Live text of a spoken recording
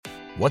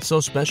What's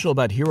so special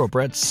about Hero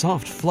Bread's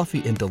soft,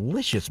 fluffy, and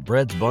delicious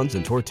breads, buns,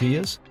 and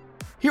tortillas?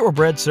 Hero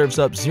Bread serves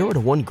up 0 to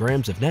 1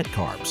 grams of net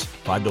carbs,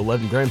 5 to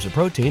 11 grams of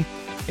protein,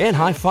 and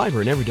high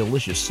fiber in every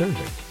delicious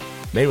serving.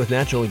 Made with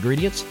natural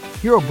ingredients,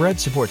 Hero Bread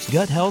supports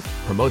gut health,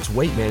 promotes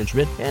weight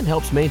management, and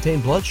helps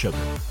maintain blood sugar.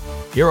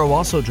 Hero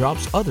also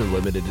drops other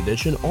limited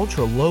edition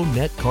ultra-low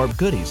net carb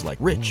goodies like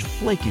rich,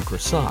 flaky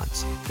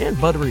croissants and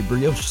buttery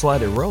brioche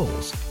slider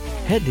rolls.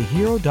 Head to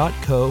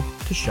hero.co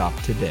to shop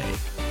today.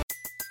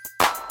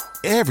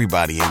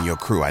 Everybody in your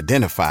crew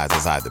identifies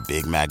as either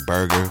Big Mac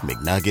Burger,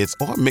 McNuggets,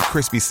 or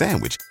McCrispy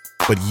Sandwich.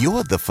 But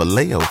you're the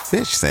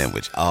Filet-O-Fish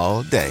Sandwich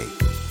all day.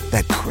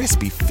 That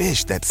crispy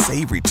fish, that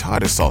savory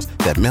tartar sauce,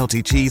 that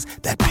melty cheese,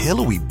 that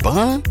pillowy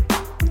bun.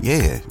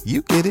 Yeah,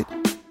 you get it.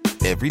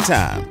 Every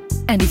time.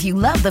 And if you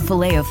love the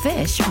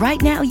Filet-O-Fish,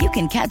 right now you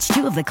can catch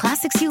 2 of the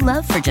classics you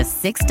love for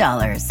just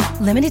 $6.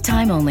 Limited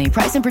time only.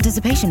 Price and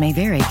participation may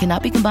vary.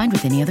 Cannot be combined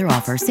with any other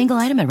offer. Single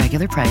item at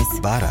regular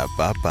price.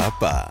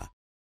 Ba-da-ba-ba-ba.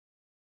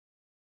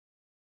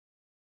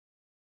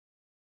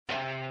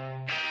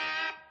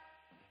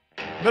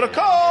 Better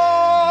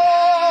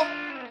call!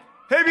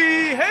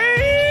 Hey,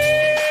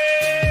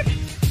 hey!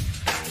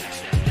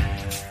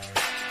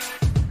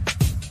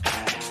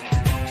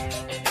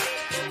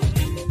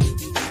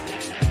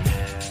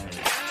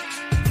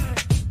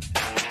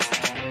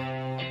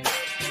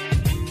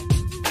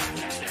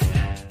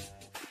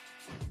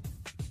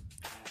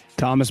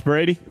 Thomas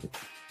Brady.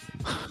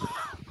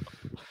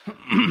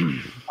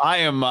 I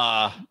am,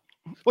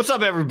 what's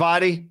up,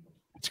 everybody?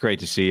 It's great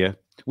to see you.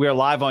 We are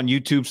live on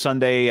YouTube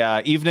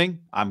Sunday evening.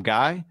 I'm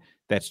Guy.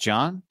 That's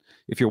John.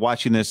 If you're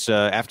watching this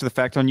after the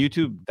fact on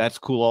YouTube, that's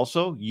cool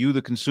also. You,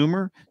 the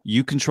consumer,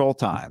 you control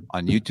time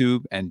on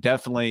YouTube. And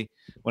definitely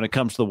when it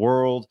comes to the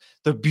world,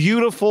 the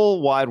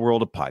beautiful wide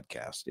world of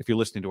podcasts. If you're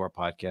listening to our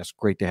podcast,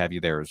 great to have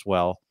you there as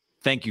well.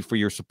 Thank you for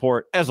your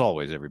support, as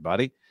always,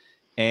 everybody.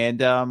 And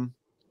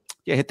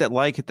yeah, hit that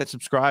like, hit that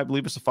subscribe,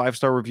 leave us a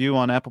 5-star review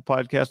on Apple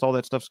Podcast. All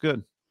that stuff's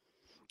good.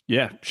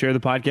 Yeah, share the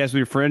podcast with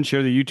your friends.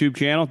 Share the YouTube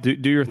channel.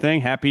 Do your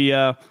thing. Happy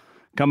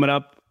coming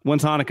up.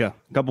 When's Hanukkah?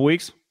 A couple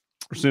weeks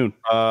or soon?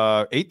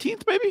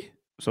 18th, maybe?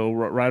 So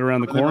right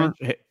around the corner.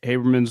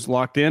 Haberman's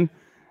locked in.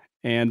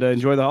 And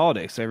enjoy the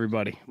holidays,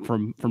 everybody.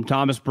 From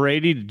Thomas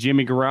Brady to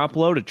Jimmy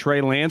Garoppolo to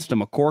Trey Lance to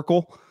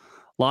McCorkle. A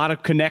lot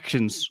of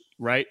connections,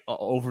 right,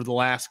 over the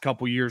last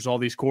couple years. All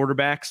these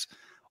quarterbacks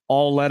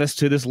all led us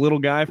to this little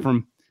guy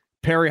from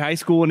Perry High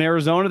School in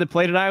Arizona that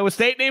played at Iowa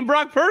State named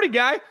Brock Purdy,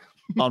 Guy.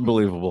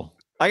 Unbelievable.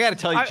 I got to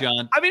tell you,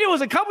 John. I mean, it was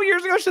a couple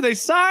years ago. So they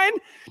signed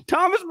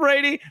Thomas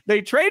Brady.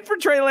 They trade for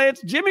Trey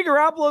Lance. Jimmy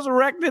Garoppolo's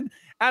erected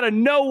out of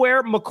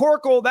nowhere.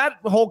 McCorkle, that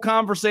whole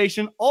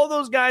conversation. All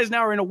those guys now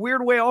are in a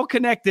weird way all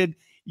connected.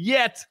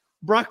 Yet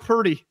Brock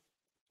Purdy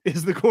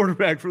is the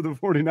quarterback for the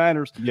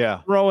 49ers.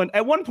 Yeah. Throwing.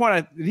 At one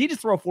point, did he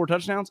just throw 4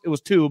 touchdowns? It was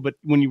 2, but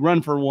when you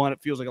run for 1,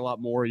 it feels like a lot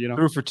more, you know?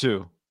 Threw for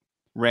 2.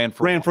 Ran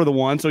for the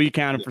 1, so you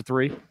counted for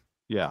 3.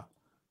 Yeah.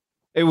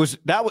 It was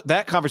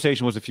that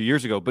conversation was a few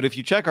years ago, but if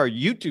you check our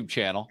YouTube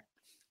channel,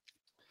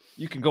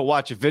 you can go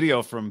watch a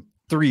video from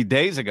 3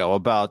 days ago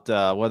about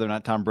whether or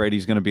not Tom Brady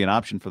is going to be an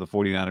option for the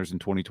 49ers in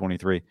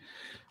 2023,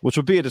 which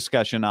will be a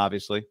discussion.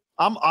 Obviously,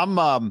 I'm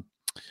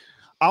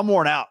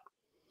worn out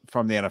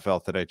from the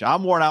NFL today.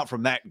 I'm worn out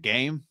from that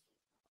game.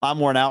 I'm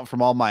worn out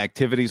from all my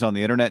activities on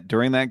the internet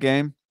during that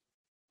game.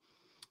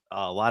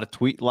 A lot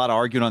of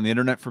arguing on the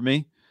internet for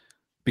me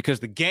because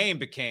the game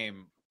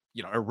became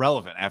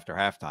irrelevant after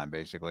halftime,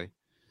 basically.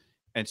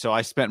 And so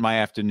I spent my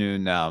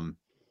afternoon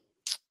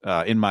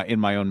in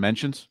my own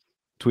mentions,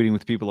 tweeting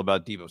with people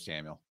about Deebo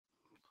Samuel.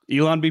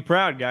 Elon, be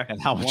proud, Guy.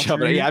 And how much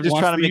of it? Yeah, I'm just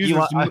trying to make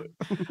Elon.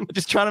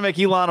 Just trying to make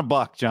Elon a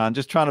buck, John.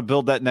 Just trying to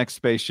build that next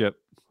spaceship.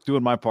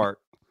 Doing my part.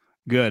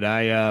 Good.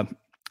 I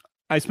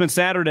spent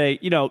Saturday.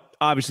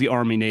 Obviously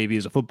Army Navy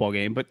is a football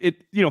game, but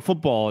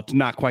football, it's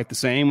not quite the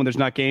same when there's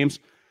not games.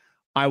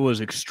 I was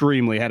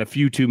had a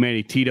few too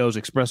many Tito's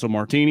espresso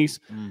martinis.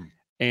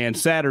 And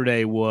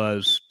Saturday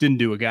didn't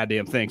do a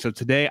goddamn thing. So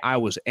today I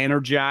was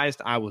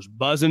energized. I was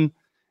buzzing.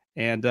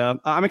 And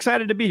I'm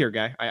excited to be here,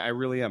 Guy. I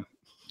really am.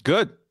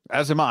 Good.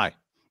 As am I.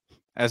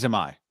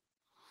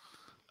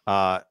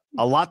 A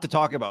lot to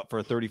talk about for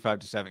a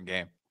 35-7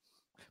 game.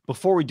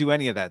 Before we do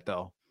any of that,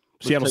 though.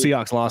 Seattle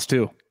Seahawks lost,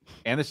 too.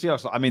 And the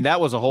Seahawks. I mean, that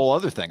was a whole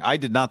other thing. I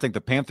did not think the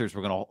Panthers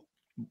were going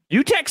to.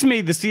 You text me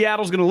the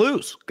Seattle's going to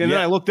lose. And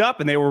then I looked up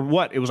and they were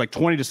what? It was like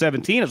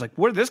 20-17. I was like,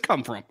 where did this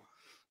come from?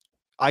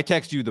 I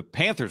text you the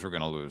Panthers were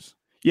going to lose.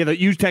 Yeah,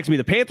 you text me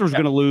the Panthers were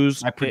going to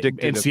lose. I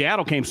predicted, and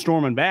Seattle came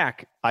storming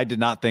back. I did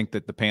not think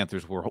that the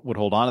Panthers would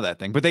hold on to that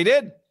thing, but they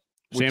did.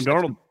 Sam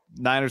Darnold.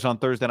 Niners on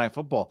Thursday Night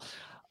Football.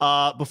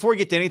 Before we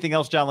get to anything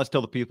else, John, let's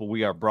tell the people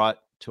we are brought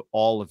to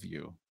all of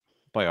you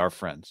by our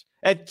friends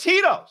at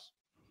Tito's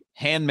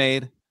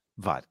Handmade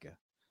Vodka.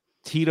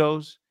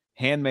 Tito's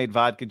Handmade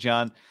Vodka,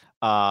 John.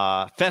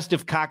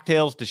 Festive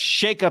cocktails to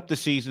shake up the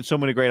season. So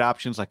many great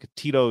options like a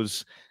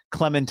Tito's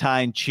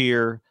Clementine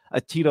Cheer, a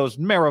Tito's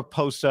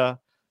Mariposa.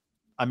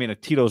 I mean, a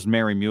Tito's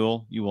Mary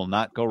Mule. You will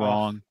not go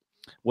wrong.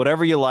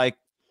 Whatever you like,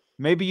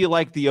 Maybe you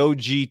like the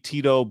OG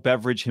Tito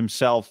beverage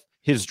himself,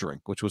 his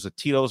drink, which was a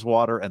Tito's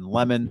water and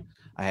lemon.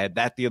 I had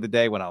that the other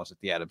day when I was at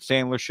the Adam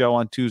Sandler show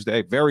on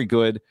Tuesday. Very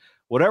good.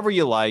 Whatever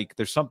you like,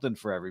 there's something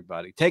for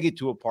everybody. Take it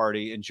to a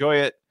party. Enjoy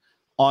it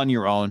on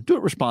your own. Do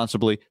it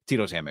responsibly.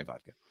 Tito's Handmade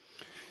Vodka.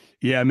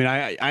 Yeah, I mean,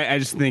 I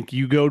just think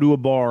you go to a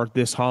bar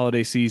this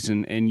holiday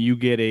season and you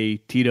get a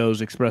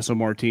Tito's Espresso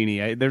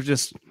Martini. There's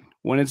just,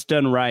 when it's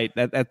done right,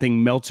 that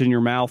thing melts in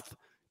your mouth,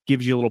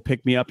 gives you a little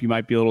pick-me-up. You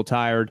might be a little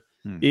tired.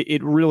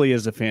 It really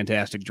is a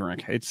fantastic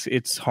drink.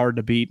 It's hard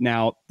to beat.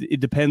 Now, it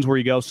depends where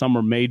you go. Some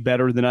are made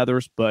better than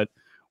others, but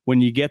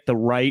when you get the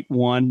right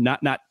one,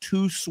 not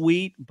too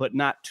sweet, but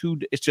not too,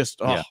 it's just,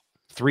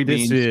 3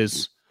 beans. This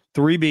is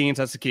 3 beans.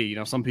 That's the key. You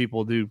know, some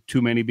people do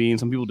too many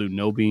beans. Some people do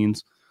no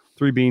beans.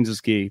 3 beans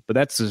is key, but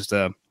that's just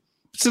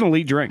it's an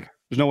elite drink.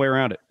 There's no way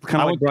around it.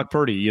 Kind of like Brock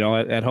Purdy, you know,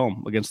 at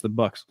home against the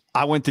Bucks.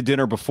 I went to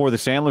dinner before the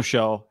Sandler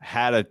show,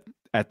 had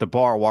at the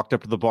bar, walked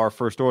up to the bar,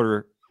 first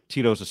order,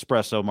 Tito's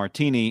Espresso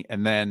Martini,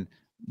 and then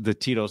the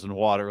Tito's and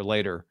water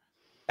later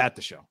at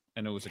the show.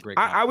 And it was a great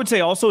I would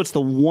say also it's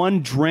the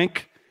one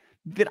drink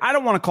that I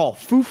don't want to call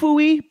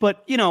foo-foo-y,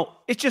 but, you know,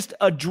 it's just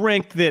a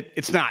drink that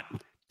it's not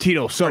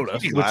Tito soda,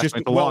 which is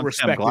well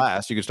respected.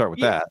 Glass. You can start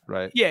with that,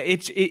 right? Yeah,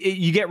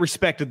 you get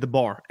respect at the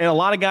bar. And a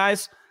lot of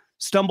guys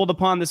stumbled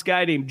upon this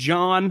guy named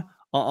John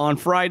on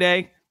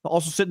Friday,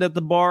 also sitting at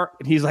the bar,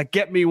 and he's like,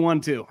 "Get me one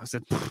too." I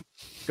said,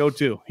 "Go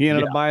to." He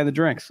ended up buying the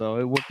drink, so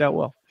it worked out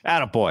well.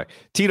 Attaboy.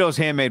 Tito's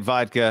Handmade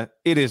Vodka.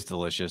 It is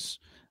delicious.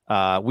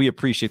 We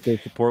appreciate their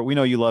support. We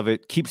know you love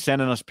it. Keep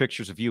sending us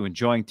pictures of you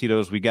enjoying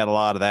Tito's. We got a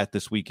lot of that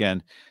this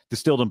weekend.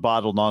 Distilled and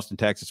bottled in Austin,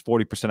 Texas.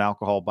 40%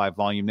 alcohol by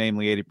volume,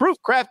 namely 80 proof.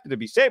 Crafted to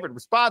be savored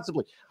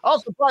responsibly.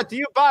 Also brought to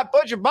you by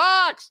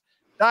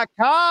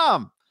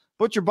ButcherBox.com.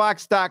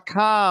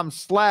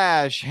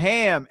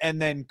 ButcherBox.com/ham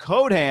and then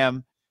code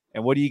ham.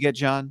 And what do you get,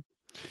 John?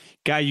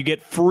 Guy, you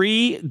get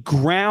free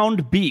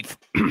ground beef.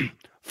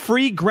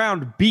 Free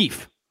ground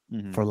beef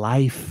for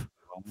life.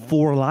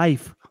 For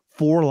life.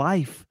 For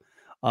life.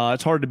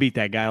 It's hard to beat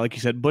that, guy. Like you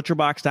said,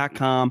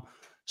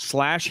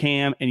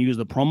 butcherbox.com/ham and use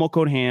the promo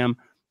code ham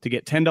to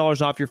get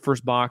 $10 off your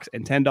first box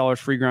and $10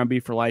 free ground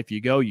beef for life.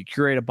 You go, you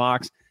curate a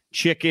box,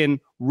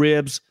 chicken,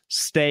 ribs,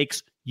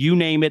 steaks, you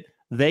name it.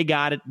 They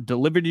got it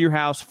delivered to your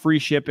house, free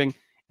shipping.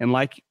 And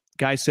like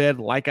I said,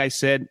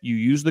 you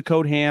use the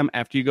code ham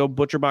after you go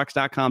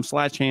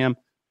butcherbox.com/ham,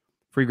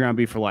 free ground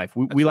beef for life.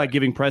 We like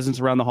giving presents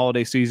around the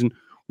holiday season.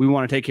 We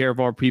want to take care of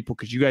our people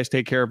because you guys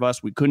take care of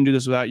us. We couldn't do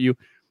this without you.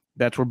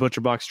 That's where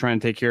ButcherBox is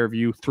trying to take care of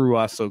you through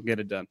us, so get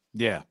it done.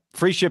 Yeah.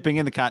 Free shipping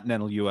in the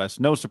continental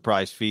U.S. No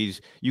surprise fees.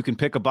 You can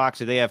pick a box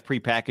that they have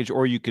prepackaged,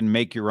 or you can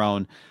make your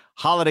own.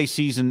 Holiday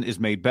season is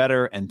made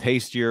better and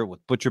tastier with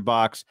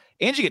ButcherBox.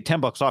 And you get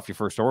 $10 off your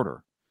first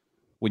order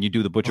when you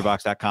do the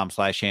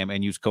butcherbox.com/ham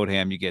and use code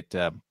ham. You get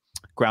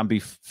ground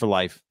beef for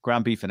life,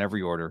 ground beef in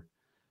every order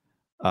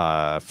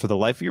for the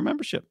life of your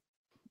membership.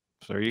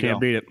 So there you go.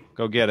 Can't beat it.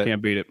 Go get it.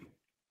 Can't beat it.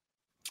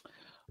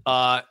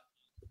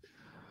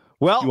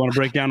 Well, you want to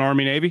break down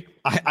Army Navy?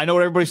 I know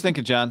what everybody's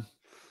thinking, John.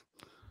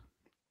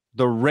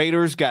 The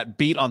Raiders got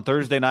beat on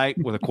Thursday night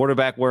with a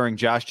quarterback wearing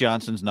Josh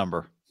Johnson's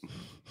number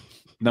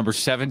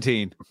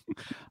 17.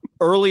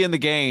 Early in the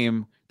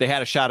game, they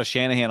had a shot of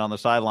Shanahan on the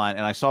sideline,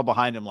 and I saw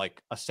behind him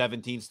like a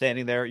 17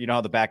 standing there. You know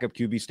how the backup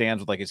QB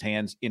stands with like his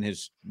hands in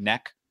his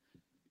neck,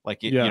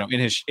 like you know, in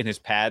his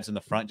pads in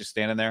the front, just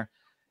standing there.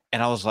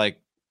 And I was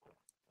like,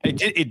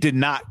 it did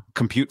not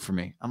compute for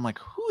me. I'm like,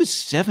 who is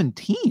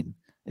 17?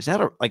 Is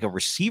that a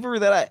receiver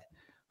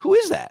who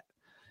is that?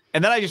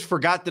 And then I just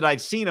forgot that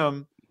I'd seen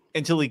him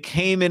until he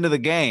came into the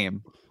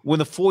game when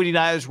the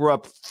 49ers were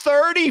up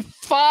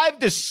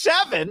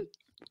 35-7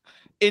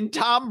 in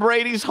Tom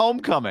Brady's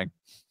homecoming.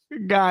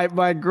 Guy,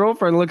 my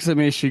girlfriend looks at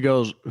me. She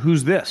goes,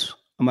 "Who's this?"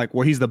 I'm like,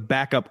 "Well, he's the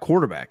backup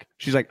quarterback."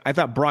 She's like, "I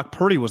thought Brock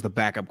Purdy was the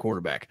backup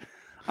quarterback."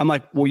 I'm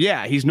like, "Well,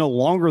 yeah, he's no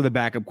longer the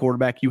backup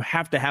quarterback. You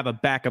have to have a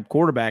backup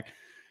quarterback."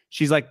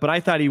 She's like, "But I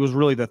thought he was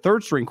really the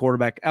third string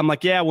quarterback." I'm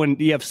like, "Yeah, when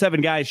you have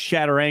 7 guys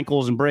shatter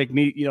ankles and break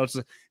knee, you know, it's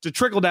a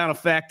trickle down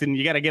effect, and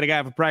you got to get a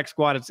guy for practice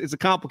squad. It's a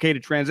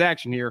complicated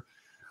transaction here,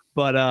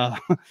 but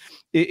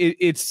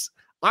it's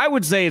I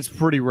would say it's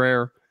pretty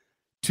rare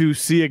to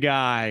see a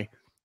guy.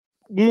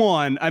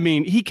 One, I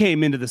mean, he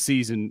came into the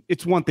season.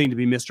 It's one thing to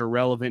be Mr.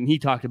 Relevant, and he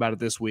talked about it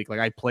this week. Like,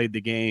 I played the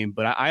game,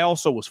 but I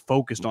also was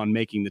focused on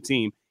making the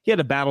team. He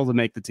had a battle to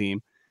make the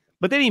team.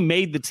 But then he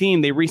made the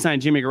team. They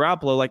re-signed Jimmy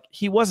Garoppolo. Like,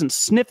 he wasn't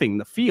sniffing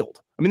the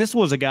field. I mean, this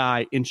was a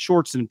guy in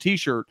shorts and a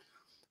T-shirt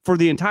for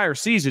the entire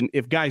season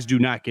if guys do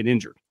not get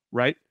injured,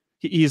 right?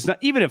 He's not,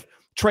 even if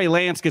Trey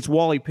Lance gets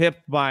Wally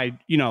pipped by,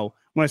 you know,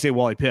 when I say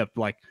Wally pipped,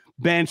 like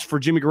bench for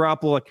Jimmy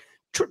Garoppolo, like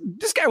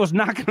this guy was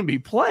not going to be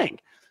playing.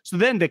 So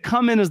then to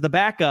come in as the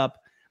backup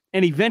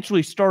and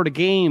eventually start a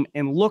game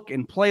and look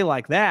and play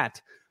like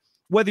that,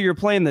 whether you're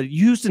playing the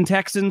Houston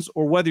Texans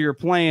or whether you're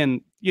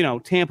playing, you know,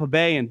 Tampa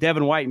Bay and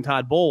Devin White and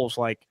Todd Bowles,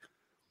 like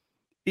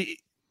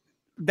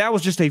that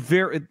was just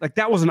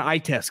that was an eye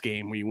test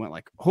game where you went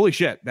like, holy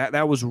shit,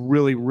 that was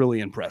really,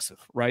 really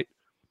impressive, right?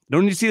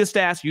 Don't need to see the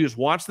stats. You just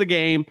watch the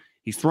game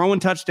He's throwing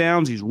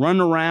touchdowns. He's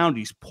running around.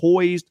 He's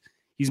poised.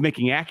 He's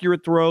making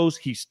accurate throws.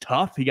 He's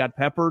tough. He got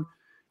peppered.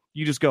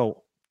 You just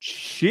go,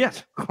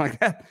 shit. Like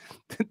that.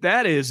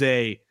 That is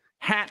a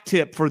hat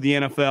tip for the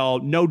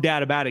NFL. No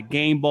doubt about it.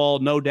 Game ball.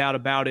 No doubt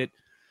about it.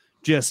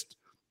 Just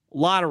a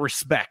lot of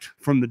respect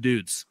from the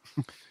dudes.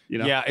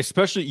 Yeah,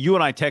 especially you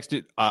and I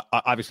texted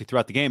obviously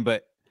throughout the game,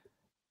 but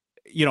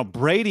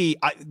Brady,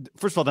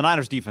 first of all, the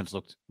Niners defense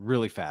looked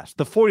really fast.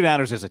 The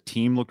 49ers as a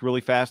team looked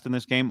really fast in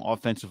this game,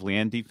 offensively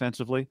and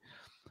defensively,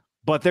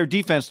 but their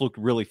defense looked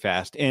really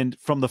fast. And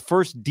from the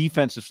first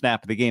defensive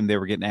snap of the game, they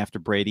were getting after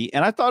Brady.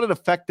 And I thought it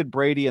affected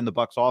Brady and the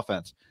Bucs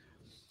offense.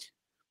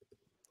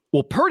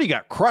 Well, Purdy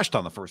got crushed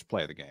on the first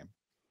play of the game.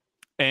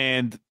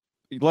 And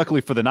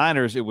luckily for the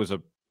Niners, it was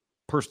a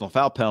personal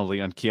foul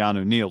penalty on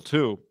Keanu Neal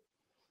too.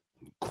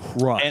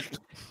 Crushed.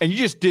 And you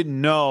just didn't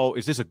know,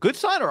 is this a good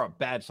sign or a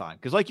bad sign?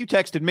 Because like you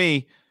texted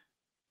me,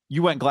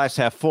 you went glass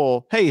half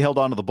full. Hey, he held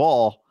onto the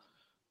ball.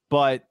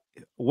 But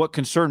what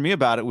concerned me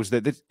about it was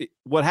that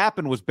what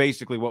happened was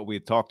basically what we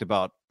had talked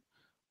about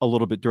a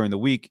little bit during the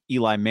week.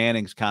 Eli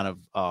Manning's kind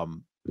of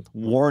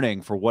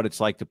warning for what it's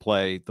like to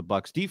play the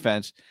Bucs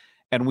defense.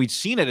 And we'd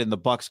seen it in the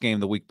Bucs game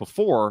the week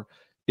before,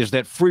 is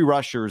that free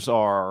rushers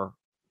are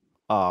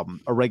a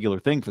regular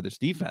thing for this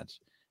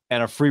defense.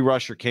 And a free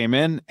rusher came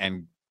in,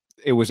 and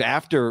it was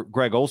after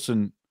Greg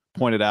Olsen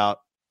pointed out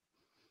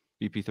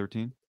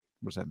BP13.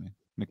 What does that mean?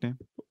 Nickname?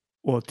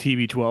 Well,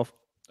 TB12.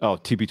 Oh,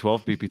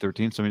 TB12,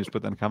 BP13. Somebody just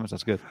put that in the comments.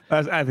 That's good.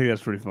 I think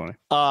that's pretty funny.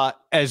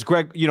 As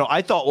Greg,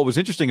 I thought what was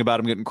interesting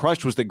about him getting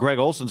crushed was that Greg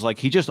Olsen's like,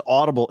 he changed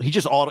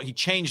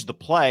the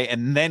play,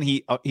 and then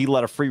he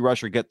let a free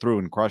rusher get through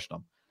and crushed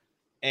him.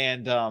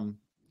 And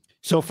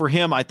so for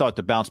him, I thought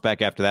the bounce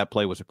back after that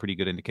play was a pretty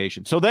good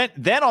indication. So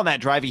then on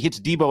that drive, he hits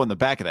Debo in the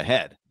back of the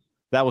head.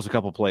 That was a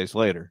couple plays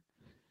later.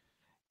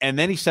 And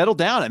then he settled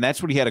down, and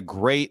that's when he had a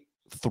great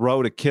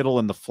throw to Kittle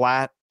in the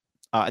flat.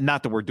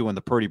 Not that we're doing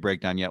the Purdy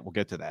breakdown yet. We'll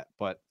get to that.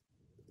 But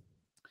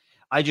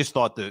I just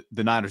thought the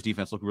Niners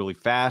defense looked really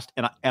fast.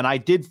 And I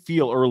did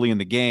feel early in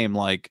the game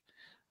like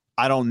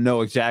I don't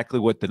know exactly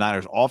what the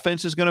Niners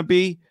offense is going to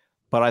be,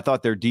 but I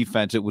thought their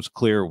defense, it was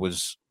clear,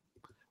 was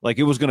like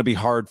it was going to be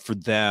hard for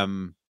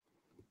them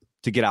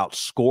to get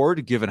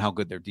outscored given how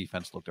good their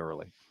defense looked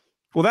early.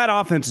 Well, that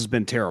offense has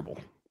been terrible.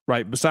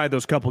 Right. Beside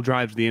those couple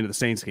drives at the end of the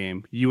Saints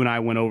game, you and I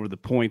went over the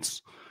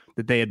points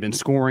that they had been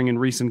scoring in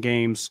recent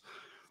games.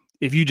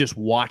 If you just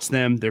watch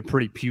them, they're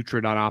pretty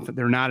putrid on offense.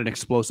 They're not an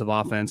explosive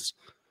offense.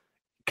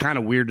 Kind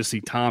of weird to see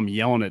Tom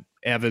yelling at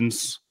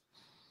Evans.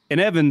 And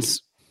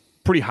Evans,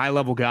 pretty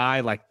high-level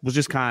guy, like was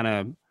just kind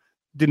of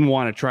didn't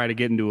want to try to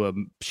get into a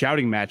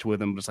shouting match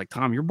with him. Just like,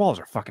 Tom, your balls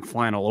are fucking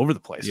flying all over the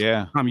place.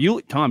 Yeah. Tom,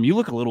 you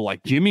look a little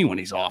like Jimmy when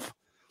he's off.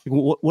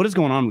 Like, what is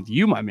going on with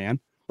you, my man?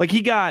 Like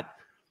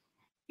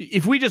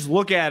if we just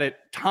look at it,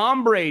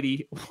 Tom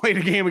Brady played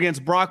a game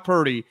against Brock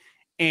Purdy,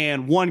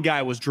 and one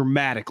guy was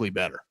dramatically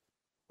better.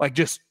 Like,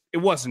 just, it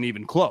wasn't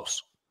even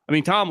close. I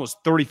mean, Tom was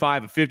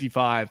 35 of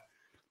 55.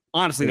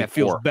 Honestly, 34. That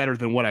feels better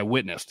than what I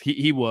witnessed.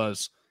 He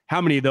was,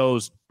 how many of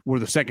those were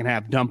the second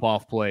half dump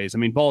off plays? I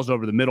mean, balls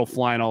over the middle,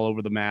 flying all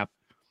over the map.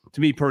 To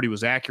me, Purdy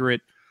was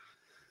accurate.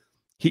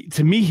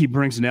 He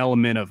brings an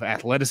element of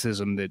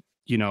athleticism that,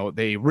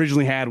 they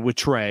originally had with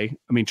Trey.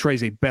 I mean,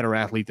 Trey's a better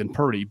athlete than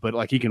Purdy, but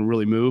like he can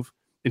really move.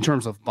 In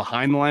terms of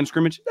behind the line of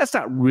scrimmage, that's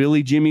not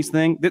really Jimmy's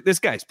thing. This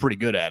guy's pretty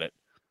good at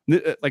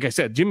it. Like I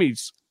said,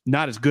 Jimmy's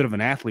not as good of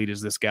an athlete as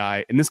this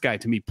guy. And this guy,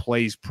 to me,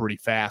 plays pretty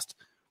fast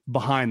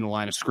behind the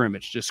line of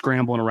scrimmage, just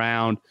scrambling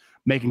around,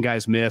 making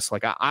guys miss.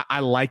 Like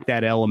I like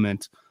that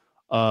element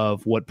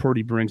of what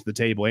Purdy brings to the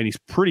table. And he's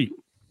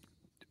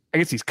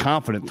he's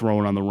confident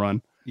throwing on the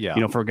run.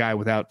 Yeah. For a guy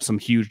without some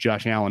huge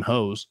Josh Allen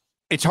hose.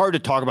 It's hard to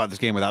talk about this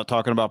game without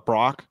talking about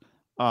Brock.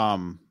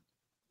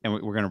 And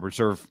we're going to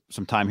reserve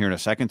some time here in a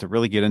second to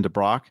really get into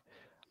Brock.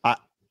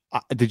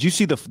 Did you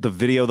see the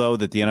video, though,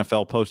 that the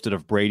NFL posted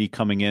of Brady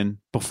coming in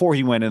before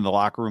he went in the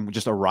locker room,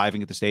 just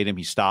arriving at the stadium?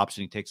 He stops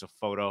and he takes a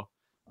photo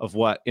of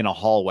what in a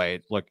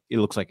hallway. It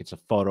looks like it's a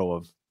photo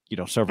of,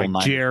 several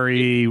like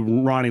Jerry,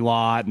 Ronnie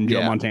Lott, and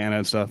Joe Montana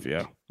and stuff.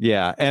 Yeah.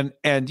 Yeah. And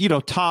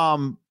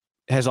Tom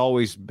has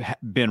always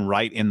been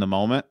right in the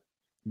moment.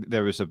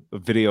 There was a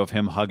video of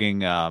him hugging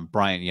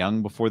Bryant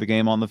Young before the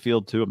game on the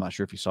field, too. I'm not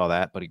sure if you saw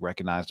that, but he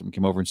recognized him,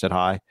 came over and said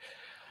hi.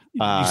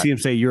 You see him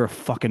say, "You're a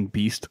fucking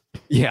beast."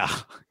 Yeah.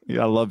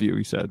 I love you,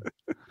 he said.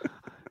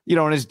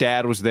 And his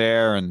dad was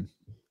there. And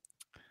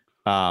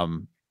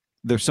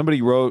there's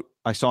somebody wrote,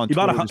 I saw on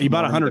Twitter. He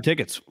bought 100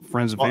 tickets,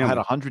 friends and family. Had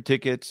 100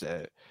 tickets.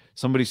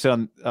 Somebody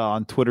said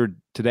on Twitter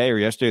today or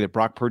yesterday that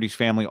Brock Purdy's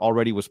family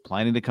already was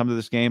planning to come to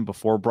this game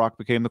before Brock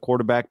became the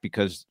quarterback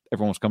because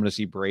everyone was coming to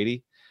see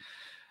Brady.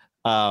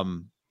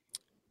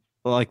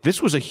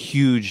 This was a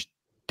huge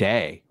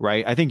day,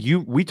 right? I think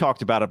we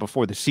talked about it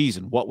before the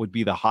season. What would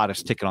be the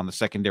hottest ticket on the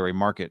secondary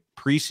market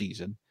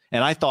preseason?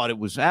 And I thought it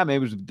was maybe it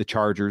was the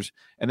Chargers,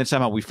 and then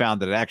somehow we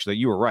found that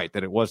you were right,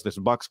 that it was this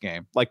Bucs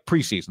game, like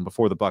preseason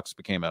before the Bucs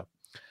became a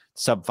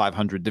sub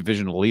 500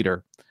 divisional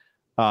leader.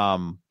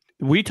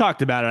 We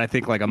talked about it, I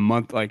think, like a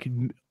month, like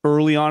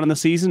early on in the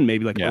season,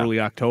 maybe like Yeah. early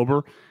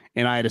October.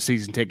 And I had a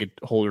season ticket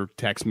holder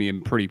text me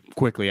and pretty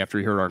quickly after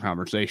he heard our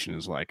conversation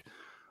is like,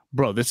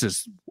 bro,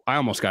 I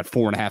almost got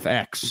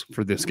 4.5x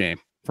for this game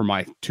for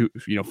my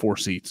 4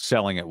 seats.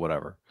 Selling it,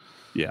 whatever.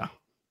 Yeah.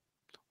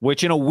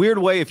 Which in a weird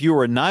way, if you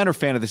were a Niner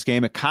fan of this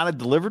game, it kind of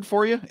delivered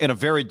for you in a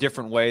very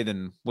different way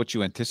than what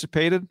you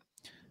anticipated.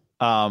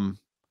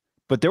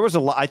 But there was a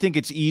lot. I think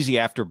it's easy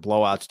after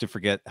blowouts to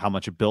forget how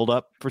much a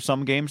buildup for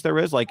some games there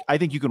is. Like, I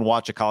think you can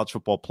watch a college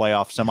football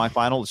playoff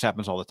semifinal. This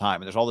happens all the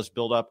time. And there's all this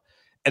buildup.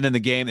 And then the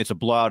game, it's a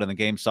blowout and the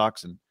game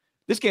sucks. And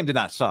this game did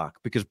not suck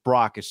because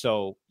Brock is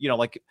so,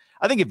 like,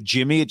 I think if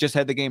Jimmy had just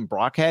had the game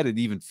Brock had, it'd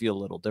even feel a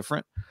little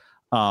different.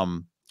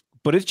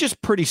 But it's just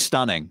pretty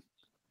stunning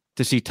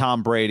to see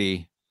Tom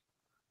Brady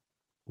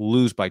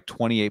lose by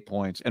 28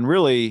 points. And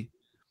really,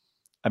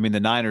 I mean, the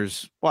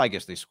Niners, well, I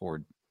guess they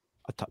scored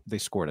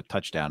a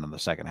touchdown in the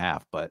second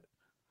half, but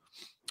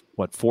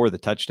four of the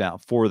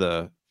touchdowns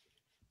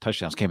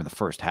came in the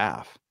first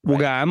half. Well,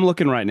 right? guy, I'm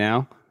looking right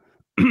now.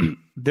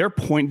 Their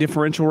point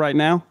differential right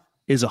now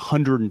is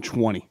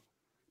 120.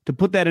 To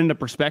put that into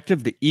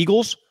perspective, the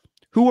Eagles,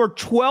 who are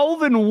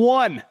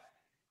 12-1,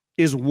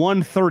 is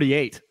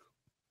 138.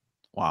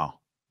 Wow.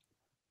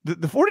 The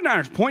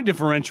 49ers point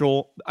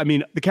differential, I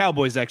mean, the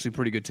Cowboys actually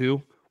pretty good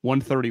too,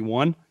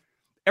 131.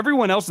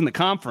 Everyone else in the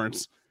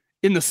conference,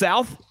 in the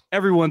South,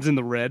 everyone's in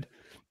the red.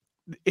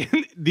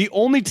 The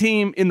only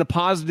team in the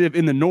positive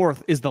in the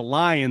North is the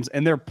Lions,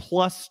 and they're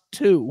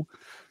 +2,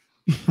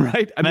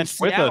 right? I mean, with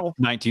Seattle,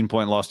 a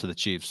 19-point loss to the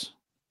Chiefs,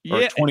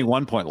 or a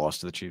 21-point loss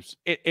to the Chiefs.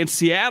 And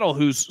Seattle,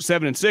 who's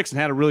 7-6 and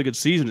had a really good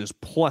season, is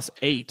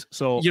 +8.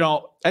 So,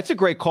 that's a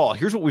great call.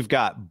 Here's what we've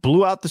got.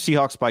 Blew out the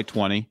Seahawks by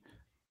 20.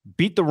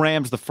 Beat the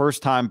Rams the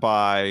first time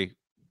by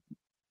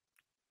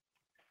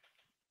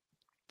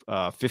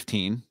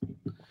 15.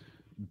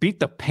 Beat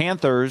the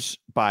Panthers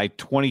by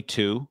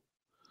 22.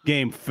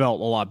 game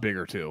felt a lot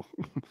bigger too.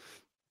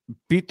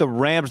 Beat the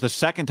Rams the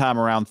second time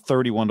around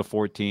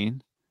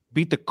 31-14.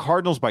 Beat the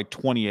Cardinals by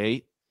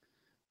 28.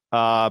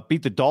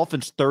 Beat the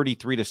Dolphins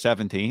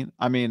 33-17.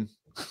 I mean,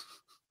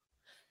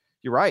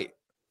 you're right.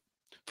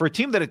 For a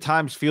team that at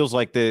times feels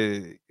like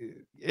they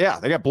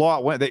got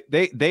blowout win.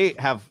 They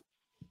have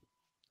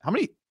how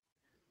many?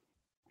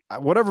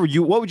 What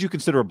would you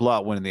consider a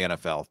blowout win in the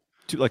NFL?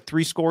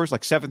 3 scores,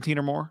 like 17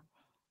 or more?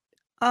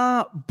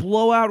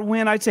 Blowout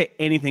win, I'd say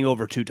anything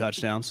over 2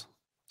 touchdowns.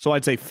 So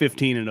I'd say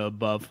 15 and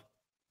above.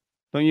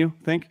 Don't you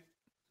think?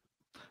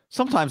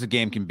 Sometimes a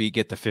game can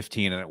get to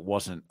 15 and it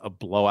wasn't a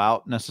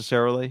blowout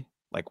necessarily,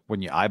 like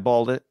when you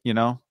eyeballed it,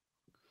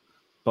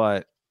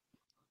 But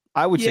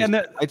I would say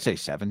I'd say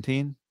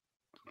 17.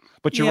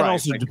 But you're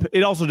right.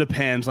 It also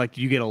depends. Like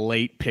you get a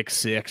late pick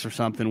 6 or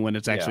something when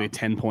it's actually a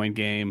 10-point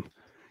game.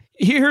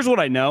 Here's what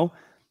I know.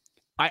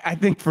 I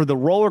think for the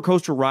roller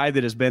coaster ride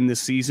that has been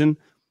this season,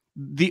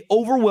 the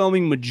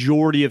overwhelming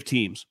majority of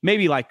teams,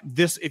 maybe like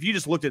this, if you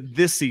just looked at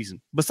this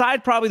season,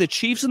 beside probably the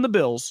Chiefs and the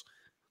Bills,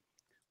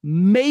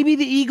 maybe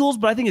the Eagles,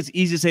 but I think it's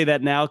easy to say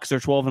that now because they're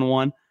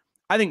 12-1.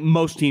 I think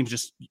most teams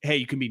just, hey,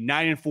 you can be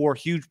 9-4,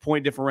 huge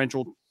point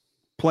differential,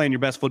 playing your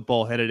best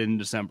football headed in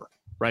December,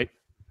 right?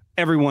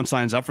 Everyone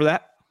signs up for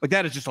that. Like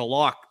that is just a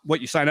lock.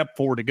 What you sign up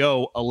for to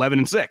go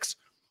 11-6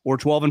 or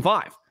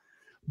 12-5,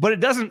 but it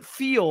doesn't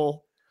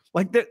feel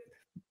like that.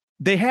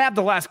 They have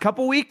the last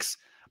couple weeks,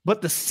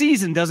 but the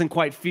season doesn't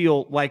quite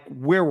feel like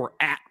where we're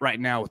at right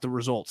now with the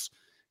results.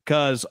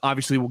 Because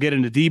obviously we'll get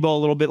into Debo a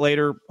little bit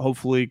later.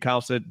 Hopefully,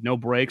 Kyle said no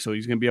break, so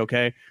he's going to be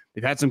okay.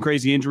 They've had some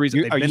crazy injuries.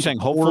 Are you saying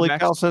hopefully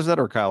Kyle says that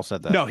or Kyle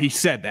said that? No, he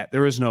said that.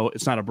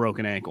 It's not a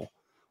broken ankle.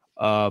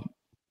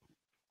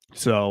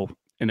 So,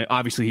 and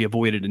obviously he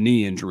avoided a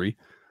knee injury,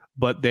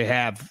 but they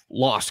have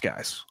lost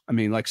guys. I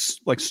mean, like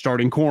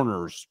starting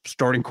corners,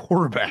 starting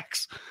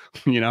quarterbacks,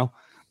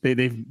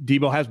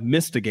 Debo has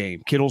missed a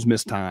game. Kittle's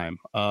missed time.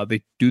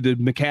 They do the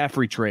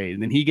McCaffrey trade,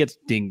 and then he gets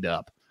dinged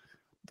up.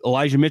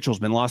 Elijah Mitchell's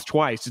been lost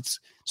twice. It's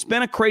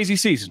been a crazy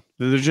season.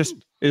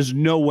 There's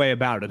no way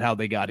about it how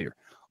they got here.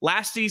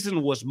 Last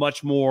season was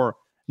much more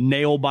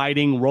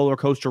nail-biting roller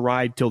coaster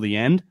ride till the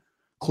end.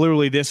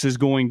 Clearly, this is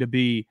going to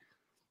be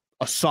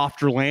a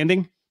softer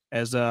landing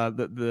as I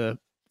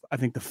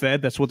think the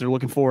Fed, that's what they're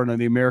looking for in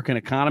the American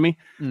economy.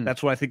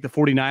 That's what I think the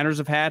 49ers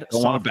have had, a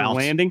softer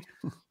landing,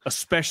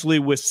 especially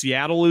with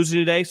Seattle losing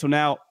today. So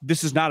now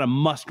this is not a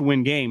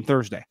must-win game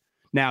Thursday.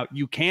 Now,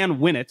 you can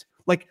win it.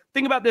 Like,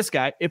 think about this,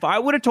 guy. If I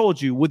would have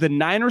told you with the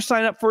Niners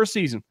sign up for a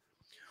season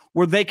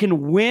where they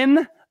can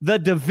win the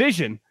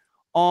division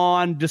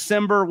on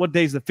December, what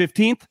day is the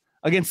 15th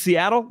against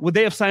Seattle, would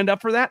they have signed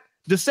up for that?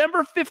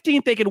 December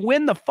 15th, they could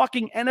win the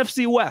fucking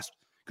NFC West.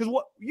 Because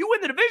what you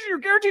win the division, you're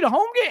guaranteed a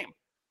home game.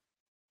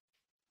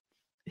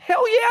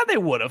 Hell yeah, they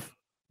would have.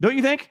 Don't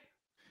you think?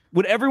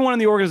 Would everyone in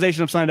the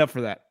organization have signed up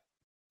for that?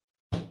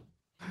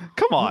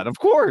 Come on, of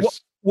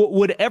course.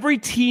 Would every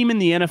team in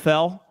the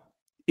NFL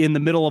in the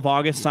middle of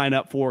August sign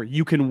up for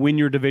you can win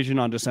your division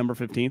on December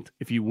 15th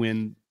if you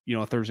win,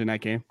 a Thursday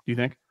night game? Do you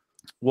think?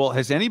 Well,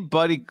 has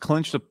anybody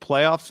clinched a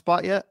playoff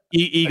spot yet?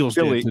 Eagles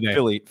Philly, did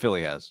today.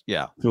 Philly has.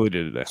 Yeah. Philly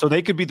did today. So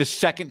they could be the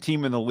second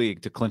team in the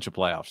league to clinch a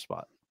playoff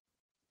spot.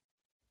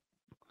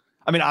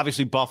 I mean,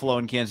 obviously Buffalo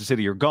and Kansas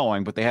City are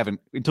going, but they haven't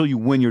until you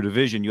win your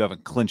division, you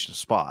haven't clinched a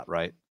spot,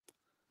 right?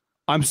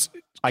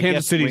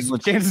 Kansas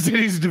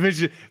City's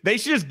division. They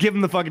should just give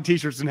them the fucking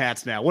t-shirts and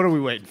hats now. What are we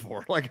waiting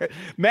for? Like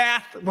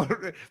math,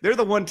 they're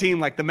the one team.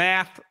 Like the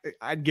math,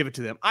 I'd give it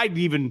to them. I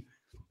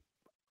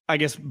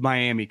guess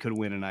Miami could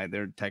win tonight.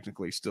 They're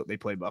technically still they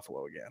play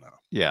Buffalo again.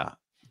 Yeah,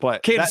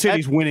 but Kansas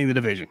City's winning the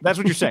division. That's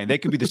what you're saying. They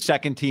could be the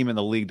second team in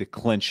the league to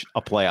clinch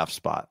a playoff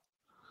spot.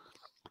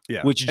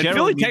 Yeah, which and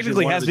Philly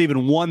technically hasn't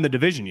even won the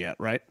division yet,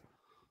 right?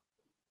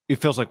 It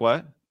feels like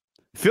what?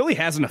 Philly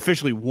hasn't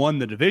officially won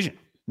the division.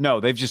 No,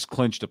 they've just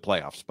clinched a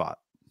playoff spot.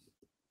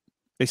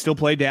 They still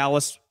play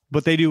Dallas,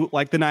 but they do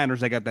like the Niners.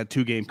 They got that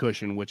 2-game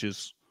cushion, which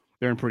is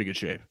they're in pretty good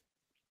shape.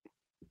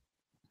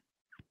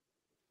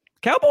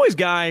 Cowboys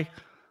guy,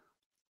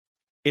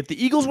 if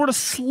the Eagles were to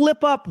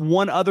slip up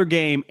one other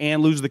game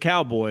and lose the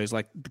Cowboys,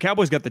 like the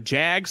Cowboys got the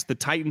Jags, the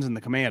Titans, and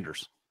the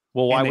Commanders.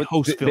 Well, why would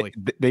host Philly?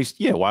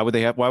 Why would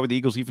the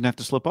Eagles even have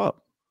to slip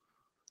up?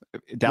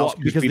 Dallas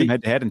could beat them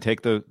head to head and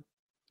take the.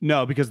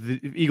 No, because the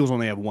Eagles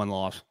only have one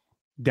loss.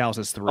 Dallas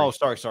has 3. Oh,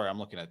 sorry. I'm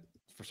looking at.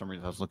 For some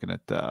reason, I was looking at.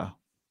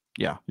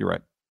 Yeah, you're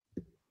right.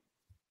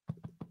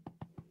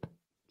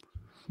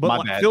 But My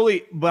like bad.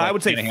 Philly, but I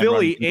would say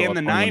Philly and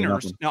the 20-0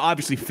 Niners. Now,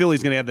 obviously,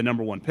 Philly's going to have the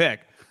number 1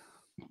 pick,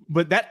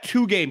 but that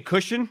 2-game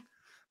cushion,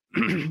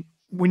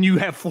 when you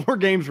have 4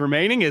 games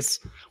remaining, is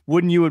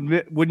wouldn't you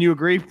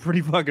agree?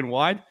 Pretty fucking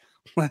wide.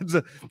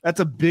 That's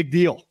a big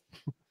deal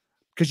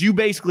because you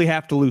basically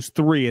have to lose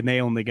 3, and they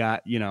only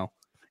got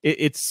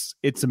it's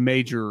a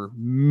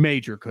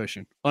major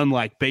cushion.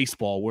 Unlike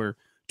baseball, where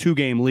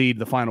 2-game lead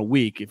the final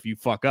week, if you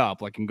fuck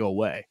up, like can go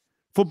away.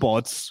 Football,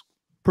 it's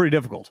pretty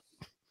difficult.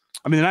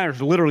 I mean, the Niners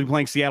are literally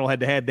playing Seattle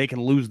head to head. They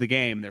can lose the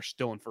game. They're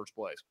still in first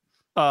place.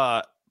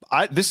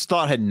 This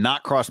thought had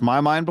not crossed my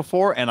mind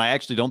before, and I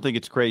actually don't think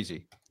it's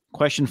crazy.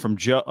 Question from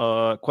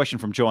Joe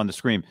on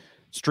the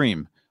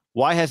stream.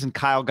 Why hasn't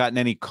Kyle gotten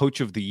any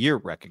Coach of the Year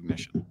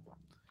recognition?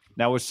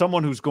 Now, as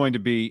someone who's going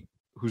to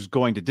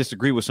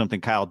disagree with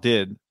something Kyle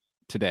did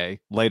today,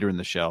 later in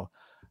the show,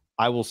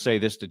 I will say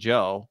this to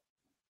Joe.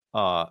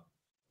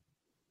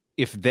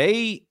 If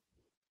they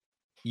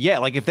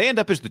end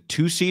up as the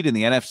 2 seed in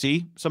the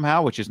NFC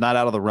somehow, which is not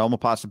out of the realm of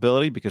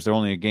possibility because they're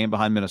only a game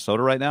behind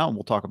Minnesota right now, and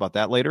we'll talk about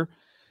that later,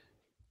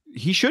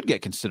 he should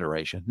get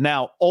consideration.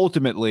 Now,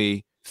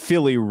 ultimately,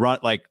 Philly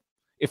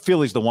if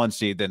Philly's the 1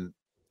 seed,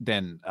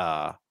 then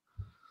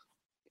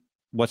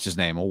what's his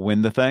name will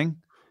win the thing,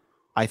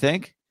 I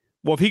think.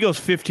 Well, if he goes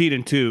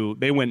 15-2,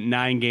 they went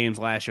 9 games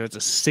last year. It's a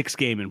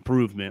 6-game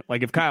improvement.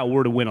 Like if Kyle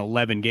were to win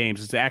 11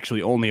 games, it's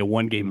actually only a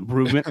 1-game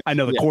improvement. I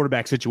know the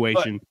quarterback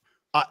situation.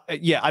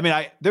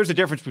 There's a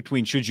difference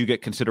between should you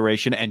get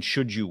consideration and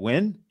should you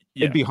win.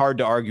 Yeah. It'd be hard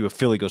to argue if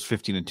Philly goes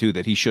 15-2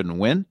 that he shouldn't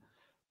win.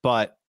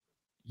 But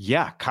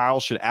yeah,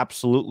 Kyle should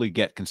absolutely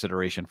get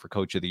consideration for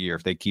Coach of the Year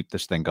if they keep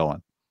this thing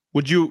going.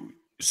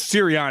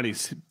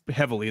 Sirianni's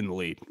heavily in the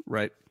lead,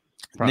 right?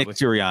 Probably. Nick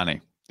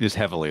Sirianni is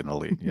heavily in the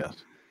lead, yes.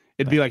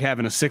 It'd be like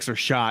having a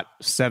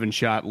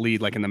 7-shot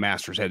lead like in the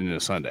Masters heading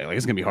into Sunday. Like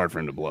it's going to be hard for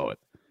him to blow it.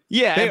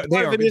 Yeah, they're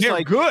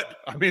good.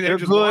 I mean, they're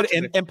good,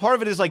 and part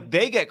of it is like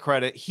they get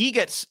credit.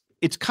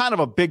 It's kind of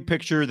a big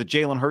picture, the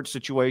Jalen Hurts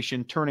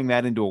situation, turning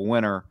that into a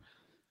winner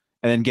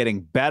and then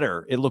getting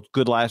better. It looked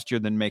good last year,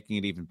 then making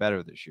it even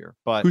better this year.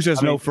 But who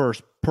says no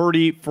first?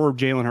 Purdy for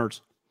Jalen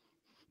Hurts.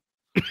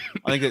 I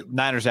think the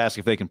Niners ask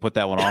if they can put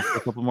that one off for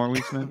a couple more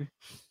weeks, maybe.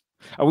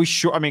 Are we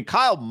sure? I mean,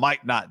 Kyle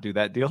might not do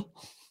that deal.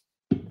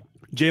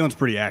 Jalen's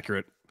pretty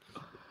accurate.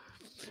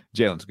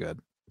 Jalen's good.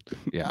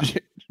 Yeah.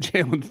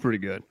 Jalen's pretty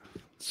good.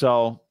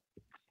 So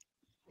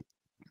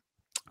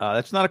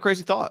that's not a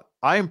crazy thought.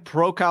 I am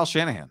pro Kyle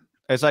Shanahan,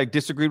 as I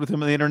disagreed with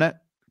him on the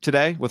internet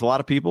today with a lot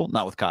of people.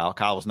 Not with Kyle.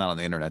 Kyle was not on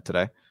the internet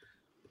today.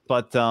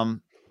 But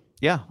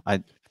yeah,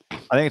 I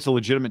think it's a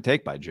legitimate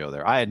take by Joe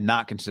there. I had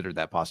not considered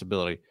that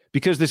possibility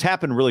because this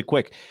happened really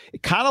quick.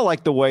 Kind of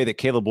like the way that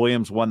Caleb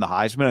Williams won the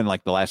Heisman in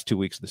like the last 2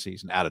 weeks of the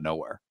season out of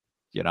nowhere,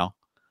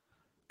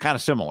 kind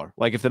of similar.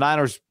 Like if the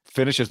Niners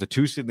finish as the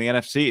 2 seed in the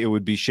NFC, it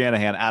would be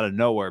Shanahan out of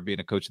nowhere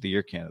being a Coach of the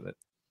Year candidate.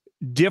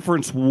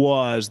 Difference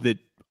was that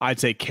I'd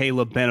say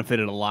Caleb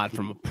benefited a lot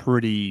from a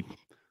pretty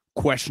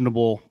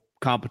questionable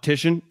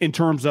competition in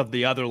terms of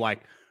the other,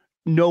 like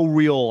no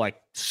real like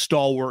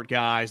stalwart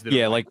guys. That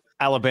like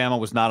Alabama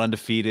was not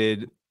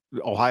undefeated.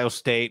 Ohio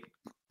State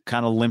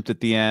kind of limped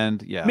at the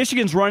end. Yeah.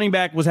 Michigan's running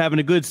back was having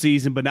a good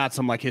season, but not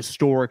some like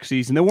historic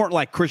season. There weren't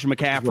like Christian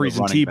McCaffrey's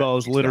and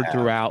Tebow's littered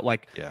throughout.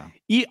 Like,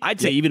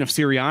 I'd say even if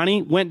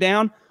Sirianni went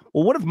down,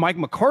 well, what if Mike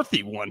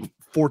McCarthy won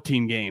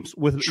 14 games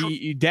with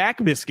Dak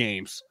missed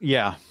games?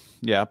 Yeah.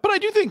 Yeah. But I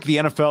do think the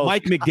NFL.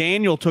 Mike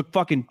McDaniel took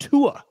fucking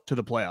Tua to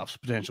the playoffs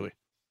potentially.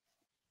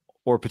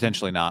 Or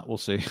potentially not. We'll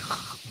see.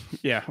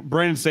 Yeah.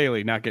 Brandon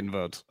Staley not getting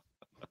votes.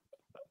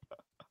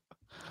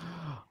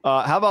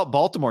 How about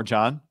Baltimore,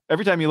 John?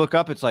 Every time you look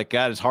up, it's like,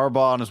 God, is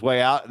Harbaugh on his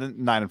way out? And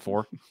then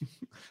 9-4.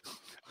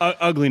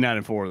 Ugly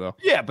 9-4 though.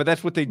 Yeah, but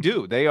that's what they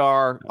do. They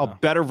are a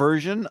better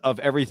version of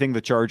everything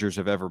the Chargers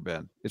have ever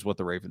been, is what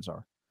the Ravens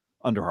are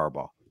under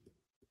Harbaugh.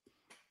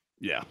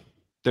 Yeah.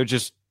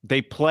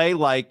 They play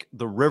like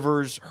the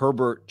Rivers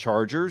Herbert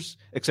Chargers,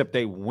 except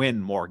they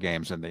win more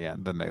games in the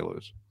end than they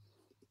lose.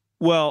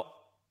 Well,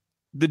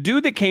 the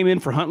dude that came in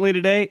for Huntley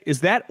today,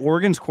 is that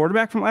Oregon's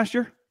quarterback from last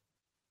year?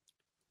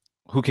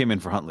 Who came in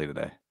for Huntley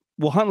today?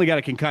 Well, Huntley got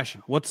a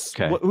concussion.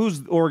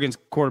 Who's Oregon's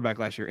quarterback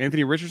last year?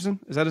 Anthony Richardson?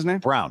 Is that his name?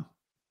 Brown.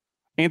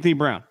 Anthony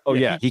Brown. Oh,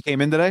 yeah. He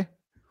came in today?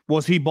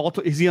 Was he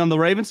Is he on the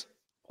Ravens?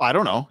 I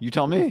don't know. You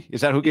tell me.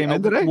 Is that who came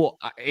in today? Well,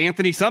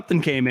 Anthony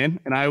something came in,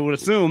 and I would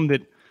assume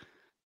that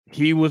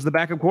he was the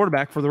backup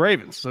quarterback for the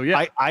Ravens. So,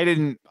 yeah. I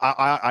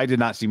did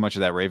not see much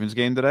of that Ravens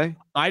game today.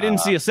 I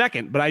didn't see a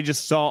second, but I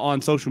just saw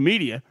on social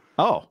media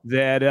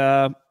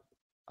that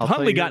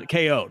Huntley got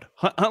KO'd.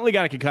 Huntley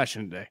got a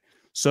concussion today.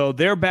 So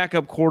their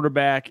backup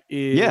quarterback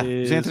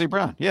is Anthony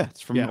Brown. Yeah,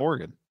 it's from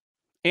Oregon.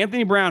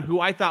 Anthony Brown, who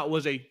I thought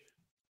was a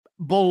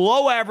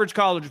below average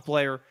college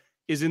player,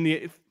 is in the.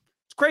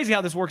 It's crazy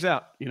how this works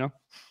out.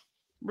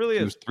 Really is.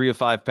 He was 3 of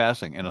 5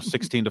 passing and a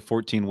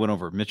 16-14 win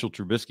over Mitchell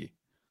Trubisky.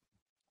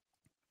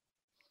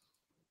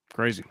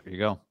 Crazy. There you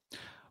go.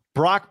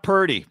 Brock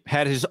Purdy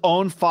had his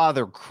own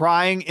father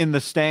crying in the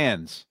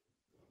stands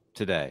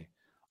today.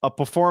 A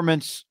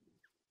performance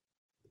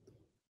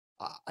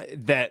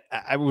that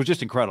was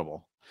just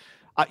incredible.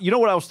 You know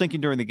what I was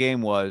thinking during the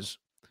game was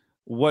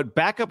what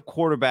backup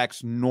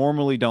quarterbacks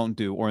normally don't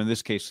do, or in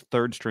this case,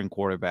 third string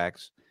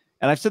quarterbacks.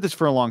 And I've said this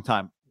for a long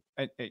time.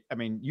 I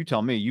mean, you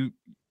tell me,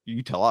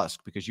 you tell us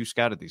because you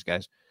scouted these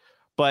guys.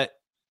 But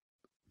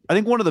I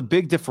think one of the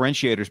big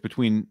differentiators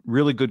between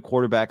really good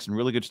quarterbacks and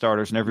really good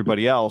starters and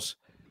everybody else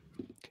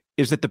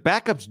is that the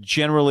backups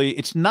generally,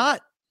 it's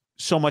not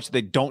so much that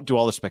they don't do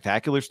all the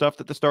spectacular stuff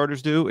that the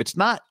starters do. It's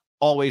not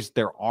always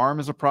their arm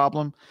is a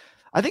problem.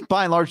 I think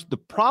by and large, the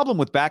problem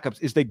with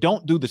backups is they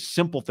don't do the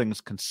simple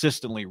things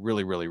consistently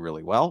really, really,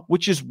 really well,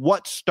 which is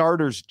what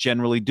starters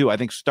generally do. I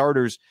think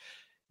starters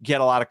get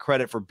a lot of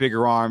credit for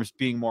bigger arms,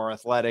 being more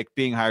athletic,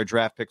 being higher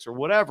draft picks or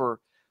whatever.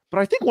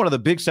 But I think one of the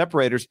big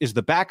separators is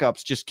the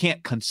backups just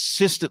can't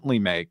consistently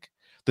make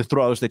the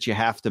throws that you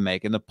have to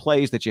make and the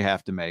plays that you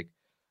have to make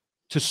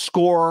to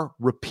score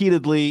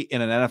repeatedly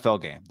in an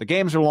NFL game. The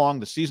games are long,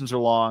 the seasons are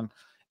long,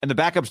 and the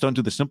backups don't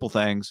do the simple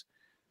things.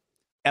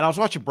 And I was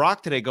watching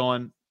Brock today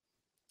going,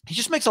 he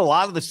just makes a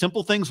lot of the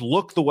simple things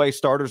look the way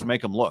starters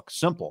make them look,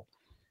 simple.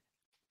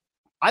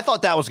 I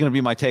thought that was going to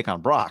be my take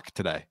on Brock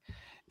today.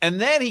 And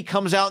then he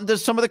comes out and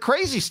does some of the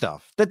crazy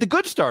stuff that the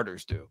good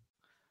starters do.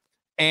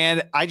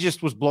 And I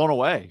just was blown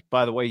away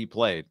by the way he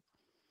played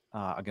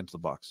against the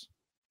Bucs.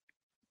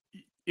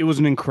 It was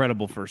an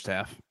incredible first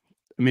half.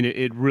 I mean,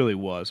 it really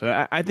was.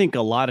 I think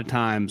a lot of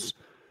times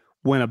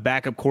when a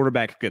backup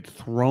quarterback gets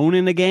thrown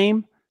in a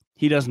game,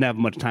 he doesn't have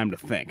much time to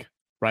think,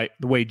 right?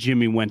 The way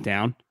Jimmy went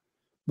down.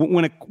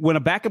 When a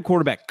backup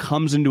quarterback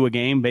comes into a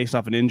game based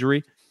off an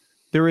injury,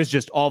 there is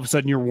just all of a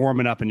sudden you're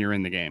warming up and you're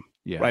in the game.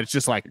 Yeah. Right. It's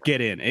just like get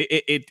in.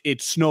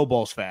 It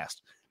snowballs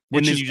fast.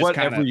 Which and is what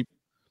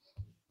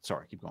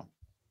Sorry, keep going.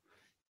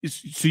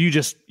 So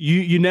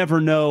you never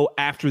know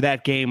after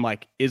that game,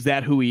 like, is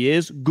that who he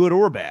is, good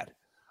or bad?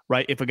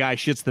 Right? If a guy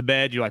shits the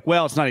bed, you're like,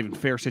 well, it's not even a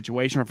fair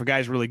situation. Or if a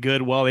guy's really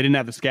good, well, they didn't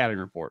have the scouting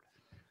report.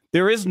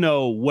 There is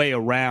no way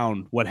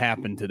around what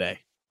happened today,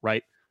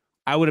 right?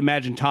 I would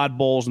imagine Todd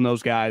Bowles and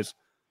those guys,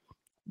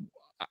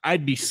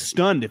 I'd be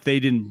stunned if they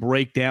didn't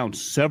break down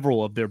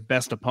several of their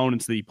best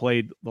opponents that he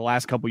played the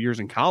last couple of years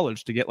in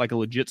college to get like a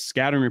legit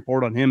scouting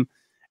report on him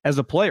as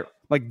a player.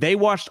 Like they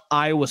watched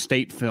Iowa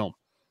State film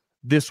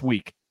this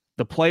week,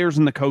 the players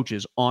and the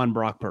coaches on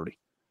Brock Purdy.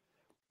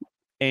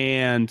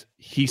 And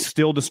he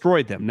still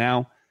destroyed them.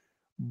 Now,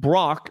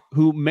 Brock,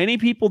 who many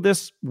people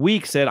this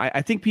week said,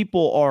 I think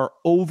people are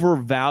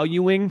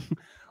overvaluing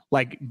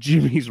like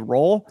Jimmy's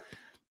role.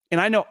 And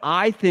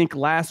I think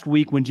last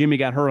week when Jimmy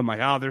got hurt, I'm like,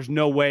 oh, there's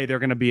no way they're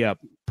going to be a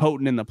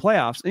potent in the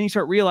playoffs. And you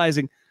start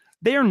realizing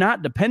they are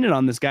not dependent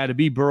on this guy to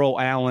be Burrow,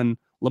 Allen,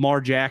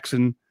 Lamar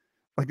Jackson.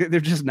 Like they're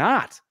just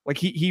not. Like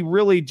he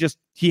really just,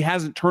 he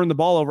hasn't turned the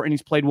ball over and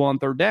he's played well on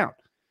third down.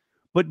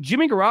 But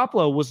Jimmy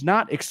Garoppolo was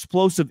not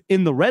explosive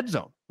in the red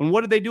zone. And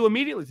what did they do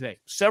immediately today?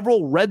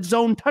 Several red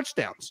zone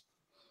touchdowns.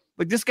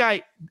 Like this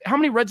guy, how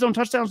many red zone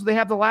touchdowns did they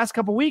have the last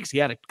couple of weeks? He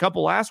had a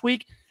couple last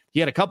week. He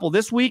had a couple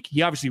this week.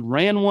 He obviously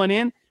ran one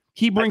in.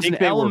 He brings an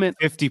element.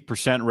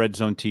 50% red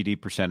zone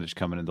TD percentage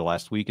coming into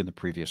last week and the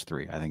previous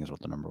 3, I think is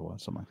what the number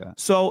was, something like that.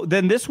 So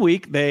then this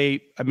week,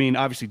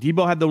 obviously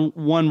Debo had the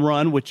one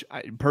run, which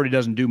Purdy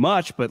doesn't do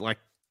much, but like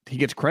he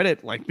gets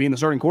credit, like being the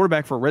starting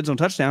quarterback for a red zone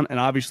touchdown. And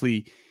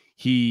obviously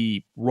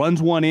he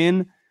runs one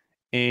in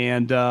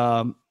and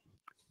I'm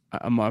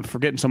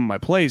forgetting some of my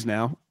plays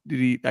now.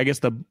 I guess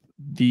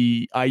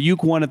the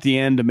Ayuk one at the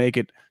end to make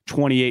it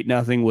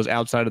 28-0 was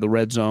outside of the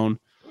red zone.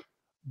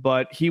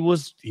 But he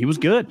was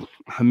good.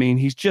 I mean,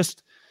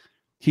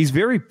 he's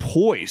very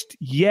poised,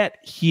 yet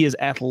he is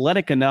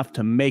athletic enough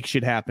to make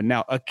shit happen.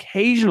 Now,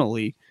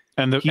 occasionally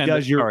And the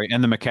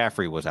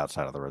McCaffrey was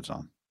outside of the red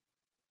zone.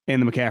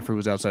 And the McCaffrey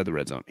was outside the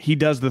red zone. He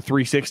does the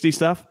 360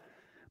 stuff,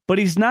 but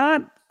he's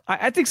not.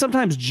 I think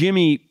sometimes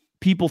Jimmy,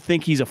 people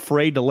think he's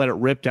afraid to let it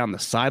rip down the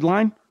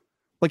sideline.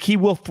 Like he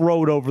will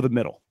throw it over the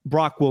middle.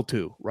 Brock will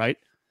too, right?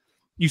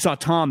 You saw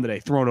Tom today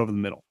throw it over the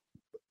middle.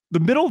 The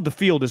middle of the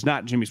field is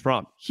not Jimmy's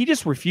problem. He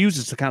just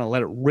refuses to kind of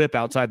let it rip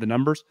outside the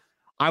numbers.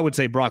 I would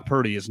say Brock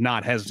Purdy is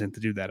not hesitant to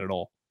do that at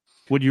all.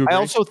 Would you agree? I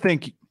also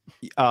think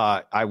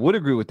I would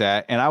agree with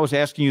that. And I was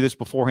asking you this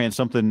beforehand,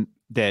 something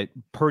that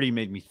Purdy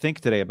made me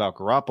think today about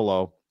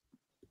Garoppolo.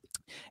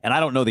 And I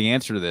don't know the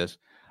answer to this.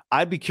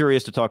 I'd be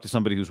curious to talk to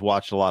somebody who's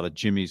watched a lot of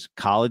Jimmy's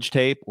college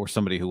tape or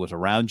somebody who was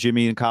around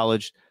Jimmy in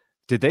college.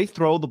 Did they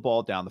throw the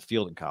ball down the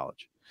field in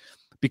college?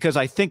 Because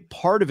I think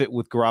part of it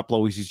with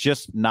Garoppolo is he's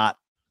just not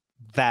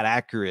that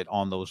accurate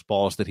on those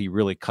balls that he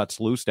really cuts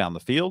loose down the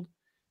field.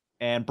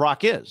 And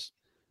Brock is.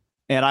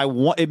 And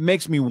it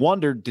makes me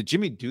wonder, did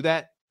Jimmy do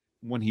that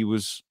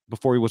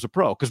before he was a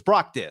pro? Because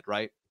Brock did,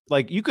 right?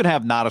 Like you could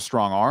have not a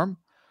strong arm.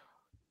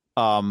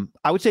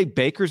 I would say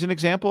Baker's an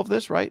example of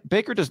this, right?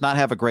 Baker does not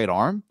have a great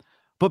arm,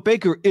 but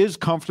Baker is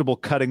comfortable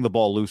cutting the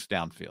ball loose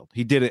downfield.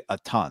 He did it a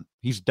ton.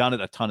 He's done it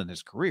a ton in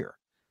his career,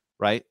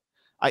 right?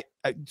 I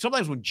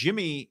sometimes when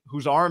Jimmy,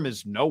 whose arm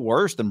is no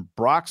worse than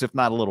Brock's, if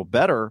not a little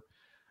better,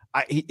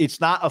 it's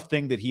not a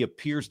thing that he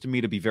appears to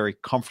me to be very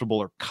comfortable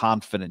or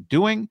confident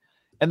doing.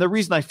 And the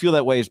reason I feel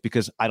that way is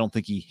because I don't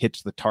think he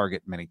hits the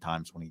target many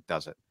times when he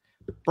does it.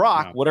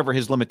 Brock, whatever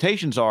his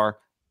limitations are,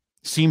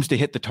 seems to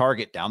hit the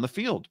target down the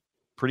field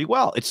pretty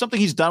well. It's something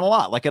he's done a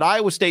lot. Like at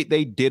Iowa State,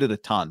 they did it a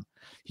ton.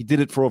 He did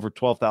it for over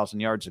 12,000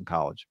 yards in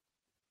college.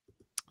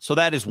 So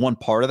that is one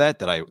part of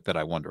that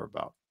I wonder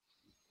about.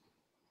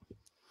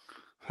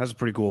 That's a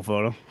pretty cool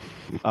photo.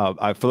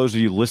 For those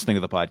of you listening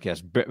to the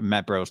podcast,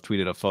 Matt Burrows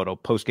tweeted a photo,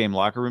 post-game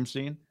locker room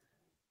scene,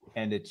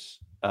 and it's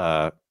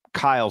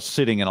Kyle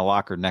sitting in a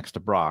locker next to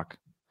Brock,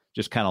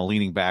 just kind of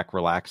leaning back,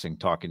 relaxing,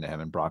 talking to him,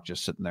 and Brock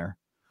just sitting there.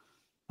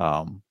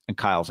 And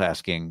Kyle's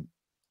asking,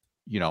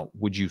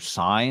 would you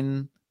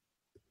sign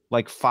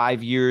like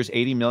 5 years,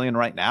 $80 million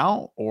right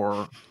now?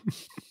 Or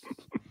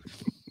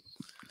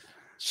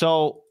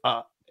so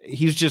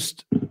he's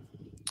just,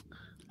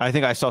 I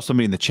think I saw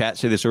somebody in the chat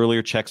say this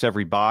earlier, checks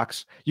every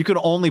box. You can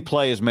only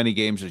play as many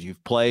games as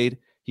you've played.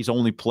 He's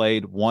only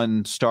played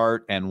one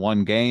start and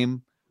one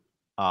game.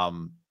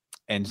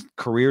 And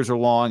careers are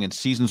long and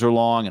seasons are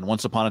long. And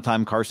once upon a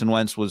time, Carson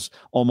Wentz was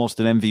almost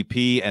an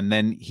MVP. And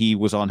then he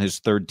was on his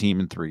third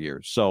team in 3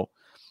 years. So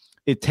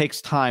it takes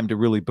time to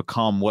really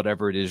become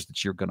whatever it is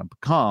that you're going to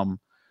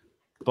become.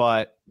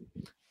 But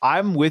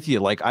I'm with you.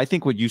 Like, I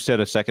think what you said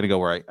a second ago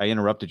where I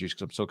interrupted you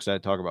because I'm so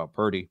excited to talk about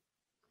Purdy.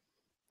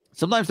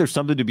 Sometimes there's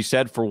something to be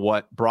said for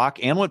what Brock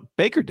and what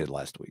Baker did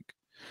last week.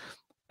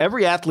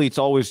 Every athlete's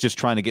always just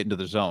trying to get into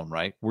the zone,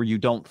 right? Where you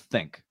don't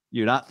think.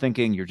 You're not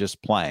thinking, you're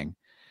just playing.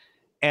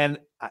 And,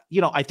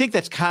 I think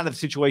that's kind of the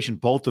situation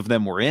both of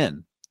them were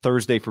in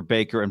Thursday for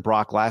Baker and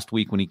Brock last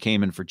week when he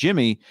came in for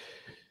Jimmy.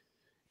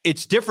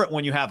 It's different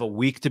when you have a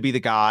week to be the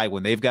guy,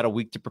 when they've got a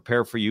week to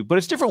prepare for you, but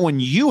it's different when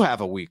you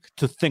have a week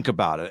to think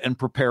about it and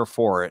prepare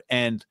for it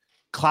and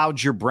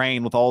cloud your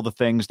brain with all the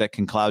things that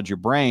can cloud your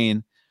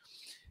brain.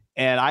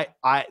 And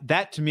I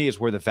that to me is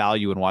where the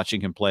value in watching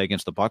him play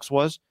against the Bucs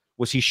was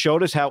he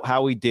showed us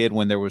how he did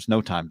when there was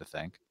no time to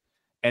think.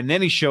 And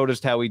then he showed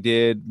us how he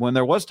did when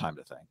there was time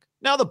to think.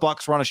 Now the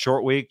Bucs run a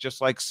short week,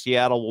 just like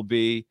Seattle will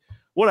be,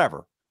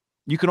 whatever.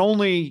 You can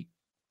only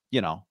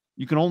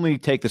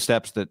take the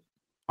steps that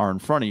are in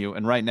front of you.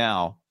 And right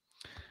now,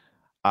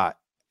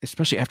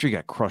 especially after you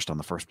got crushed on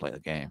the first play of the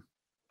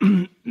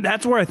game.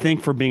 That's where I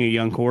think for being a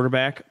young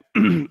quarterback,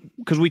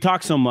 because we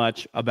talk so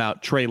much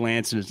about Trey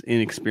Lance and his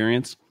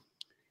inexperience.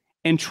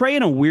 And Trey,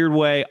 in a weird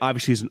way,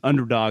 obviously is an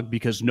underdog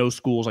because no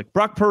schools like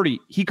Brock Purdy,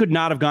 he could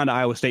not have gone to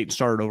Iowa State and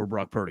started over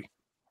Brock Purdy,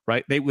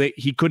 right?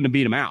 He couldn't have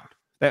beat him out.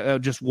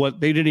 That just was,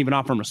 they didn't even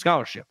offer him a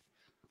scholarship.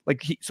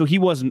 So he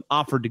wasn't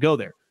offered to go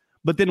there.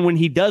 But then when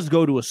he does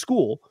go to a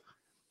school,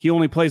 he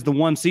only plays the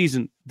one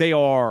season.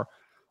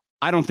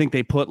 I don't think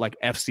they put like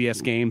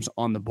FCS games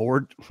on the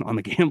board, on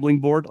the gambling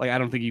board. Like, I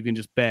don't think you can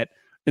just bet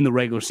in the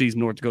regular season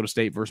North Dakota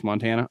State versus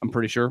Montana. I'm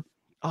pretty sure.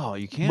 Oh,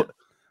 you can't.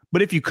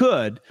 But if you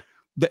could,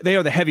 they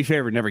are the heavy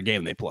favorite in every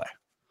game they play.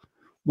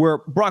 Where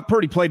Brock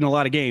Purdy played in a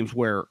lot of games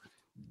where,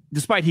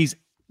 despite he's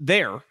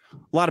there, a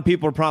lot of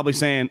people are probably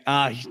saying,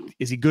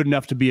 is he good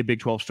enough to be a Big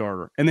 12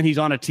 starter? And then he's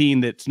on a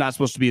team that's not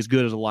supposed to be as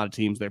good as a lot of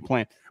teams they're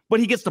playing. But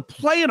he gets to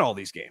play in all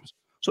these games.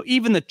 So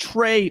even the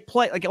Trey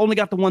play, like, only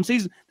got the one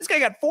season. This guy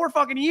got 4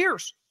 fucking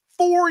years.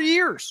 4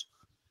 years.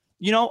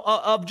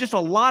 Of just a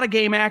lot of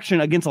game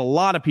action against a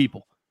lot of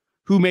people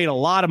who made a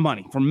lot of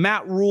money. From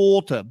Matt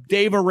Rule to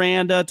Dave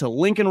Aranda to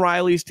Lincoln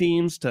Riley's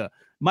teams to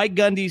Mike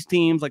Gundy's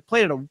teams. Like,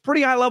 played at a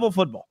pretty high level of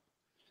football.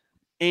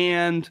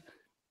 And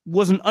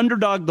was an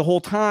underdog the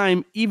whole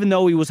time, even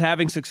though he was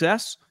having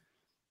success.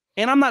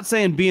 And I'm not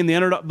saying being the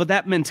underdog, but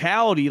that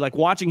mentality, like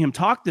watching him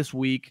talk this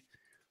week,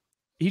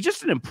 he's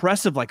just an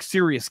impressive, like,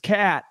 serious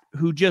cat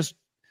who just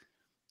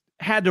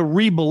had to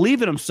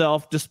re-believe in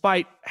himself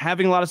despite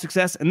having a lot of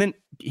success. And then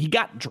he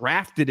got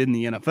drafted in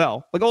the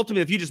NFL. Like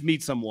ultimately, if you just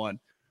meet someone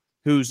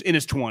who's in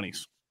his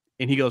 20s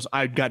and he goes,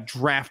 I got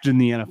drafted in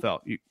the NFL,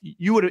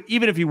 you would have,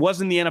 even if he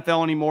wasn't in the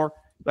NFL anymore,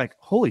 like,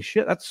 holy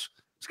shit, that's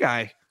this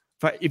guy.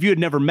 If you had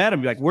never met him,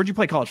 you'd be like, where'd you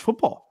play college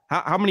football?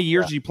 How many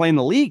years did you play in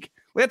the league?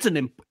 Well, that's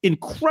an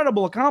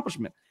incredible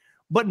accomplishment.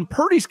 But in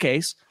Purdy's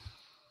case,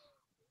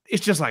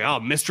 it's just like, oh,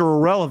 Mr.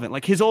 Irrelevant.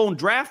 Like his own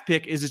draft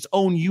pick is its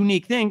own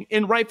unique thing.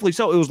 And rightfully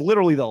so. It was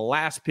literally the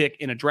last pick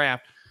in a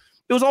draft.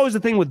 It was always the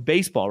thing with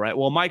baseball, right?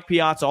 Well, Mike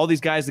Piazza, all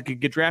these guys that could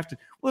get drafted,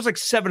 well, it was like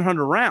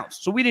 700 rounds.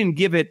 So we didn't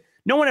give it.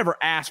 No one ever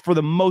asked for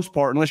the most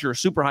part, unless you're a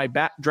super high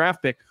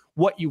draft pick,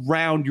 what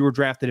round you were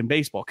drafted in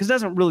baseball. Because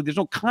there's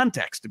no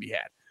context to be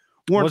had.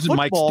 Wasn't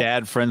Mike's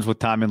dad friends with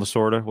Tommy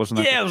Lasorda? Wasn't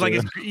that? Yeah, it was like,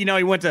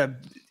 he went to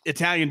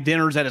Italian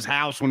dinners at his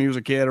house when he was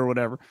a kid or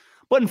whatever.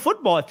 But in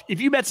football,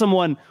 if you met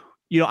someone,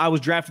 I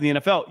was drafted in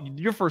the NFL,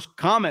 your first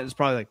comment is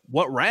probably like,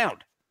 what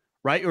round?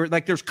 Right? Or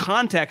like there's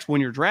context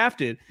when you're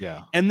drafted.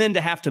 Yeah. And then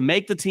to have to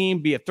make the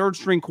team, be a third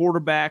string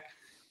quarterback,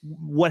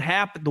 what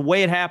happened, the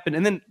way it happened.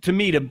 And then to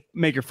me, to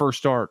make your first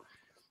start.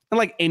 And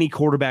like any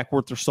quarterback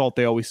worth their salt,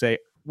 they always say,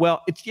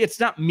 well, it's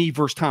not me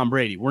versus Tom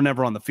Brady. We're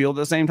never on the field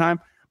at the same time.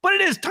 But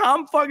it is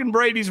Tom fucking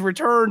Brady's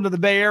return to the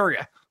Bay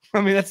Area.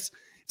 I mean, it's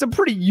a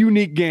pretty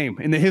unique game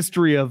in the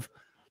history of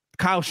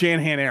Kyle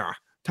Shanahan era.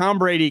 Tom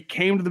Brady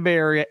came to the Bay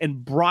Area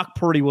and Brock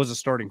Purdy was a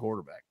starting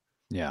quarterback.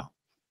 Yeah.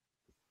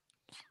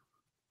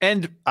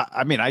 And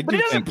I mean, but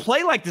he doesn't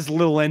play like this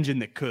little engine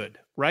that could,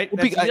 right?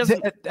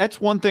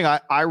 That's one thing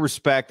I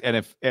respect.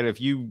 And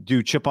if you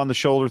do chip on the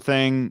shoulder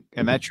thing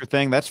and that's your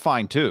thing, that's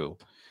fine too.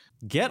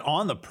 Get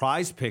on the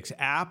Prize Picks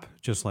app,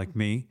 just like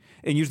me,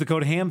 and use the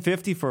code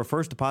HAM50 for a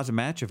first deposit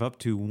match of up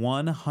to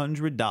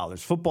 $100.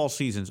 Football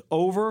season's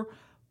over,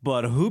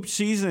 but hoop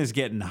season is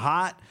getting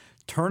hot.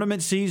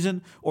 Tournament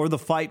season or the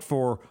fight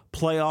for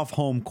playoff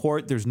home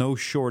court, there's no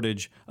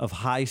shortage of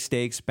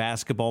high-stakes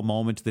basketball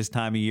moments this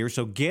time of year.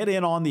 So get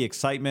in on the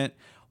excitement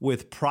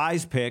with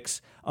Prize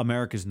Picks,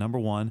 America's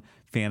 #1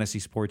 fantasy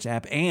sports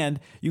app. And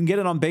you can get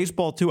it on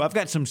baseball, too. I've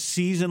got some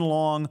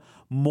season-long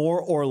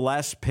more or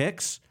less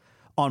picks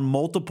on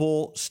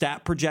multiple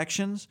stat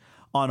projections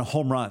on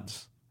home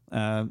runs.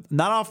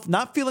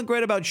 Not feeling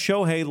great about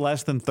Shohei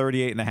less than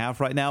 38.5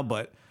 right now,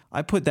 but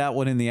I put that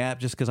one in the app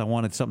just because I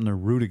wanted something to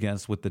root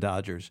against with the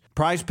Dodgers.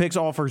 Prize Picks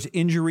offers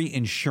injury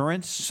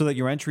insurance so that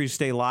your entries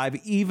stay live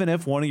even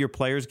if one of your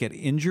players get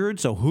injured.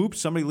 So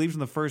hoops, somebody leaves in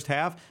the first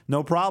half,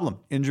 no problem.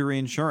 Injury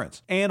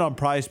insurance. And on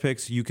Prize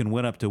Picks, you can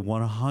win up to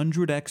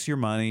 100x your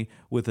money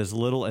with as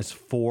little as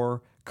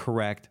 4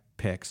 correct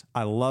picks.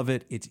 I love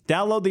it.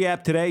 Download the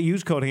app today.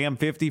 Use code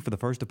HAM50 for the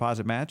first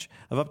deposit match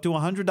of up to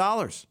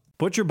 $100.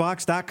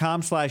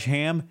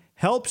 ButcherBox.com/ham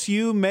helps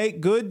you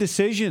make good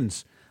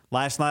decisions.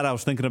 Last night I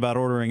was thinking about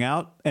ordering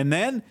out, and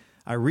then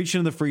I reached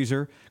into the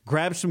freezer,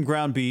 grabbed some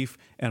ground beef,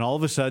 and all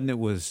of a sudden it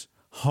was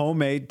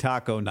homemade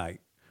taco night.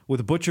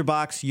 With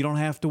ButcherBox, you don't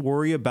have to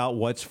worry about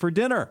what's for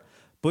dinner.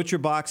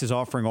 ButcherBox is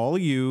offering all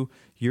of you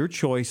your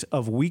choice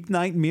of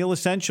weeknight meal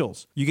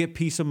essentials. You get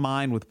peace of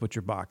mind with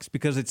ButcherBox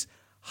because it's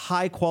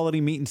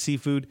high-quality meat and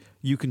seafood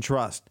you can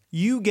trust.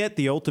 You get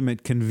the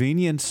ultimate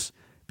convenience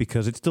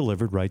because it's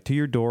delivered right to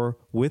your door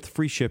with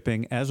free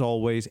shipping, as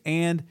always,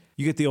 and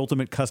you get the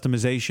ultimate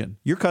customization.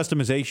 Your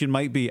customization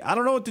might be, I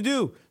don't know what to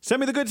do. Send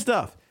me the good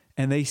stuff.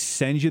 And they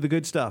send you the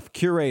good stuff,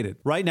 curated.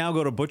 Right now,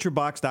 go to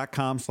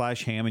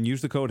butcherbox.com/ham and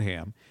use the code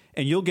HAM,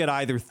 and you'll get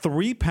either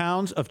 3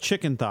 pounds of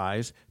chicken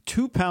thighs,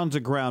 2 pounds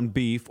of ground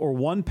beef, or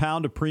 1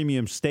 pound of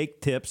premium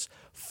steak tips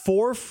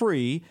for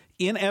free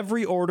in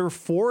every order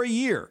for a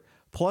year.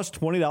 Plus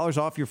 $20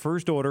 off your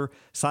first order.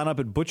 Sign up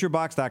at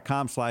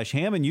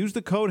butcherbox.com/ham and use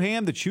the code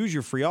HAM to choose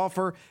your free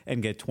offer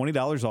and get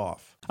 $20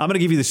 off. I'm going to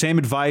give you the same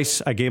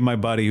advice I gave my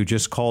buddy who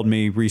just called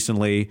me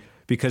recently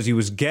because he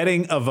was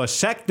getting a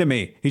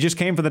vasectomy. He just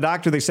came from the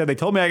doctor. They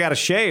told me I got to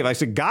shave. I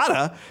said,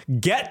 gotta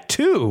get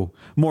to,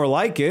 more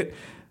like it.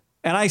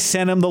 And I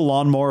sent him the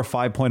Lawnmower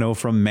 5.0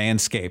 from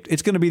Manscaped.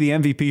 It's going to be the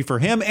MVP for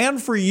him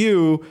and for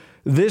you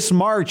this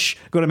March.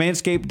 Go to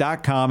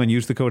manscaped.com and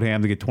use the code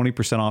HAM to get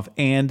 20% off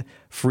and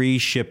free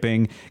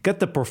shipping.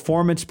 Get the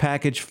Performance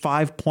Package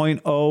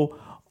 5.0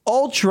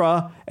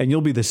 Ultra, and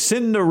you'll be the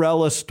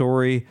Cinderella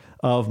story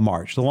of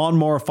March. The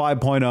Lawnmower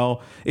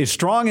 5.0 is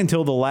strong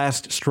until the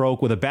last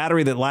stroke with a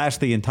battery that lasts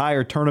the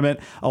entire tournament,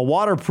 a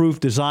waterproof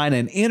design,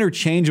 and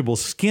interchangeable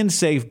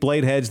skin-safe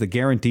blade heads that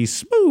guarantee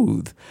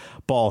smooth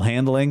ball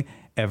handling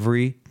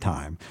every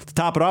time. To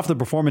top it off, the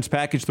Performance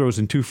Package throws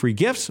in 2 free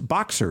gifts,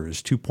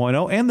 Boxers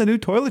 2.0, and the new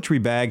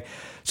toiletry bag.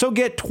 So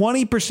get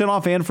 20%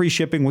 off and free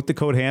shipping with the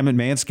code HAM at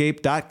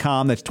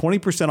manscaped.com. That's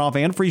 20% off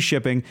and free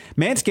shipping.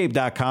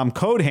 Manscaped.com,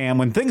 code HAM.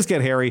 When things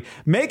get hairy,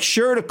 make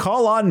sure to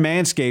call on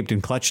Manscaped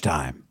in clutch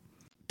time.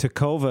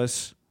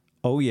 Tecovas,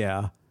 oh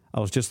yeah. I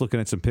was just looking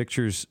at some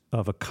pictures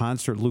of a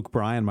concert Luke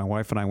Bryan, my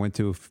wife and I went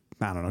to,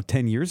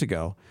 10 years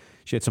ago.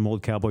 She had some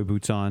old cowboy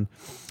boots on.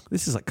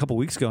 This is like a couple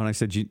weeks ago, and I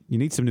said, you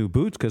need some new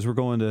boots because we're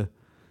going to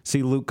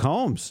see Luke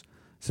Combs.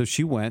 So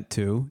she went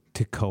to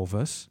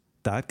Tecovas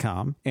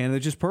tecovas.com, and they're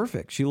just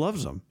perfect. She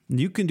loves them.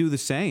 You can do the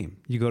same.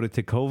 You go to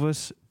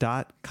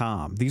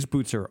tecovas.com. These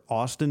boots are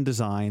Austin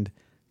designed,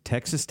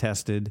 Texas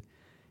tested,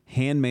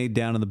 handmade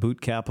down in the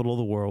boot capital of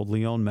the world,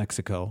 Leon,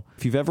 Mexico.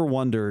 If you've ever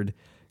wondered,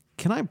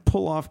 can I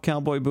pull off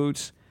cowboy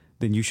boots?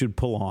 Then you should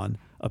pull on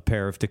a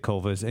pair of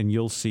Tecovas, and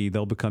you'll see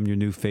they'll become your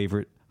new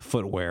favorite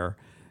footwear.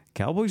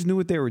 Cowboys knew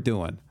what they were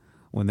doing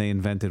when they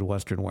invented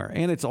Western wear,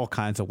 and it's all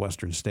kinds of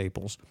Western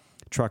staples.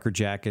 Trucker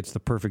jackets, the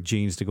perfect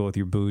jeans to go with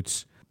your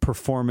boots,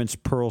 performance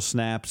pearl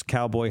snaps,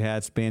 cowboy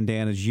hats,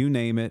 bandanas, you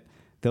name it,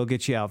 they'll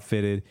get you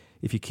outfitted.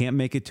 If you can't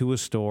make it to a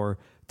store,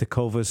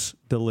 Tecovas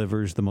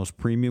delivers the most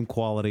premium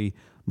quality,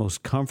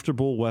 most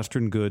comfortable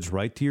Western goods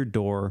right to your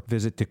door.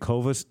 Visit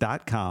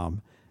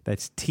tecovas.com.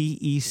 That's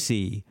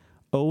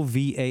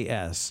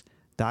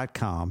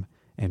TECOVAS.com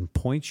and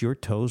point your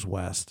toes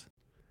west.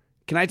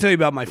 Can I tell you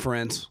about my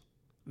friends?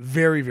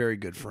 Very, very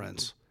good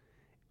friends.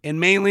 And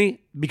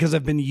mainly because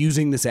I've been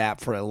using this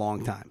app for a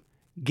long time.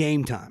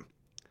 Game Time.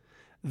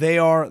 They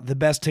are the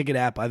best ticket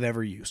app I've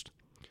ever used.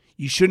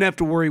 You shouldn't have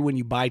to worry when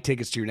you buy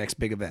tickets to your next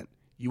big event.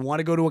 You want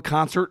to go to a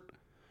concert?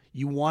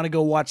 You want to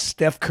go watch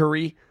Steph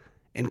Curry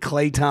and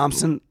Klay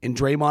Thompson and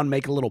Draymond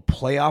make a little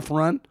playoff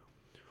run?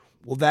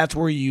 Well, that's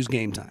where you use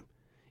Game Time.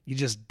 You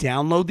just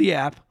download the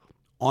app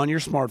on your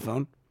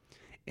smartphone,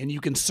 and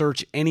you can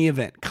search any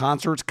event,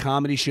 concerts,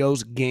 comedy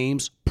shows,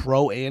 games,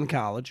 pro and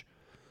college.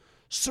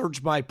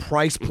 Search by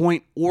price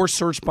point or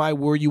search by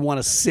where you want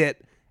to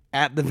sit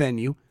at the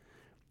venue.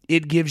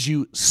 It gives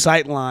you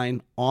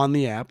sightline on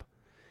the app,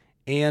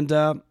 and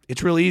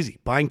it's really easy.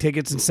 Buying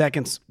tickets in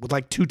seconds with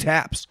like 2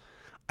 taps.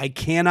 I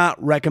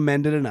cannot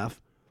recommend it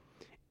enough.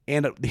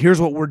 And here's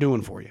what we're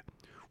doing for you.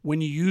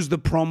 When you use the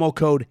promo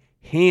code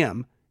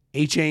HAM,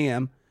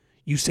 H-A-M,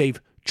 you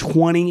save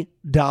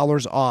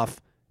 $20 off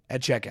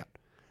at checkout.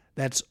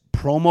 That's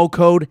promo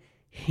code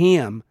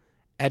HAM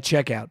at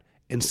checkout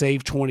and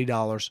save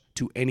 $20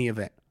 to any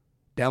event.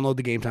 Download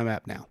the Game Time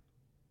app now.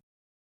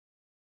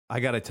 I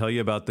got to tell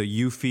you about the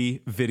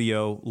Eufy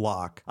Video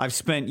Lock. I've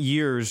spent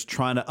years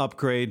trying to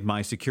upgrade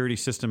my security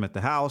system at the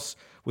house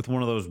with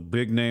one of those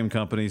big name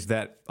companies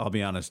that, I'll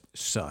be honest,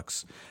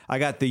 sucks. I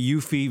got the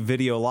Eufy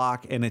Video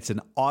Lock, and it's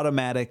an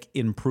automatic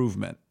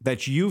improvement.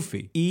 That's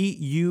Eufy,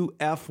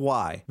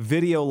 E-U-F-Y,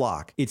 Video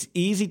Lock. It's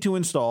easy to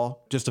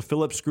install, just a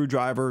Phillips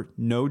screwdriver,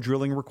 no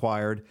drilling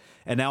required.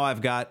 And now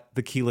I've got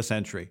the keyless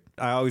entry.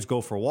 I always go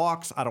for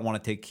walks. I don't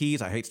want to take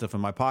keys. I hate stuff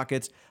in my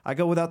pockets. I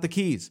go without the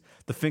keys.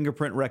 The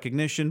fingerprint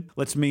recognition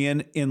lets me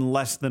in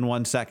less than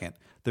 1 second.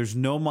 There's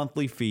no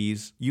monthly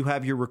fees. You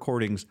have your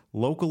recordings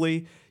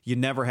locally. You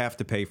never have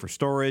to pay for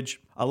storage.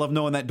 I love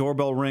knowing that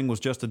doorbell ring was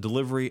just a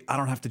delivery. I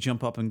don't have to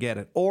jump up and get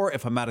it. Or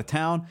if I'm out of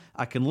town,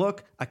 I can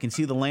look, I can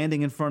see the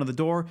landing in front of the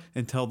door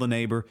and tell the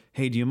neighbor,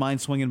 hey, do you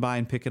mind swinging by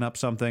and picking up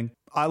something?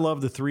 I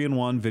love the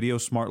 3-in-1 Video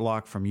Smart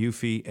Lock from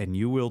Eufy, and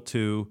you will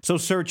too. So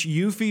search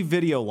Eufy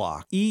Video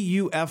Lock,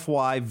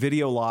 E-U-F-Y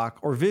Video Lock,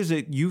 or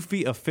visit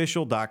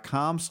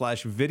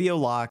eufyofficial.com/video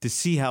lock to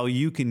see how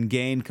you can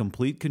gain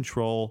complete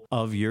control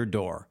of your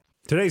door.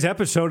 Today's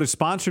episode is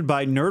sponsored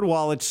by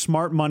NerdWallet's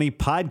Smart Money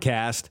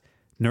Podcast.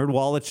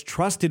 NerdWallet's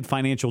trusted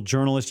financial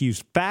journalists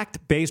use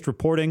fact-based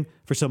reporting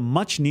for some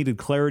much-needed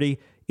clarity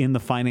in the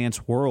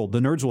finance world.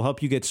 The nerds will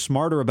help you get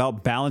smarter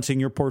about balancing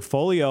your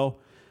portfolio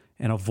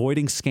and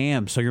avoiding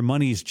scams so your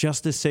money is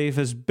just as safe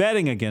as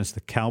betting against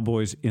the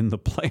Cowboys in the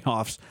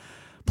playoffs.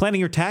 Planning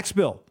your tax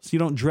bill so you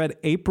don't dread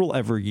April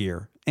every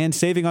year. And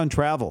saving on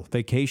travel.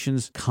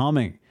 Vacations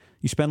coming.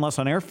 You spend less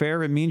on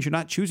airfare. It means you're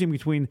not choosing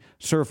between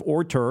surf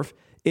or turf.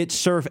 It's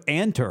surf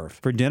and turf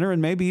for dinner and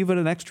maybe even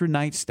an extra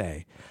night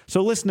stay.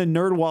 So listen to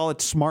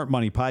NerdWallet's Smart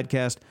Money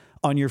Podcast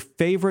on your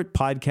favorite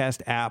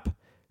podcast app.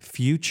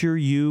 Future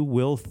you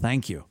will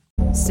thank you.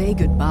 Say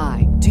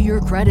goodbye to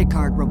your credit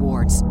card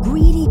rewards.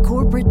 Greedy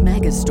corporate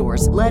mega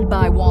stores, led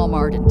by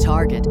Walmart and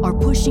Target, are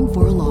pushing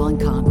for a law in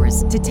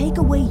Congress to take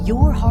away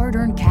your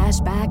hard-earned cash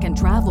back and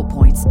travel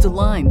points to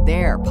line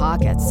their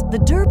pockets. The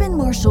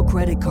Durbin-Marshall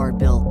credit card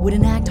bill would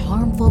enact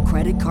harmful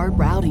credit card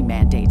routing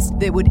mandates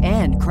that would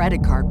end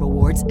credit card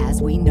rewards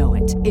as we know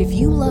it. If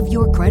you love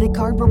your credit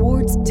card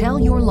rewards, tell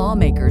your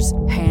lawmakers,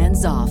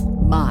 hands off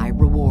my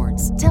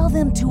rewards. Tell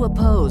them to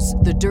oppose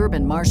the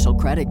Durbin-Marshall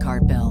credit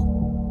card bill.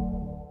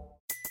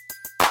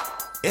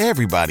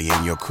 Everybody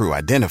in your crew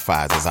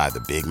identifies as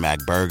either Big Mac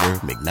Burger,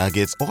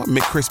 McNuggets, or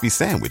McCrispy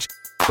Sandwich.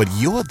 But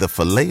you're the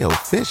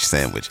Filet-O-Fish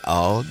Sandwich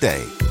all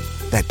day.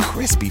 That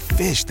crispy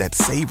fish, that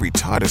savory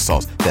tartar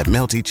sauce, that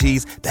melty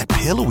cheese, that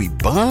pillowy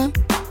bun.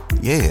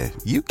 Yeah,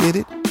 you get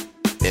it.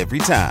 Every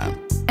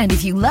time. And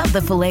if you love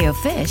the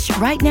Filet-O-Fish,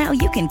 right now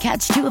you can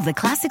catch 2 of the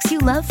classics you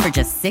love for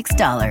just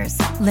 $6.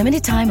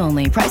 Limited time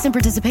only. Price and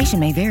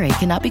participation may vary.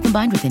 Cannot be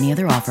combined with any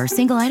other offer.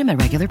 Single item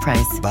at regular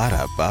price.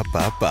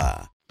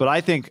 Ba-da-ba-ba-ba. But I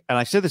think, and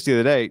I said this the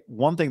other day,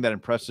 one thing that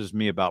impresses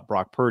me about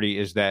Brock Purdy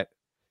is that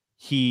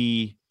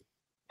he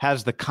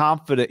has the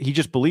confidence, he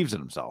just believes in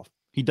himself.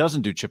 He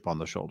doesn't do chip on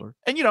the shoulder.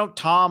 And, you know,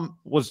 Tom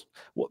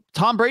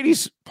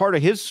Brady's part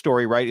of his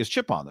story, right, is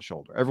chip on the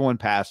shoulder. Everyone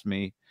passed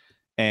me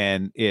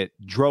and it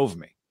drove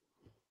me.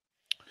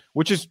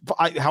 which is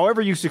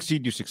however you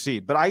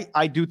succeed. But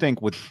I do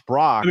think with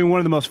Brock, I mean, one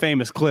of the most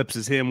famous clips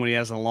is him when he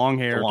has the long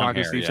hair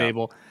talking to Steve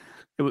Sable.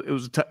 It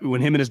was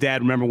when him and his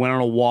dad, remember, went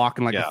on a walk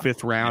in like the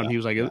 5th round. He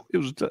was like, it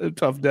was a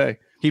tough day.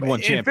 He'd won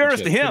championships. In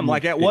fairness to him,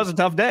 like that was a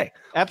tough day.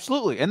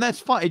 Absolutely. And that's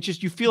fine. It's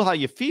just you feel how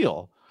you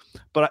feel.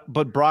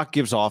 But Brock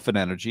gives off an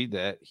energy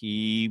that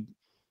he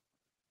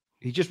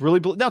just really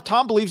now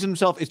Tom believes in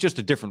himself. It's just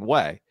a different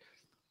way.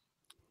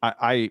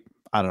 I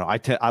don't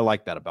know. I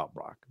like that about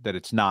Brock, that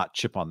it's not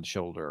chip on the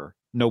shoulder.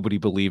 Nobody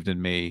believed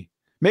in me.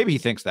 Maybe he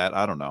thinks that.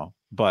 I don't know.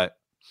 But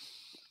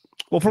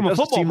from a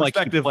football perspective,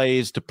 like he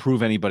plays to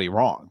prove anybody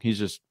wrong. He's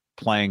just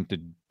playing to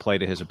play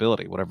to his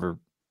ability, whatever.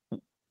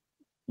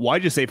 Well, I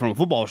just say from a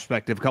football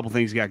perspective, a couple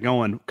things he got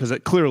going, because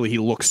clearly he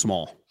looks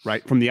small,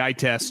 right? From the eye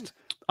test,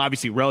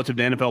 obviously relative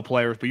to NFL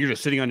players, but you're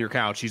just sitting on your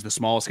couch. He's the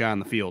smallest guy on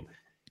the field.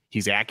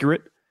 He's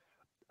accurate.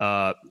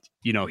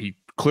 He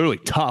clearly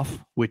tough,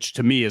 which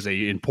to me is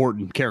a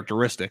important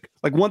characteristic.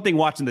 Like one thing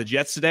watching the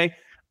Jets today,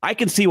 I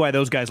can see why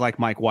those guys like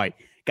Mike White.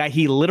 Guy,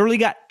 he literally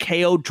got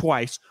KO'd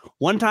twice.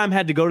 One time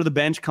had to go to the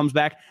bench, comes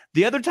back.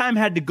 The other time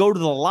had to go to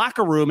the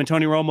locker room, and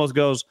Tony Romo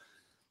goes,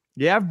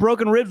 yeah, I've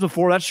broken ribs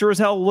before. That sure as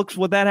hell looks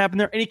what that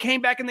happened there. And he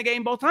came back in the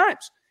game both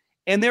times.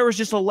 And there was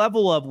just a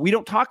level of, we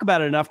don't talk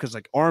about it enough because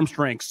like arm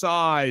strength,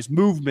 size,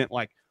 movement,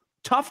 like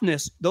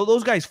toughness.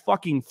 Those guys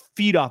fucking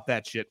feed off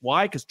that shit.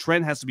 Why? Because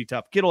Trent has to be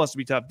tough. Kittle has to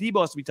be tough.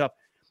 Debo has to be tough.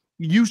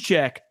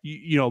 Juszczyk,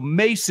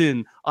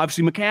 Mason,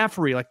 obviously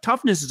McCaffrey. Like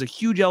toughness is a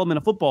huge element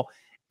of football.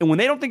 And when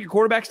they don't think your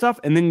quarterback's tough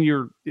and then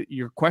you're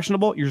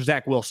questionable, you're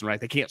Zach Wilson, right?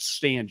 They can't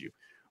stand you.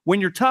 When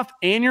you're tough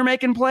and you're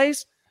making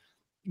plays,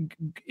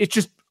 it's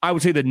just, I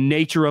would say the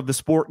nature of the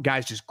sport,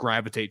 guys just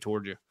gravitate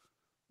toward you,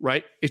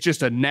 right? It's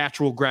just a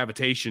natural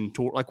gravitation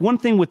toward, like one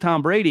thing with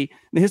Tom Brady, in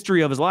the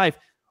history of his life,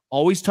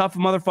 always tough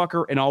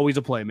motherfucker and always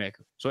a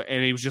playmaker. So,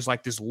 and he was just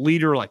like this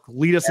leader, like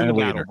lead us in the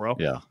battle, bro.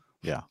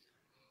 Yeah.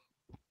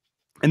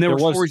 And there were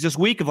stories this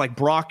week of like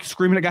Brock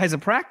screaming at guys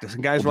in practice,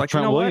 and guys were like,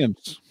 Trent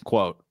Williams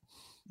quote.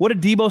 What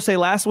did Debo say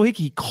last week?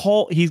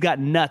 He's got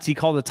nuts. He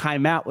called a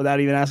timeout without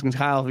even asking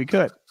Kyle if he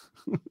could.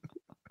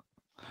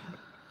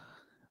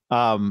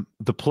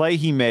 The play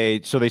he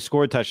made, so they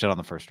scored a touchdown on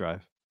the first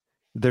drive.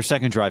 Their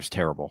second drive's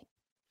terrible,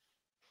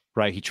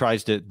 right?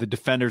 The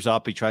defender's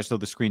up. He tries to throw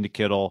the screen to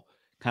Kittle,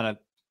 kind of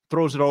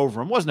throws it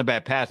over him. Wasn't a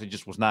bad pass. It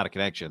just was not a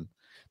connection.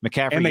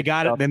 McCaffrey. And they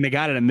got it. Then they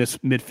got it in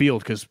midfield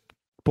because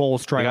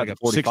Bowles tried like a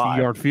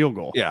 60-yard field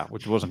goal. Yeah,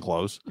 which wasn't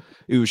close.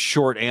 It was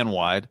short and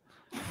wide.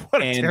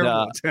 What a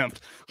terrible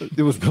attempt.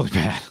 It was really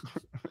bad.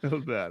 It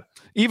was bad.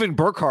 Even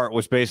Burkhardt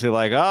was basically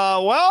like,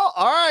 all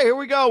right, here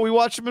we go. We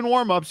watched him in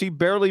warm-ups. He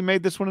barely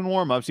made this one in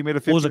warm-ups. He made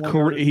a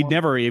 50. He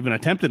never even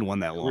attempted one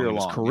that long in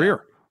his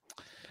career.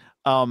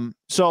 Yeah.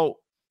 So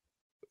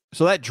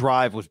that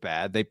drive was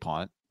bad. They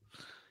punt.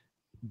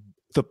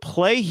 The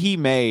play he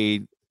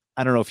made,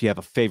 I don't know if you have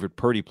a favorite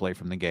Purdy play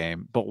from the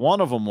game, but one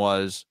of them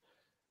was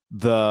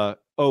the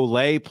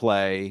Olay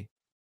play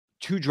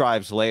 2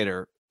 drives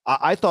later.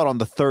 I thought on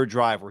the third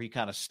drive where he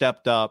kind of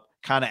stepped up,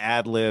 kind of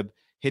ad-lib,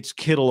 hits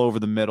Kittle over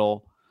the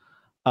middle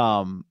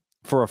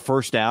for a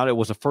first down. It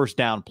was a first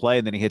down play,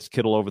 and then he hits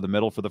Kittle over the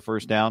middle for the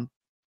first down.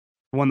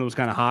 One that was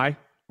kind of high,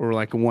 or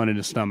like one in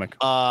his stomach?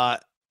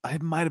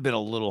 It might have been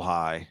a little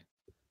high.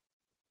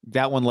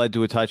 That one led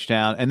to a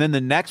touchdown. And then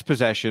the next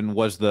possession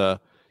was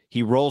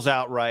he rolls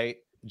out right.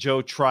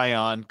 Joe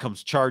Tryon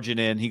comes charging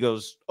in. He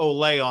goes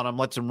Olay on him,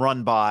 lets him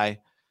run by,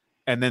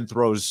 and then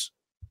throws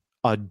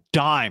a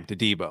dime to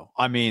Debo.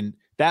 I mean,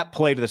 that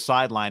play to the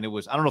sideline, I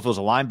don't know if it was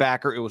a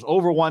linebacker. It was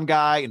over one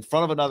guy in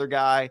front of another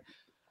guy.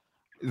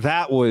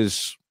 That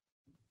was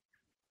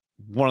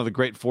one of the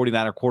great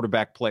 49er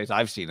quarterback plays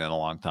I've seen in a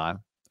long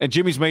time. And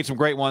Jimmy's made some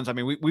great ones. I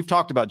mean, we've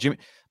talked about Jimmy,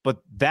 but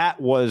that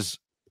was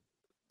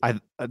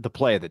the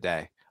play of the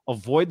day.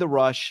 Avoid the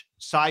rush,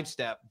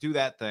 sidestep, do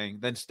that thing,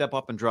 then step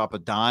up and drop a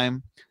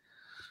dime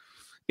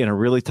in a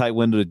really tight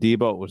window to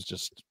Debo.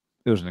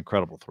 It was an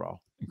incredible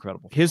throw.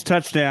 Incredible. His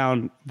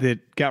touchdown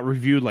that got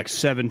reviewed like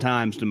 7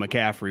 times to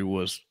McCaffrey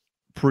was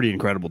pretty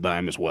incredible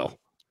dime as well.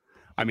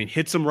 I mean,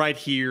 hits him right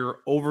here,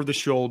 over the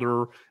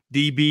shoulder,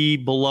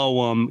 DB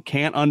below him,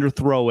 can't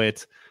underthrow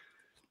it.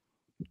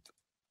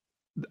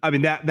 I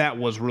mean, that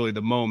was really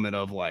the moment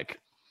of like,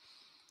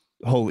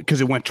 holy,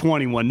 because it went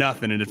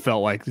 21-0 and it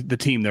felt like the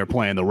team they're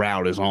playing, the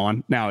route is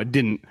on. Now it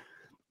didn't,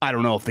 I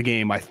don't know if the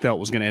game I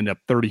felt was going to end up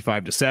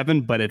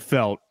 35-7, but it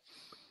felt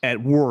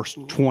at worst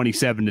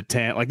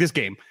 27-10. Like this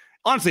game,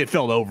 honestly, it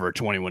felt over a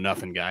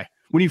 21-0 guy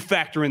when you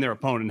factor in their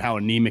opponent and how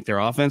anemic their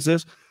offense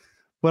is.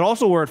 But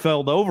also where it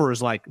fell over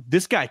is like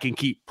this guy can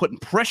keep putting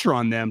pressure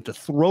on them to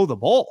throw the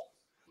ball.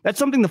 That's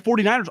something the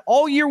 49ers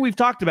all year we've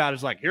talked about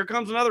is like, here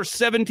comes another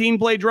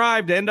 17-play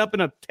drive to end up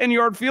in a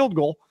 10-yard field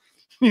goal.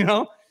 You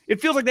know,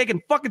 it feels like they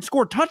can fucking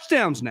score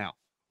touchdowns now.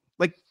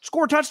 Like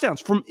score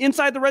touchdowns from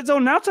inside the red zone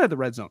and outside the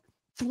red zone.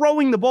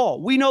 Throwing the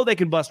ball. We know they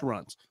can bust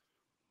runs.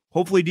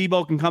 Hopefully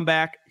Debo can come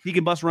back. He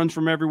can bust runs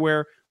from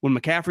everywhere. When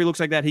McCaffrey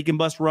looks like that, he can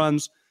bust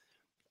runs.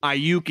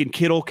 Ayuk and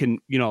Kittle can,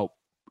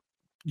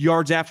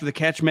 yards after the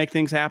catch make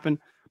things happen.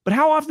 But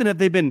how often have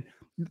they been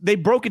they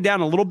broke it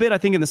down a little bit, I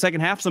think, in the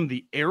second half, some of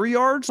the air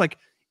yards. Like,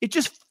 it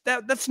just,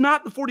 that's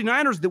not the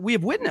 49ers that we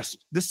have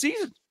witnessed this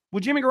season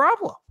with Jimmy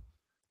Garoppolo.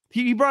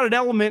 He brought an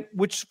element,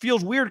 which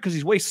feels weird because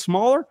he's way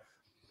smaller,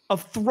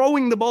 of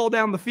throwing the ball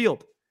down the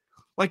field,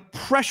 like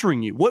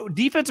pressuring you. What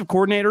defensive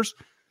coordinators,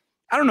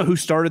 I don't know who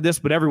started this,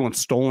 but everyone's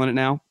stolen it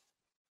now.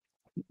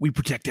 We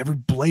protect every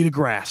blade of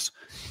grass.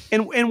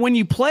 And when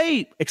you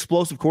play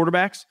explosive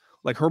quarterbacks,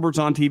 like Herbert's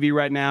on TV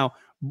right now,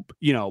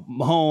 you know,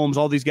 Mahomes,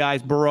 all these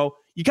guys, Burrow,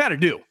 you kind of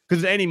do.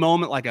 Because at any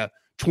moment, like a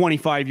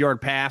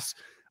 25-yard pass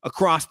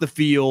across the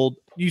field,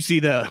 you see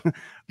the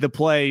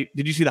play.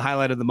 Did you see the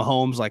highlight of the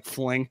Mahomes like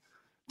fling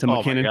to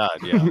McKinnon? Oh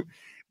my God, yeah.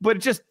 But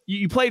it's just,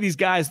 you play these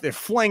guys, they're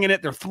flinging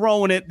it, they're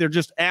throwing it, they're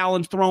just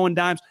Allen's throwing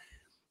dimes.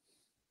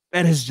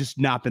 That has just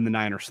not been the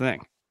Niners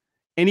thing.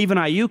 And even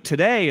Ayuk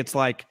today, it's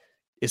like,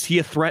 is he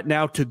a threat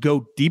now to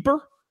go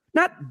deeper?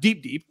 Not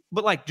deep,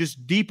 but like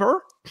just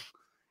deeper,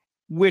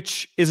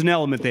 which is an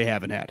element they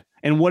haven't had.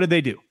 And what did they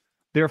do?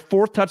 Their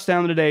fourth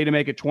touchdown of the day to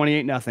make it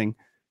 28-0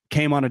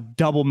 came on a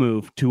double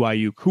move to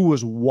Ayuk, who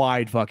was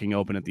wide fucking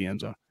open at the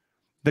end zone.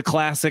 The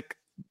classic,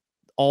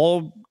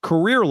 all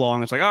career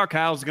long, it's like, oh,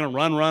 Kyle's going to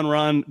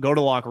run, go to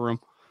the locker room.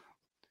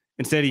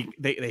 Instead,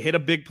 they hit a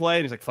big play,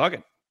 and he's like, fuck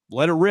it.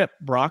 Let it rip,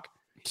 Brock.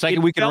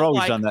 Second week in a row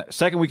he's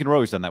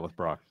done that with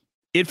Brock.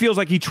 It feels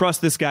like he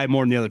trusts this guy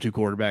more than the other two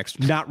quarterbacks.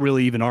 Not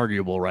really even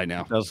arguable right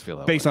now. It does feel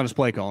that based way. on his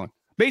play calling.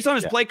 Based on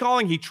his play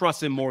calling, he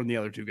trusts him more than the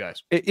other two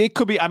guys. It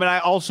could be. I mean, I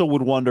also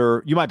would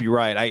wonder, you might be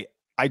right.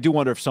 I do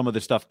wonder if some of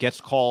this stuff gets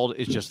called.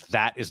 Is just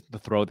that is the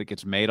throw that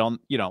gets made on,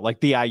 you know,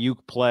 like the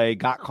Ayuk play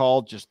got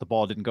called, just the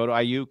ball didn't go to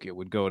Ayuk. It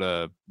would go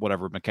to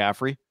whatever,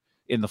 McCaffrey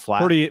in the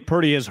flat.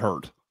 Purdy is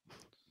hurt,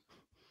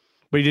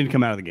 but he didn't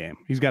come out of the game.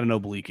 He's got an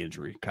oblique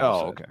injury. Kyle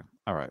said. Okay.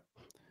 All right.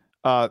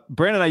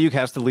 Brandon Ayuk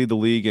has to lead the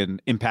league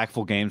in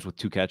impactful games with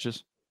 2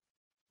 catches.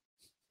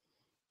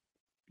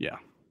 Yeah.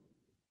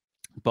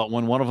 But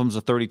when one of them's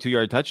a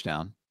 32-yard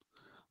touchdown,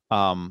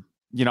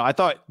 you know, I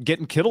thought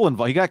getting Kittle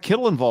involved. He got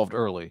Kittle involved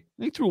early.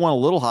 He threw one a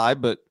little high,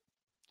 but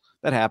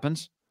that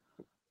happens.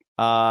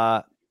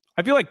 I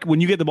feel like when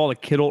you get the ball to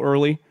Kittle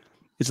early,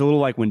 it's a little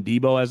like when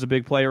Debo has a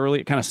big play early.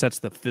 It kind of sets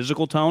the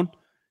physical tone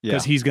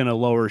because he's going to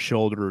lower his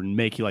shoulder and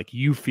make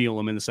you feel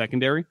him in the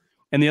secondary.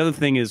 And the other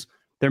thing is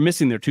they're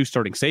missing their 2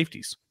 starting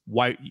safeties.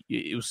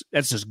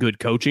 That's just good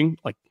coaching.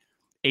 Like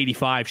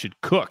 85 should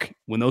cook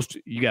when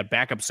you got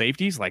backup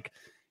safeties. Like,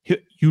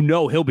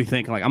 he'll be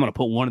thinking like, I'm going to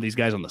put one of these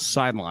guys on the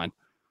sideline.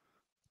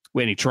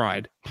 When he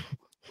tried.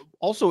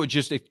 Also,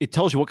 it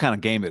tells you what kind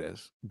of game it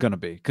is going to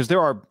be, because there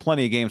are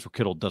plenty of games where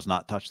Kittle does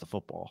not touch the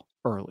football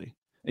early.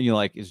 And you're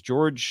like, is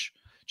George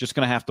just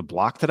going to have to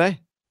block today?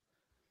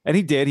 And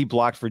he did. He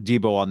blocked for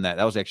Debo on that.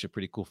 That was actually a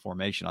pretty cool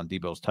formation on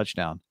Debo's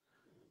touchdown.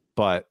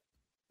 But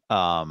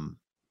I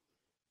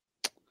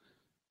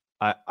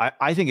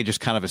think it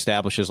just kind of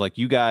establishes, like,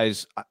 you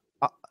guys,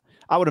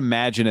 I would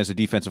imagine as a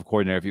defensive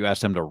coordinator, if you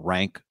asked them to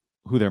rank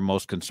who they're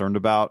most concerned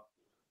about,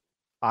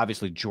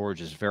 obviously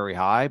George is very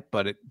high,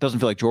 but it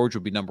doesn't feel like George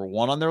would be number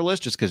 1 on their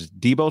list just because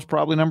Debo's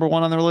probably number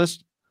 1 on their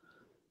list.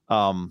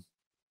 Again,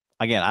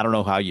 I don't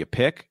know how you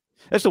pick.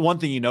 That's the one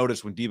thing you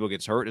notice when Debo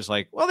gets hurt is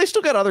like, well, they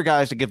still got other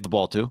guys to give the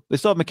ball to. They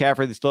still have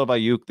McCaffrey. They still have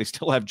Ayuk. They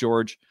still have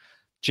George.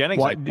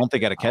 Jennings, I don't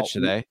think got a catch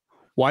today.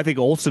 Well, I think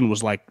Olsen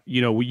was like,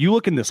 you know, you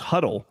look in this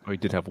huddle. Oh, he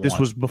did have one. This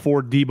was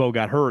before Debo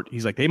got hurt.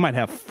 He's like, they might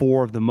have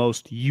 4 of the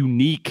most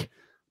unique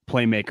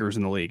playmakers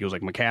in the league. It was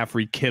like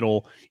McCaffrey,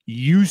 Kittle,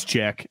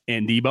 Juszczyk,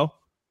 and Debo.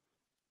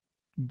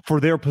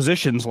 For their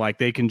positions, like,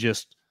 they can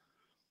just,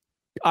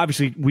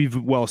 obviously we've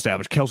well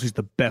established Kelsey's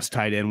the best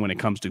tight end when it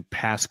comes to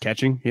pass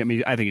catching. I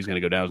mean, I think he's going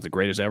to go down as the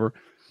greatest ever.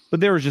 But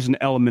there is just an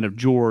element of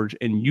George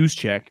and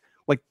Juszczyk,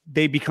 like,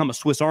 they become a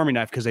Swiss Army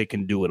knife because they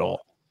can do it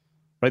all.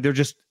 Right? There's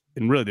just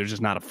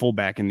not a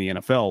fullback in the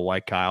NFL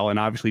like Kyle. And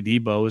obviously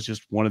Debo is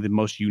just one of the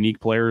most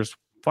unique players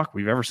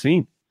we've ever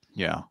seen.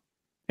 Yeah.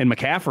 And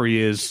McCaffrey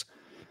is,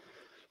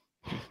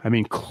 I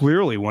mean,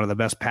 clearly one of the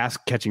best pass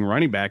catching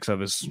running backs of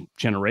his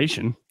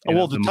generation.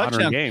 Well, the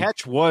touchdown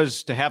catch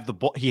was to have the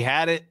ball. He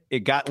had it. It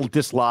got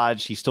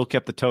dislodged. He still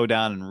kept the toe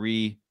down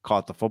and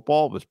caught the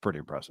football. It was pretty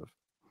impressive.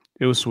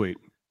 It was sweet.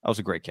 That was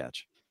a great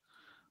catch.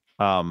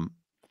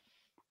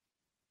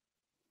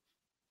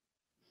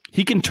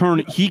 He can,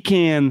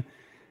 and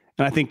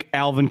I think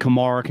Alvin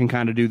Kamara can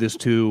kind of do this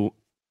too.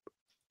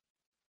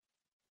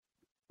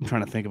 I'm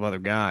trying to think of other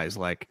guys.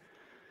 Like,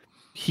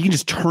 he can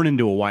just turn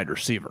into a wide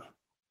receiver.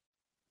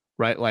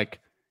 Right? Like,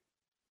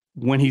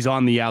 when he's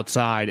on the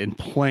outside and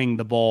playing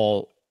the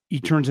ball, he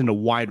turns into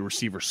wide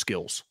receiver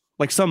skills.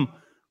 Like, some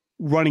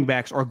running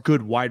backs are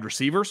good wide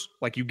receivers.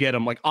 Like, you get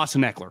him, like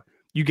Austin Eckler.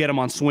 You get him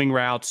on swing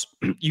routes.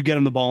 You get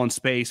him the ball in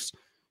space.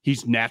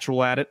 He's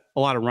natural at it.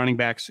 A lot of running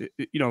backs,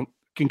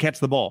 can catch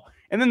the ball.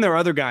 And then there are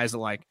other guys that,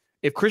 like,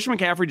 if Christian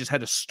McCaffrey just had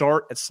to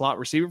start at slot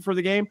receiver for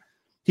the game,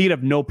 he'd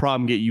have no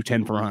problem getting you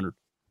 10 for 100.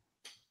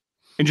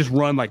 And just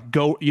run, like,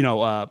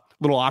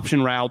 little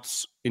option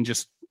routes and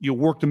just, you'll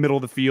work the middle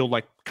of the field,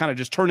 like, kind of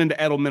just turn into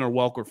Edelman or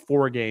Welker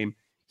for a game.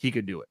 He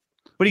could do it.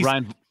 But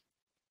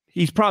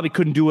he's probably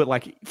couldn't do it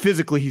like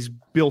physically. He's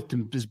built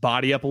his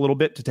body up a little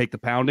bit to take the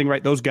pounding,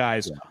 right? Those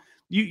guys,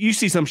 you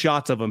see some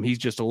shots of him. He's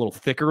just a little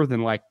thicker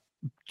than like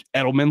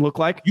Edelman look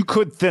like. You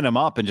could thin him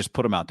up and just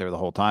put him out there the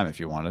whole time if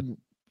you wanted.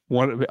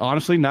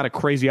 Honestly, not a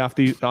crazy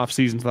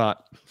off-season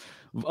thought.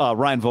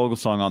 Ryan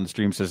Vogelsong on the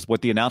stream says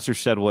what the announcer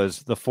said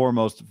was the four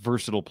most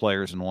versatile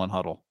players in one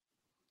huddle.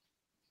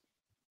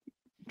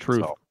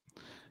 True. So,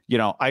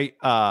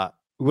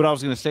 what I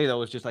was going to say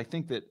though is just I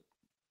think that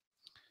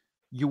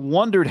you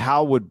wondered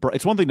how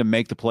it's one thing to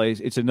make the plays.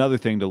 It's another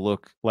thing to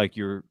look like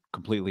you're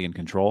completely in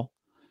control.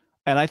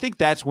 And I think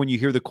that's when you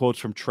hear the quotes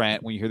from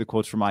Trent, when you hear the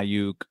quotes from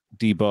Ayuk,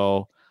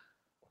 Debo.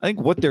 I think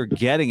what they're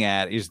getting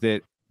at is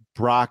that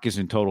Brock is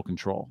in total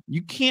control.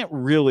 You can't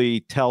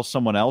really tell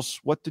someone else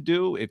what to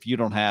do if you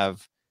don't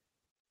have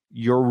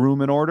your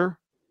room in order,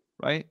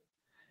 right?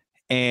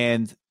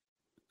 And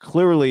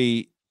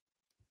clearly,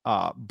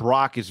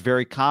 Brock is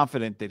very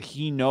confident that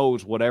he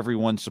knows what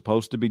everyone's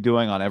supposed to be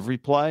doing on every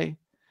play,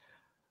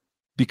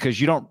 because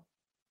you don't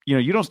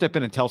step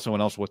in and tell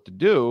someone else what to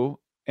do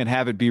and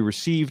have it be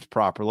received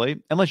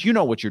properly unless you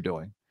know what you're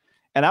doing.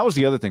 And that was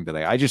the other thing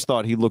today. I just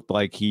thought he looked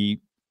like he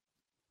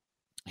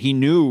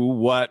knew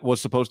what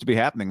was supposed to be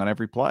happening on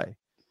every play.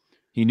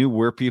 He knew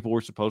where people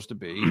were supposed to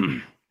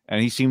be,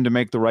 and he seemed to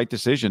make the right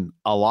decision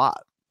a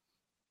lot.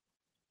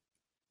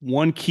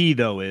 One key,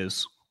 though,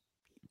 is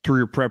through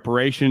your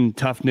preparation,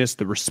 toughness,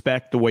 the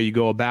respect, the way you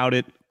go about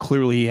it.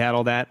 Clearly, he had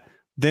all that.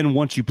 Then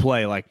once you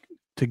play, like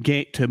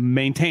to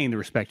maintain the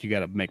respect, you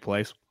got to make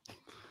plays.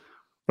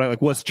 Right?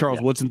 Like what's the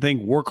Charles Woodson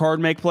thing? Work hard,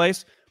 make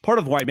plays. Part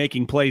of why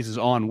making plays is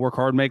on work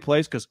hard, make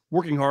plays, because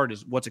working hard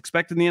is what's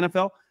expected in the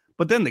NFL.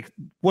 But then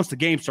once the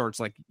game starts,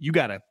 like you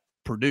got to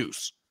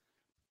produce.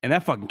 And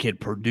that fucking kid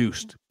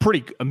produced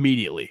pretty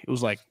immediately. It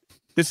was like,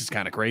 this is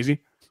kind of crazy.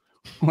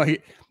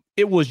 Like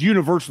it was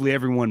universally,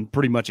 everyone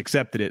pretty much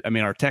accepted it. I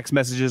mean, our text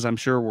messages, I'm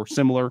sure, were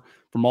similar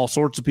from all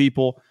sorts of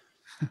people.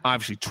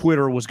 Obviously,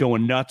 Twitter was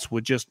going nuts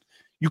with just,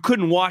 you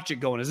couldn't watch it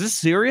going, is this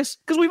serious?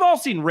 Because we've all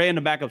seen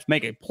random backups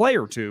make a play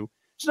or two.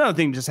 It's another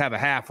thing to just have a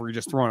half where you're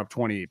just throwing up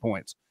 28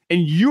 points.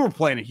 And you're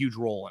playing a huge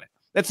role in it.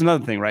 That's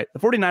another thing, right? The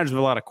 49ers have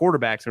a lot of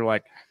quarterbacks that are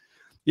like,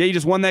 yeah, you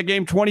just won that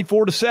game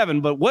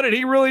 24-7, but what did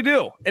he really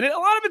do? And a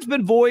lot of it's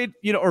been void,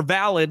 or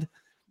valid.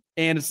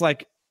 And it's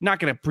like, not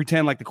going to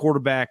pretend like the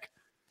quarterback,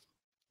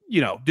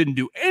 didn't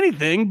do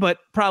anything, but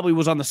probably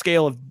was on the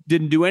scale of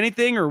didn't do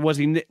anything, or was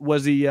he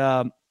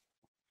Patrick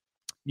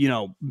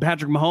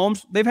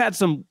Mahomes? They've had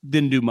some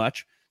didn't do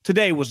much.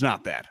 Today was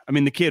not that. I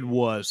mean, the kid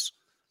was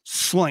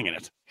slinging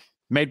it.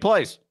 Made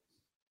plays.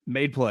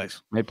 Josh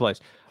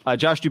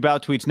Dubow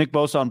tweets, Nick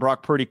Bosa on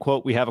Brock Purdy,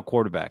 quote, "We have a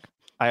quarterback."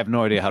 I have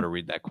no idea how to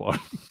read that quote.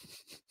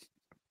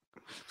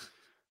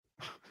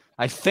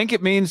 I think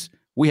it means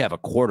we have a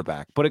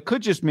quarterback, but it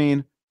could just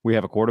mean we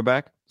have a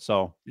quarterback.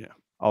 So yeah,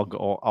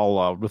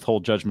 I'll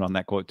withhold judgment on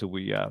that quote till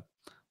we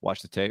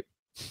watch the tape.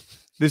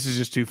 This is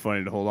just too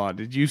funny to hold on.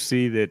 Did you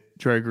see that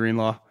Trey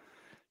Greenlaw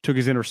took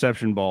his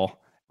interception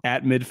ball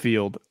at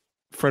midfield?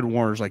 Fred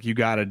Warner's like, you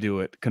got to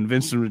do it.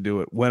 Convinced him to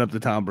do it. Went up to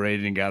Tom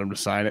Brady and got him to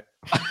sign it.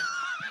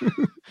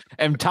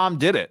 And Tom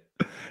did it.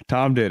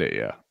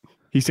 Yeah.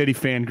 He said he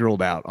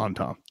fangirled out on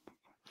Tom.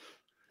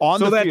 On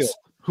the field.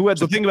 Who had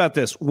think about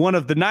this. One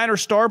of the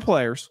Niners star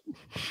players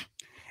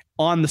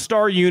on the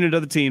star unit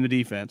of the team, the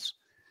defense,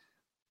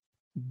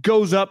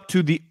 goes up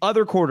to the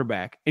other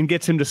quarterback and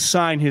gets him to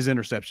sign his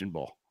interception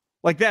ball.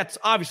 Like that's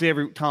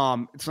obviously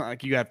Tom. It's not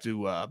like you have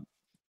to,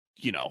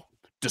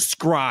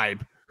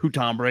 describe who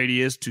Tom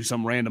Brady is to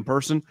some random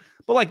person.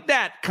 But like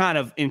that kind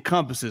of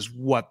encompasses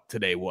what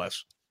today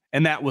was.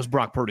 And that was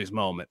Brock Purdy's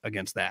moment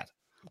against that.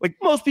 Like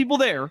most people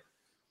there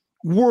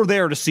were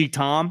there to see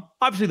Tom.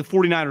 Obviously the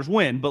 49ers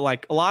win, but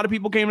like a lot of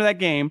people came to that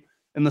game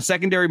in the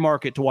secondary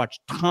market to watch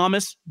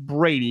Thomas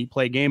Brady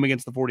play a game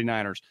against the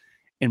 49ers.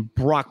 And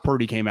Brock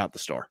Purdy came out the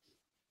star.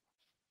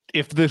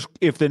 If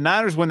the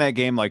Niners win that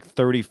game like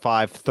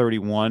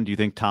 35-31, do you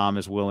think Tom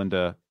is willing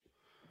to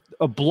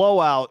a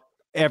blowout?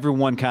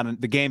 Everyone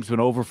the game's been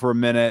over for a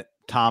minute.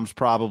 Tom's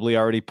probably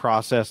already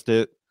processed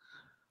it.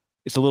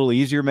 It's a little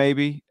easier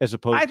maybe as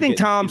opposed to. I think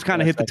Tom's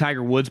kind of hit the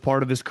Tiger Woods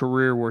part of his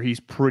career where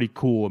he's pretty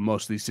cool in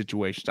most of these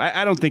situations.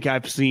 I don't think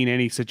I've seen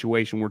any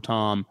situation where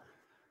Tom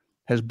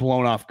has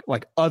blown off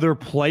like other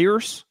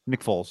players.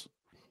 Nick Foles.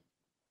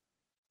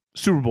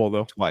 Super Bowl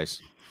though.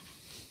 Twice.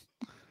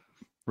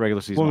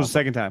 Regular season. When was the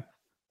second time?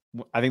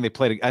 I think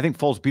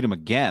Foles beat him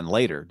again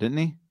later, didn't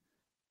he?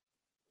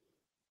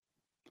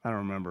 I don't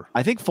remember.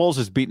 I think Foles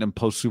has beaten him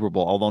post Super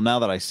Bowl. Although now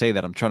that I say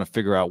that, I'm trying to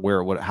figure out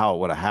how it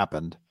would have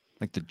happened.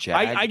 Like the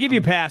Jag. I give you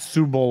a pass.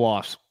 Super Bowl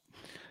loss.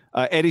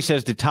 Eddie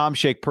says, "Did Tom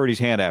shake Purdy's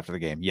hand after the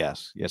game?"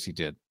 Yes, he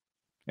did.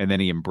 And then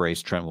he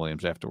embraced Trent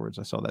Williams afterwards.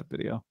 I saw that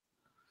video.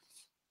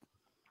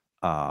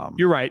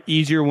 You're right.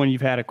 Easier when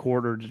you've had a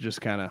quarter to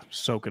just kind of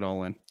soak it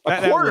all in.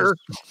 A quarter.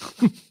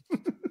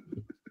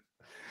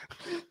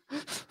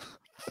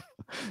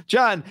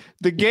 John,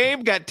 the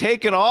game got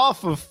taken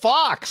off of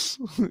Fox.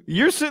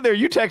 You're sitting there,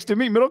 you texted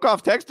me,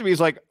 Middlecoff texted me.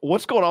 He's like,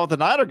 what's going on with the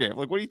Niner game?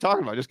 Like, what are you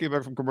talking about? I just came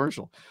back from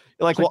commercial.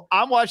 You're like, well,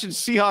 I'm watching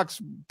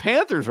Seahawks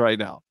Panthers right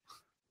now.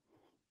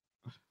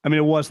 I mean,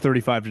 it was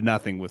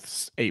 35-0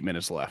 with 8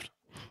 minutes left.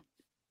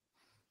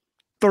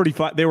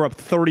 35. They were up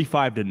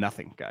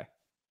 35-0, guy.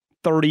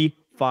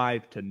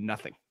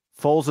 35-0.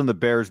 Foles and the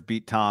Bears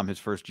beat Tom his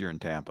first year in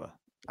Tampa.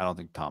 I don't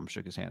think Tom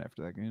shook his hand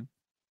after that game.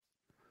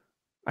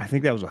 I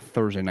think that was a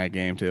Thursday night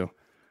game too.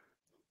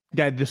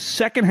 Guy, the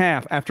second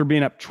half, after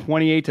being up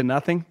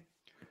 28-0,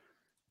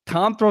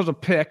 Tom throws a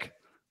pick.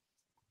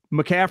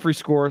 McCaffrey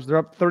scores. They're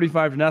up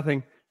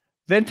 35-0.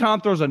 Then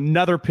Tom throws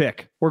another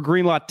pick where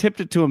Greenlaw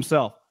tipped it to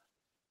himself.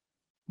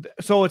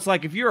 So it's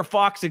like if you're a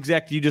Fox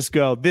exec, you just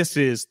go, this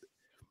is,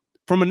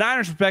 from a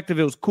Niners perspective,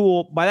 it was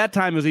cool. By that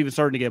time, it was even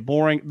starting to get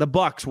boring. The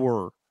Bucs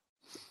were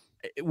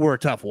a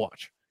tough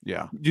watch.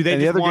 Yeah. Do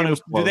they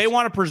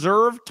want to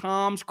preserve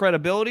Tom's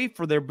credibility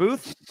for their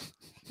booth?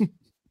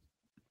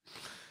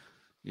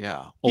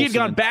 Yeah. He had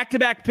gone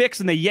back-to-back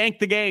picks and they yanked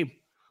the game.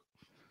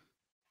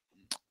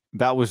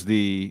 That was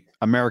the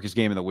America's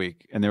game of the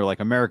week. And they were like,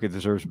 America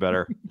deserves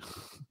better.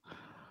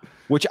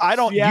 Which I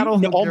don't,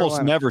 Seattle, you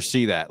almost never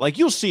see that. Like,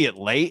 you'll see it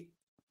late.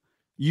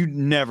 You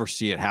never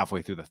see it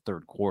halfway through the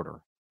third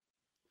quarter.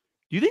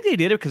 Do you think they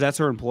did it because that's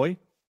her employee?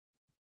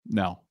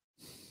 No.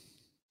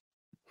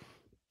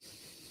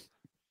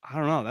 I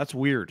don't know. That's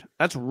weird.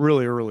 That's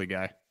really early,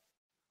 guy.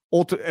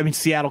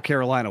 Seattle,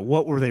 Carolina.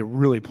 What were they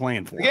really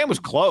playing for? The game was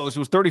close. It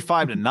was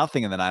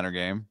 35-0 in the Niner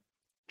game.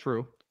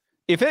 True.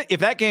 If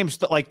that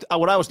game's like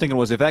what I was thinking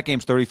was if that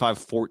game's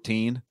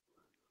 35-14,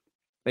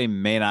 they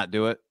may not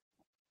do it.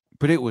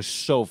 But it was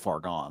so far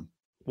gone.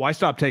 Why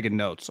stop taking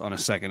notes on a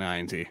second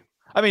INT?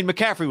 I mean,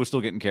 McCaffrey was still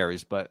getting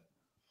carries, but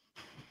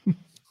you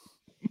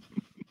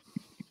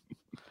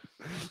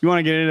want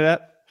to get into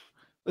that?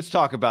 Let's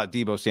talk about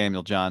Deebo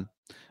Samuel, John.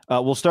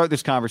 We'll start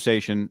this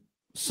conversation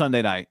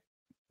Sunday night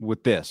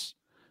with this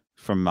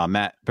from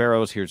Matt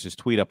Barrows. Here's his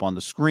tweet up on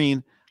the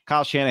screen.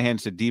 Kyle Shanahan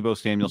said Deebo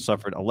Samuel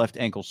suffered a left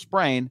ankle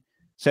sprain,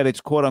 said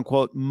it's quote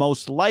unquote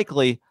most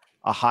likely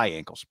a high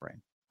ankle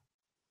sprain.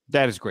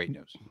 That is great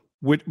news.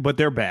 But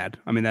they're bad.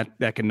 I mean,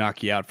 that can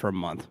knock you out for a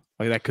month.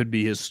 Like that could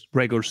be his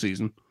regular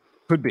season.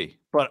 Could be.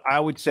 But I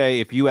would say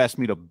if you asked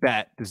me to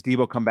bet, does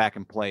Deebo come back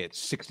and play at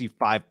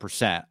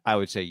 65%? I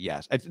would say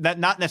yes.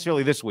 Not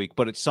necessarily this week,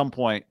 but at some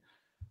point,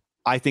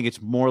 I think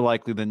it's more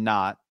likely than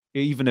not,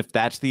 even if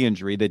that's the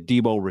injury, that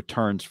Deebo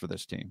returns for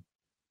this team.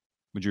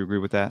 Would you agree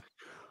with that?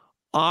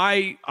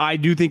 I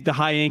do think the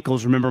high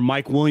ankles. Remember,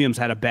 Mike Williams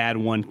had a bad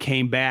one,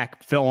 came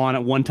back, fell on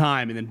it one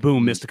time, and then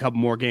boom, missed a couple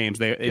more games.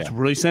 It's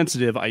really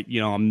sensitive.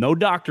 I'm no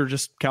doctor,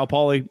 just Cal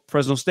Poly,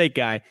 Fresno State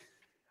guy.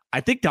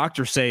 I think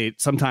doctors say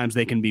sometimes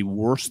they can be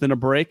worse than a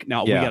break.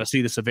 Now we got to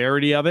see the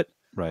severity of it,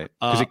 right?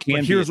 Because it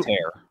can be a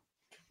tear.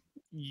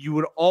 You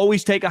would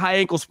always take a high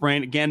ankle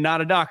sprain. Again,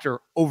 not a doctor,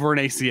 over an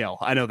ACL.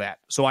 I know that.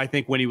 So I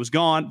think when he was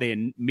gone,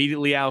 they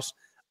immediately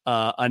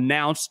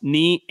announced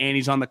knee, and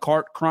he's on the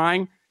cart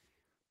crying.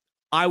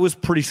 I was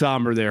pretty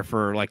somber there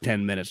for like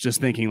 10 minutes,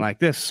 just thinking like,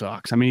 this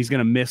sucks. I mean, he's going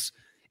to miss.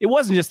 It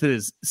wasn't just that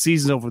his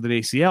season's over with an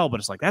ACL, but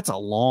it's like, that's a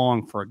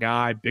long for a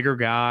guy, bigger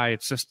guy.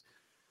 That's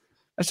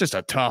just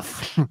a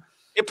tough.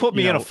 It put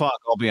me in a funk,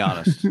 I'll be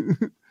honest.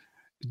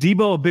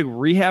 Deebo, a big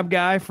rehab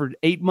guy for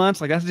 8 months.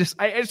 Like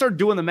I started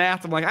doing the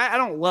math. I'm like, I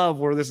don't love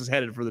where this is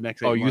headed for the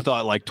next 8 months. You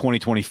thought like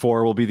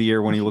 2024 will be the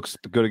year when he looks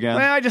good again?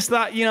 Well, I just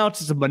thought, it's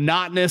just a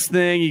monotonous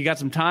thing. You got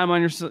some time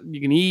on you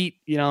can eat,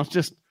 it's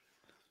just.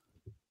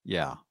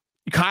 Yeah.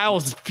 Kyle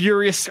was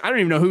furious. I don't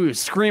even know who he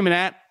was screaming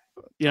at.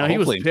 He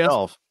was pissed.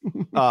 Himself.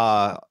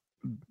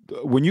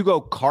 When you go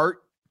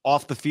cart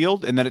off the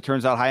field and then it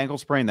turns out high ankle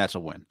sprain, that's a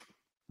win.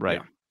 Right.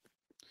 Yeah.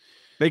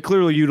 They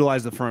clearly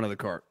utilize the front of the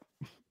cart.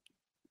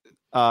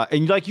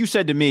 And like you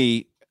said to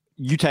me,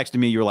 you texted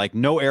me, you're like,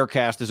 no air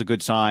cast is a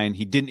good sign.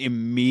 He didn't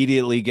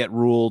immediately get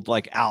ruled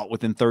like out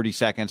within 30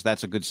 seconds.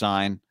 That's a good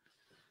sign.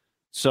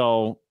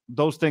 So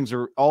those things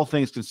are all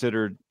things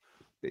considered.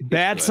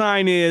 Bad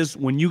sign is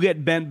when you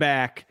get bent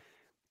back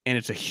and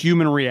it's a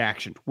human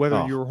reaction,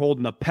 whether you're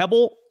holding a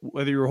pebble,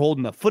 whether you're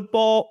holding a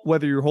football,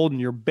 whether you're holding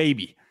your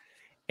baby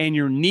and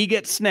your knee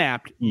gets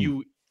snapped,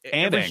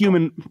 every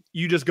human,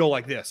 you just go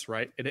like this,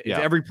 right?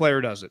 Every player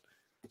does it.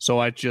 So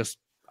I think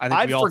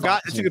I'd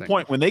forgot. It's a good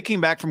point. When they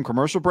came back from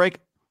commercial break,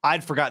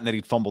 I'd forgotten that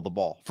he'd fumbled the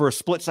ball. For a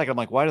split second, I'm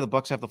like, why do the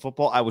Bucs have the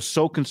football? I was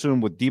so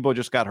consumed with Deebo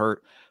just got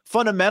hurt.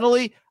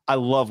 Fundamentally, I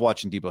love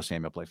watching Deebo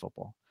Samuel play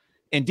football.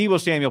 And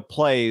Deebo Samuel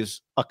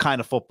plays a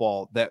kind of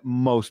football that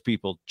most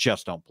people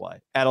just don't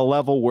play at a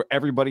level where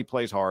everybody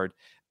plays hard,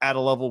 at a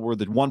level where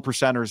the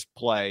 1%ers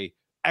play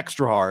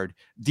extra hard.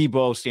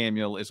 Deebo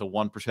Samuel is a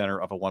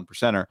 1%er of a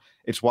 1%er.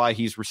 It's why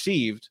he's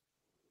received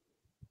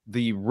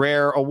the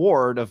rare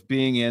award of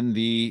being in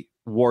the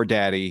War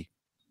Daddy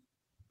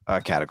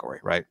category,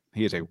 right?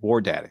 He is a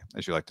War Daddy,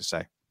 as you like to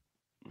say.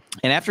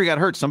 And after he got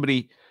hurt,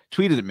 somebody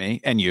tweeted at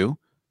me and you,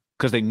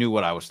 because they knew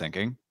what I was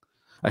thinking.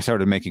 I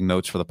started making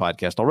notes for the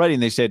podcast already,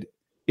 and they said,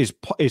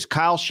 is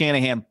Kyle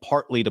Shanahan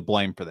partly to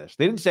blame for this?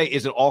 They didn't say,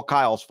 is it all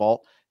Kyle's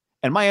fault?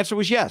 And my answer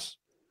was yes.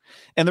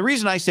 And the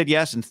reason I said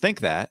yes and think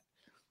that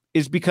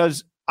is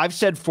because I've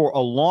said for a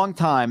long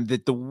time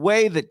that the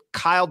way that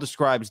Kyle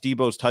describes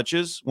Deebo's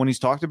touches when he's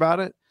talked about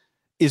it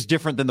is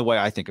different than the way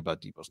I think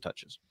about Deebo's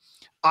touches.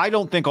 I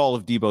don't think all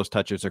of Deebo's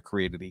touches are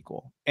created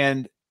equal.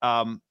 And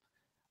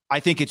I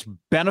think it's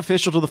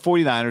beneficial to the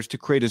 49ers to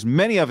create as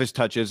many of his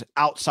touches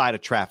outside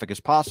of traffic as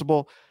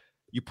possible.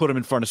 You put him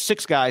in front of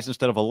 6 guys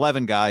instead of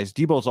 11 guys.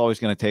 Deebo's always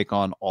going to take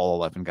on all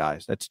 11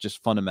 guys. That's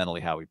just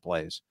fundamentally how he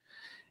plays.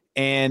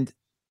 And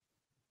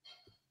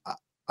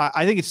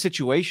I think it's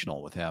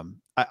situational with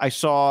him. I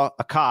saw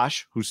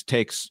Akash, whose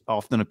takes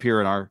often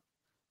appear in our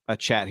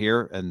chat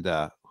here, and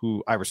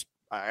who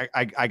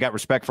I got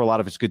respect for a lot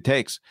of his good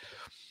takes.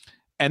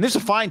 And this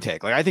is a fine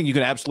take. Like, I think you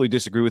can absolutely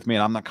disagree with me,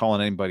 and I'm not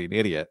calling anybody an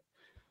idiot.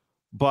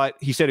 But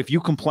he said if you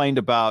complained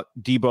about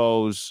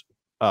Deebo's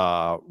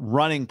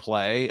running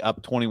play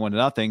up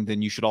 21-0,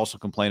 then you should also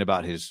complain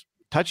about his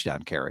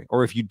touchdown carry.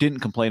 Or if you didn't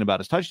complain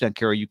about his touchdown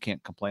carry, you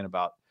can't complain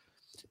about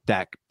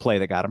that play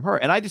that got him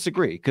hurt. And I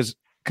disagree because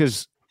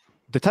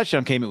the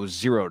touchdown came, it was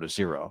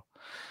 0-0.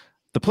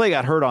 The play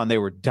got hurt on, they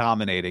were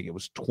dominating. It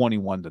was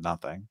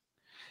 21-0.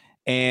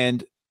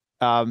 And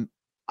I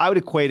would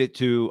equate it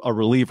to a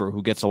reliever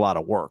who gets a lot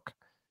of work.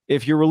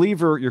 If your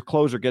reliever, your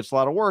closer gets a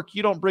lot of work,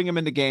 you don't bring him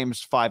into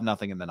games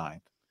 5-0 in the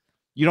 9th.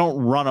 You don't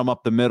run him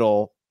up the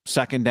middle,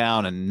 2nd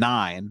down and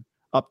 9,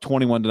 up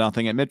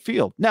 21-0 at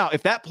midfield. Now,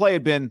 if that play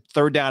had been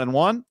 3rd down and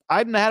 1, I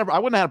wouldn't have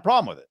had a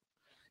problem with it.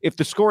 If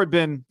the score had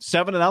been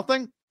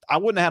 7-0, I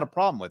wouldn't have had a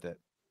problem with it.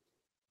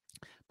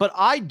 But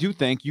I do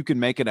think you can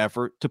make an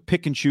effort to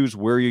pick and choose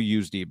where you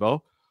use Deebo,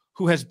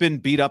 who has been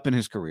beat up in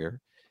his career,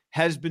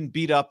 has been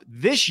beat up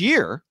this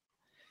year,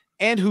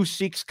 and who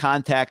seeks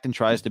contact and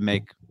tries to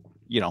make,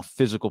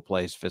 physical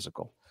plays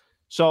physical.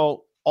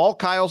 So all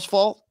Kyle's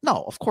fault?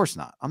 No, of course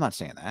not. I'm not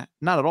saying that.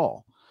 Not at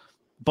all.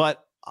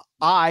 But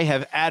I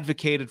have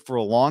advocated for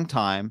a long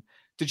time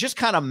to just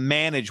kind of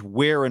manage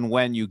where and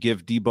when you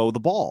give Deebo the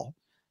ball.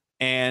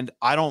 And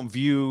I don't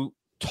view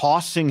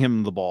tossing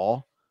him the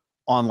ball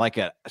on like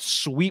a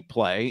sweep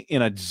play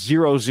in a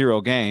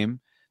 0-0 game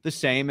the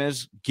same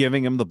as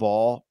giving him the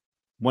ball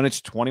when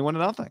it's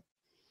 21-0.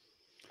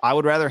 I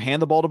would rather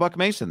hand the ball to Buck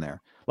Mason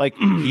there. Like,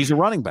 he's a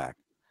running back.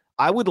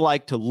 I would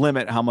like to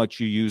limit how much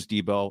you use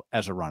Deebo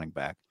as a running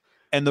back.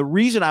 And the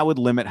reason I would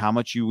limit how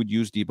much you would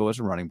use Deebo as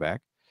a running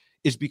back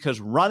is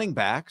because running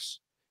backs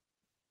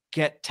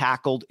get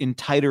tackled in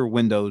tighter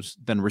windows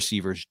than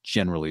receivers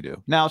generally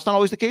do. Now, it's not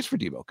always the case for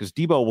Deebo because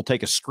Deebo will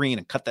take a screen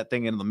and cut that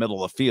thing into the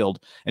middle of the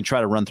field and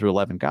try to run through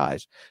 11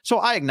 guys. So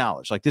I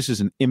acknowledge, like, this is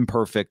an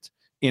imperfect,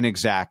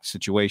 inexact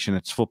situation.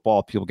 It's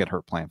football. People get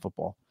hurt playing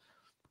football.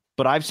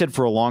 But I've said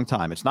for a long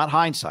time, it's not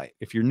hindsight.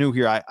 If you're new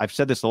here, I've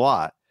said this a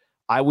lot.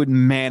 I would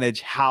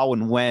manage how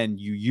and when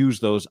you use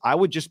those. I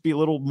would just be a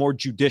little more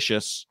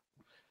judicious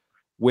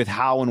with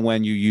how and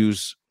when you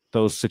use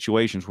those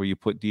situations where you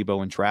put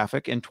Deebo in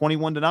traffic. And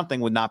 21-0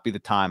 would not be the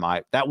time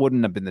that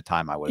wouldn't have been the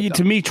time I would have done.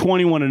 To me,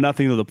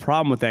 21-0, though, the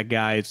problem with that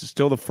guy is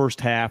still the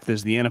first half.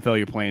 There's the NFL,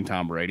 you're playing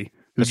Tom Brady,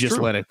 who just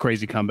led a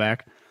crazy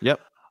comeback. Yep.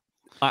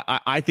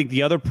 I think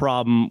the other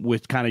problem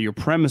with kind of your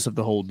premise of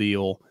the whole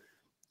deal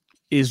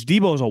is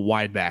Deebo is a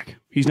wide back.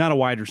 He's not a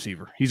wide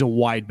receiver. He's a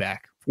wide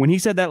back. When he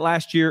said that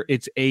last year,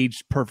 it's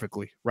aged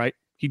perfectly, right?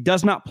 He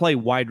does not play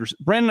wide receiver.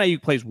 Brandon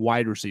Ayuk plays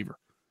wide receiver.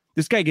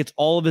 This guy gets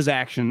all of his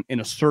action in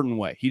a certain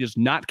way. He does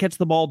not catch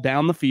the ball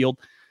down the field.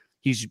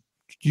 He's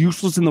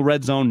useless in the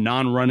red zone,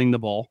 non-running the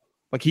ball.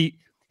 Like,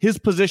 his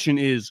position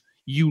is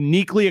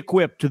uniquely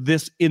equipped to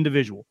this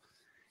individual.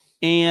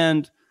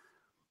 And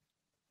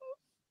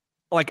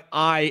like,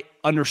 I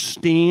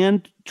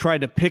understand, try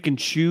to pick and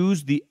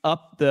choose the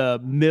up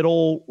the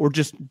middle or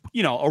just,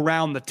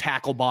 around the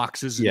tackle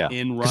boxes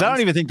in runs. Because I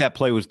don't even think that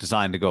play was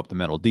designed to go up the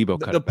middle.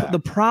 Deebo cut it back. The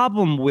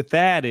problem with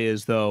that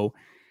is, though,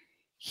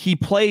 he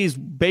plays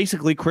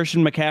basically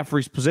Christian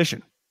McCaffrey's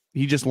position.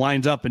 He just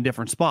lines up in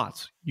different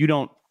spots. You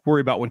don't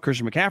worry about when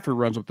Christian McCaffrey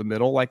runs up the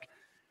middle. Like,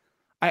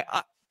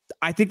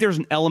 I think there's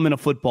an element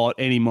of football at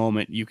any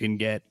moment you can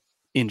get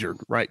injured,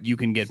 right? You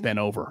can get bent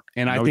over.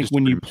 And I think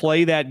when you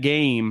play that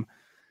game,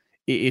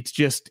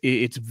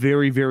 it's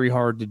very, very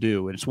hard to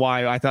do. And it's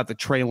why I thought the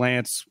Trey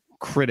Lance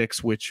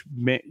critics, which,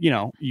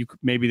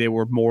 maybe they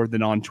were more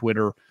than on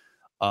Twitter.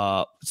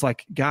 It's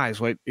like,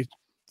 guys,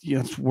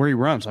 it's where he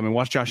runs. I mean,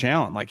 watch Josh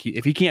Allen. Like,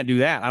 if he can't do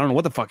that, I don't know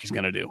what the fuck he's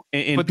going to do.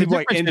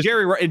 And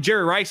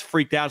Jerry Rice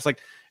freaked out. It's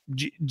like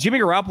Jimmy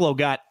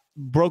Garoppolo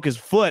broke his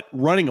foot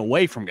running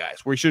away from guys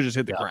where he should have just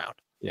hit the ground.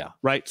 Yeah.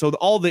 Right. So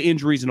all the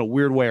injuries in a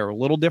weird way are a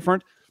little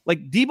different.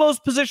 Like, Deebo's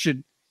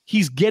position,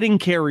 he's getting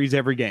carries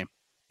every game,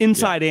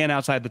 inside and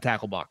outside the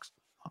tackle box.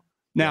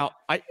 Now,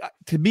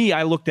 to me,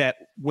 I looked at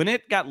when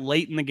it got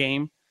late in the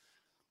game,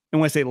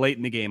 and when I say late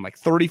in the game, like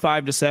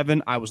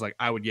 35-7, I was like,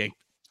 I would yank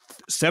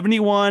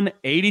 71,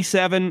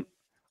 87,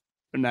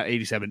 not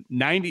 87,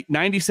 90,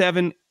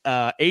 97,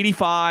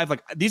 85.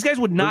 Like, these guys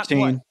would not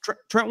play.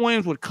 Trent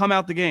Williams would come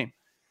out the game.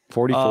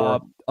 44.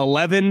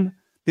 11,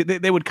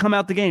 They would come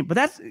out the game.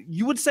 But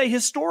you would say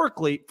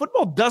historically,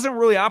 football doesn't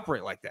really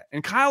operate like that.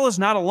 And Kyle is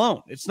not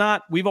alone. It's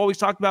not, we've always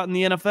talked about in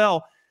the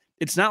NFL,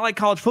 it's not like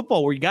college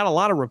football where you got a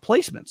lot of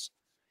replacements.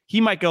 He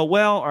might go,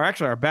 well, or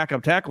actually our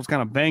backup tackle's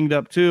kind of banged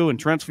up too, and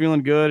Trent's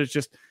feeling good. It's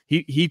just,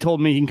 he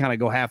told me he can kind of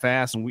go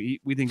half-ass, and we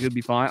think he'll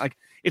be fine. Like,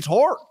 it's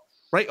hard,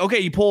 right? Okay,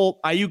 you pull,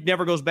 Ayuk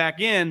never goes back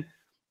in.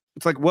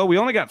 It's like, well, we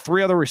only got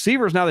 3 other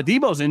receivers now that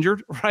Debo's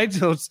injured, right?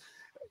 So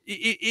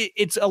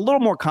it's a little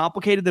more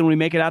complicated than we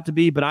make it out to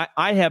be, but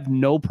I have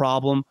no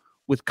problem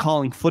with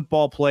calling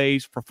football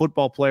plays for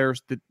football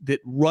players that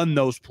run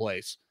those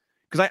plays.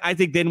 Because I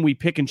think then we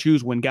pick and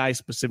choose when guys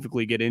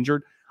specifically get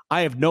injured.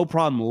 I have no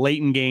problem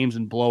late in games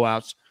and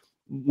blowouts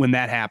when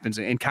that happens.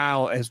 And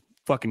Kyle has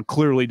fucking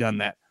clearly done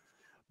that.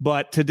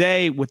 But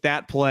today with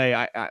that play,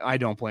 I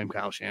don't blame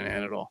Kyle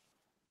Shanahan at all.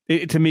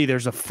 To me,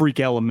 there's a freak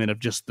element of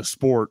just the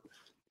sport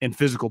and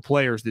physical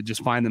players that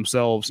just find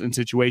themselves in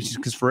situations.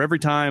 Because for every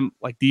time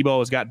like Debo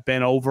has got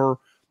bent over,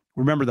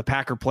 remember the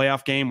Packer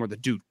playoff game where the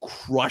dude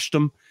crushed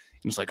him?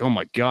 And it's like, oh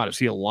my God, is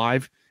he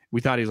alive? We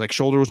thought his like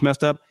shoulder was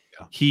messed up.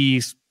 Yeah.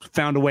 He's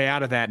found a way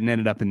out of that and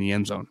ended up in the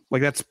end zone.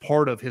 Like that's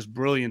part of his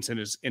brilliance and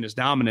his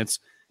dominance.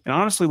 And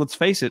honestly, let's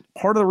face it,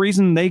 part of the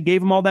reason they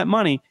gave him all that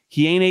money,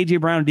 he ain't A.J.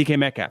 Brown and DK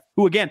Metcalf,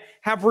 who again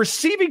have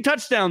receiving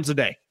touchdowns a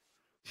day,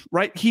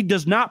 right? He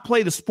does not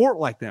play the sport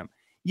like them.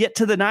 Yet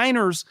to the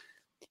Niners,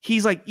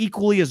 he's like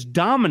equally as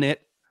dominant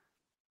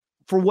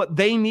for what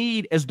they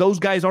need as those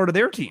guys are to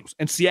their teams.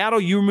 And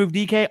Seattle, you remove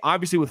DK.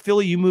 Obviously with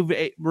Philly, you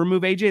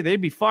remove AJ,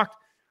 they'd be fucked.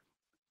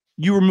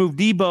 You remove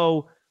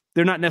Debo,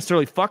 they're not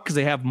necessarily fucked because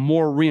they have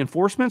more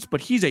reinforcements, but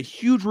he's a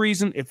huge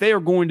reason if they are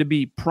going to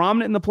be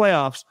prominent in the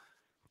playoffs.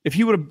 If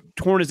he would have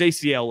torn his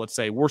ACL, let's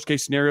say, worst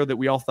case scenario that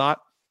we all thought,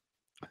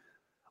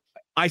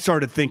 I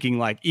started thinking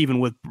like even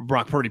with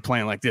Brock Purdy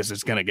playing like this,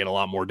 it's going to get a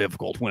lot more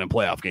difficult winning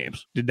playoff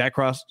games. Did that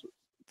cross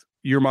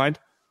your mind?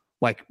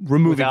 Like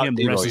removing Without him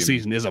the rest of the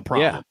season is a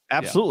problem. Yeah,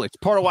 absolutely. It's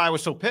part of why I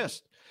was so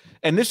pissed.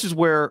 And this is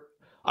where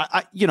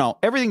I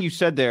everything you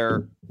said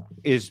there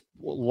is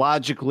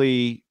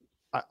logically,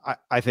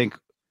 I think,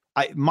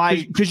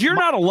 because you're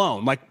not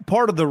alone. Like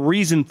part of the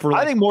reason for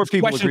I think more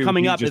people question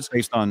coming up is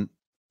based on.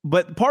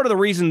 But part of the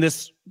reason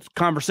this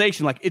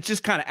conversation, like it's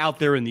just kind of out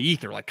there in the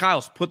ether. Like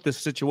Kyle's put this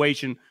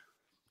situation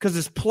because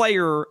this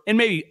player, and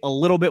maybe a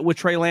little bit with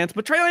Trey Lance,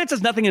 but Trey Lance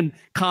has nothing in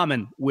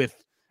common with.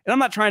 And I'm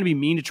not trying to be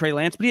mean to Trey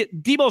Lance,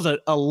 but Debo's an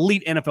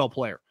elite NFL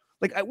player.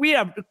 Like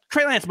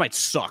Trey Lance might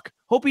suck.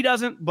 Hope he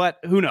doesn't, but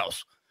who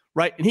knows,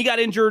 right? And he got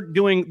injured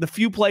doing the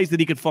few plays that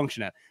he could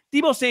function at.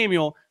 Debo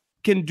Samuel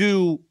can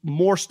do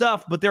more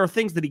stuff, but there are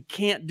things that he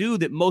can't do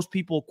that most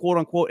people, quote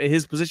unquote, at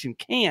his position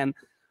can.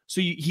 So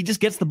he just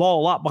gets the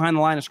ball a lot behind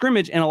the line of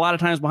scrimmage, and a lot of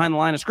times behind the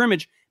line of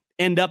scrimmage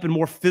end up in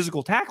more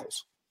physical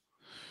tackles.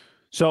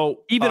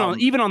 So even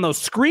on those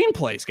screen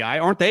plays, Guy,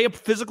 aren't they a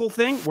physical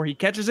thing where he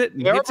catches it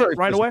and hits it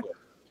right away?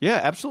 Yeah,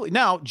 absolutely.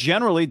 Now,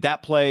 generally,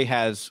 that play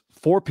has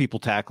 4 people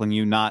tackling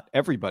you, not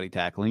everybody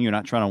tackling you. You're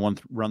not trying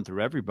to run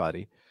through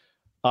everybody.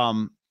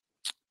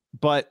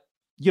 But,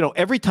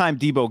 every time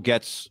Debo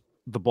gets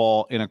the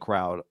ball in a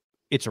crowd,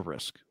 it's a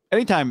risk.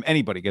 Anytime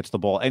anybody gets the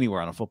ball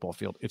anywhere on a football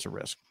field, it's a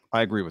risk.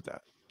 I agree with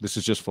that. This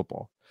is just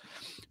football.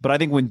 But I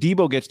think when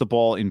Debo gets the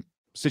ball in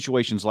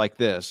situations like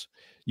this,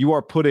 you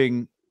are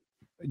putting,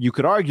 you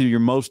could argue, your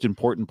most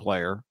important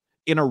player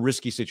in a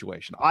risky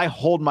situation. I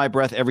hold my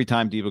breath every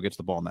time Debo gets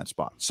the ball in that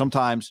spot.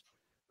 Sometimes,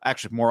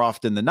 actually more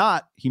often than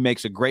not, he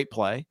makes a great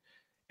play,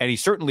 and he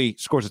certainly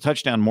scores a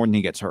touchdown more than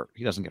he gets hurt.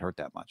 He doesn't get hurt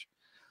that much.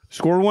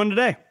 Scored one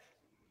today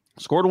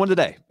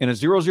in a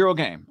 0-0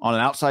 game on an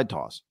outside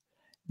toss.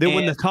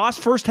 When the toss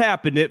first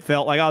happened, it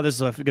felt like, oh, this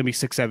is going to be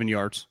 6-7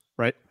 yards,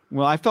 right?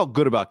 Well, I felt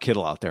good about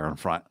Kittle out there in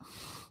front.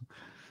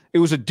 It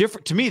was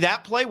to me,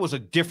 that play was a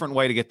different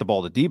way to get the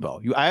ball to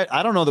Debo.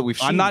 I don't know that we've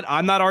seen.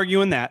 I'm not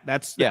arguing that.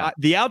 That's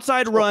the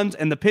outside runs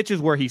and the pitches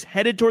where he's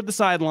headed toward the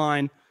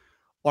sideline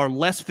are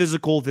less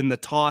physical than the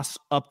toss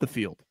up the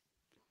field.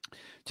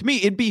 To me,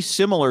 it'd be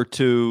similar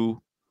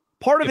to.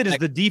 Part of it is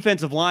the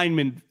defensive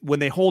lineman, when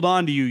they hold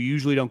on to you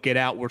usually don't get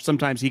out, where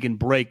sometimes he can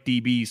break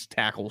DB's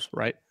tackles,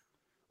 right?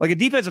 Like a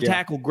defensive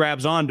tackle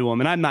grabs onto him,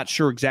 and I'm not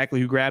sure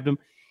exactly who grabbed him.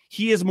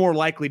 He is more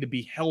likely to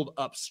be held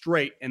up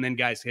straight and then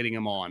guys hitting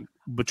him on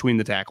between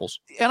the tackles.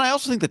 And I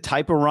also think the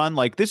type of run,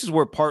 like this is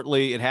where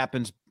partly it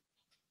happens.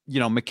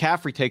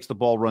 McCaffrey takes the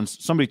ball,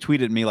 runs. Somebody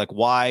tweeted me, like,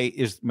 why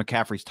is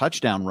McCaffrey's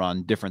touchdown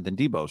run different than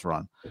Debo's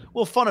run?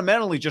 Well,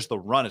 fundamentally, just the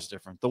run is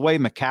different. The way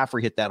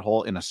McCaffrey hit that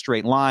hole in a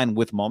straight line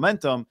with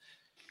momentum,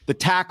 the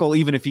tackle,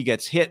 even if he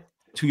gets hit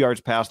 2 yards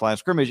past line of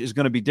scrimmage, is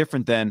going to be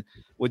different than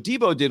what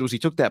Debo did. Was he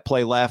took that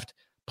play left,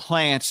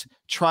 plants,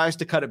 tries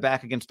to cut it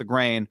back against the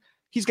grain.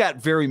 He's got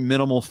very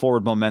minimal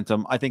forward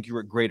momentum. I think you're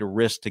at greater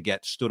risk to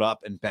get stood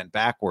up and bent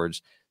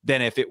backwards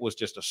than if it was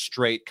just a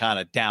straight kind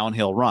of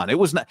downhill run. It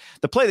was not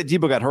the play that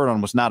Debo got hurt on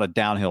was not a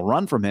downhill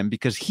run from him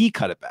because he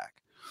cut it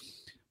back.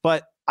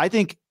 But I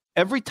think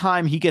every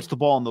time he gets the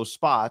ball in those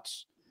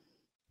spots,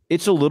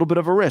 it's a little bit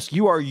of a risk.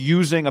 You are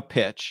using a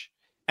pitch.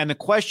 And the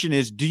question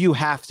is, do you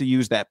have to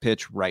use that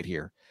pitch right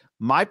here?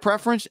 My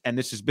preference, and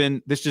this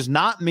is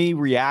not me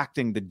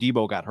reacting that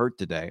Debo got hurt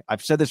today.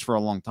 I've said this for a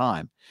long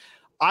time.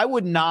 I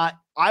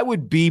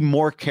would be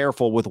more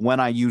careful with when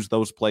I use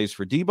those plays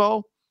for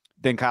Debo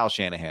than Kyle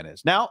Shanahan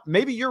is. Now,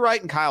 maybe you're right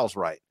and Kyle's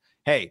right.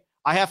 Hey,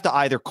 I have to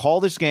either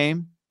call this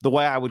game the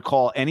way I would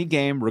call any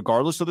game,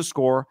 regardless of the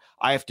score.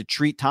 I have to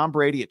treat Tom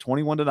Brady at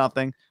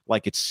 21-0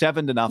 like it's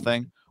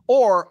 7-0,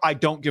 or I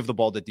don't give the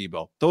ball to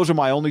Debo. Those are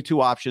my only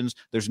two options.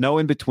 There's no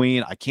in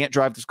between. I can't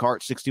drive this car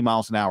at 60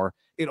 miles an hour.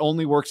 It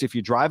only works if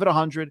you drive at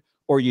 100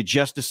 or you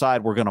just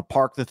decide we're going to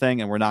park the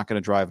thing and we're not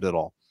going to drive it at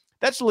all.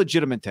 That's a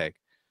legitimate take.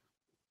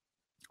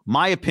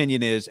 My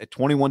opinion is at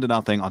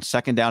 21-0 on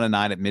 2nd down and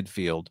 9 at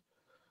midfield,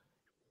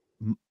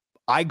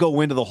 I go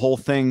into the whole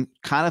thing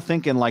kind of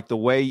thinking like the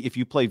way if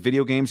you play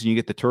video games and you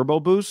get the turbo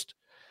boost,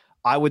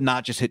 I would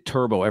not just hit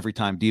turbo every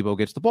time Debo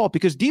gets the ball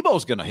because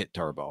Debo's going to hit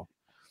turbo.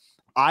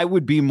 I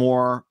would be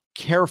more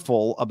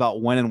careful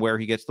about when and where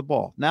he gets the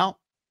ball. Now,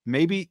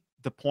 maybe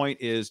the point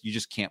is you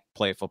just can't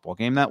play a football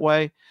game that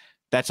way.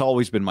 That's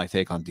always been my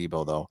take on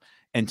Debo, though.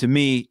 And to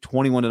me,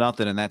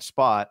 21-0 in that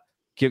spot,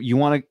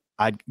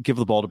 I'd give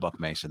the ball to Buck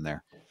Mason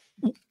there.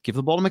 Give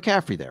the ball to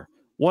McCaffrey there.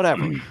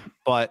 Whatever.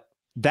 But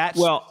that's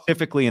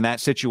specifically in that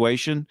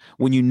situation,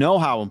 when you know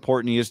how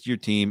important he is to your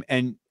team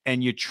and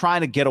you're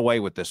trying to get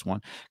away with this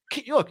one.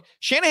 Look,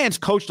 Shanahan's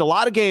coached a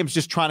lot of games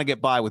just trying to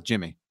get by with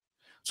Jimmy.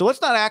 So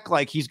let's not act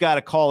like he's got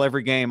to call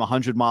every game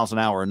 100 miles an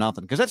hour or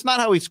nothing, because that's not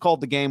how he's called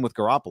the game with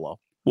Garoppolo.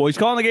 Well, he's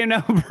calling the game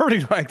now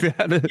Birdie like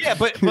that. Yeah,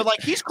 but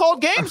like he's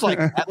called games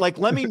like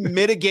let me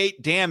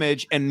mitigate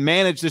damage and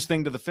manage this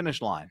thing to the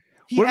finish line.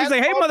 What if he's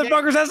like, hey,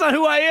 motherfuckers, that's not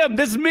who I am.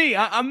 This is me.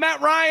 I'm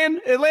Matt Ryan,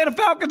 Atlanta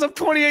Falcons up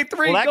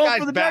 28-3, going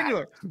for the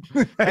jugular.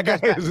 That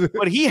guy's back.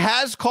 But he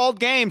has called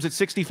games at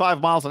 65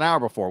 miles an hour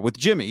before with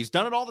Jimmy. He's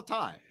done it all the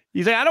time.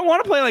 He's like, I don't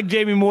want to play like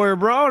Jamie Moyer,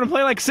 bro. I want to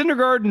play like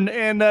Syndergaard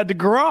and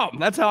DeGrom.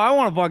 That's how I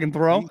want to fucking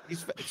throw.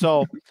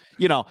 So,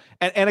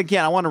 and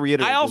again, I want to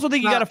reiterate. I also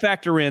think you got to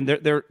factor in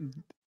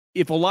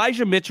if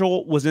Elijah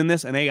Mitchell was in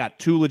this and they got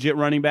two legit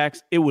running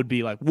backs, it would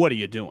be like, what are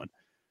you doing?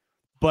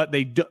 But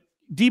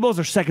Debo's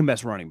their second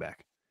best running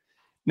back.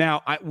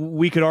 Now,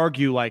 we could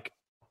argue like,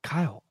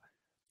 Kyle,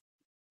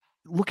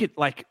 look at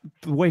like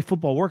the way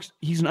football works.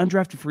 He's an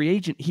undrafted free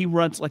agent. He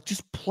runs like,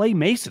 just play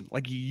Mason,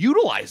 like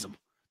utilize him.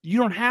 You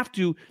don't have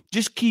to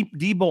just keep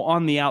Debo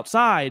on the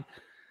outside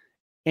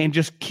and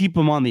just keep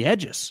him on the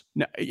edges.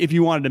 Now, if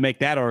you wanted to make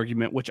that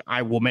argument, which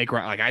I will make,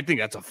 like, I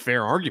think that's a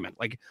fair argument.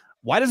 Like,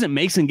 why doesn't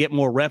Mason get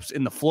more reps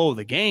in the flow of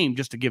the game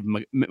just to give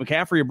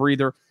McCaffrey a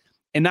breather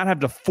and not have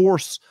to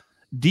force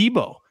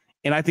Debo?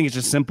 And I think it's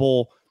just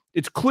simple.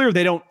 It's clear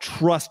they don't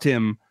trust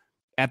him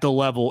at the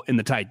level in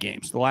the tight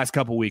games. The last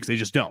couple of weeks, they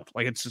just don't.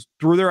 Like, it's just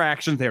through their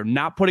actions. They're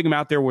not putting him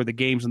out there where the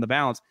game's in the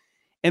balance.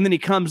 And then he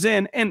comes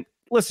in and,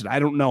 listen, I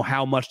don't know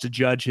how much to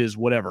judge his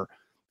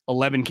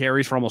 11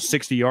 carries for almost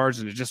 60 yards,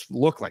 and it just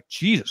looked like,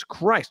 Jesus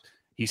Christ.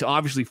 He's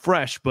obviously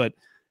fresh, but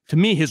to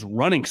me, his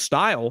running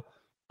style,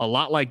 a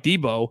lot like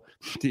Debo,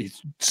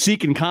 he's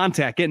seeking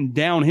contact, getting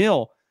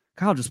downhill.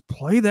 Kyle, just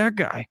play that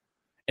guy.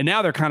 And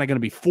now they're kind of going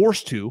to be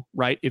forced to,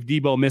 right? If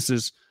Debo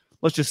misses,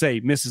 let's just say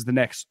misses the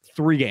next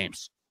 3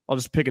 games. I'll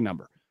just pick a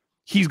number.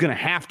 He's going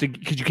to have to,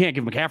 because you can't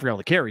give McCaffrey all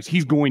the carries.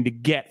 He's going to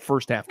get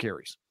first half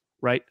carries,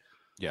 right?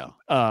 Yeah.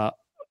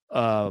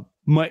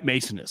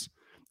 Mason is.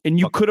 And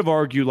you could have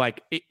argued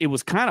like it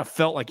was kind of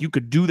felt like you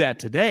could do that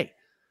today.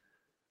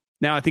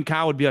 Now, I think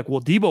Kyle would be like,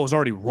 well, Debo was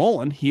already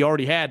rolling. He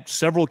already had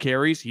several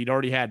carries. He'd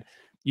already had,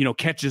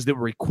 catches that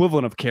were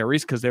equivalent of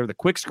carries because they're the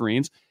quick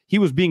screens. He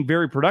was being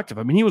very productive.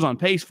 I mean, he was on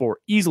pace for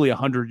easily a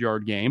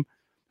 100-yard game.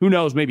 Who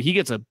knows? Maybe he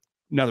gets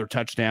another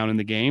touchdown in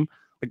the game.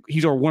 Like,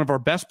 he's one of our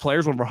best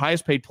players, one of our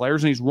highest paid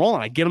players, and he's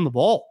rolling. I get him the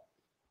ball.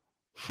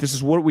 This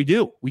is what we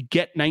do. We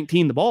get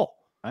 19 the ball.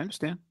 I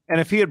understand. And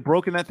if he had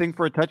broken that thing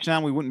for a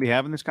touchdown, we wouldn't be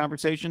having this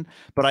conversation.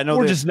 But I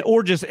know,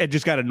 or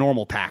just got a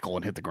normal tackle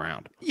and hit the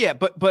ground. Yeah,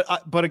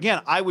 but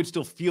again, I would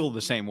still feel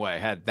the same way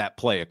had that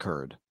play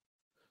occurred.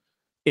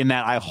 In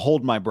that, I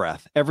hold my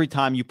breath every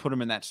time you put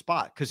him in that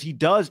spot, because he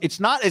does. It's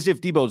not as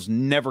if Debo's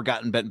never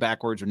gotten bent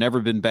backwards or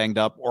never been banged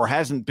up or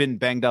hasn't been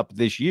banged up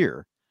this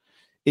year.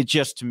 It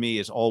just, to me,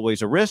 is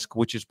always a risk,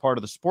 which is part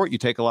of the sport. You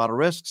take a lot of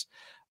risks.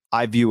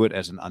 I view it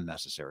as an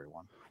unnecessary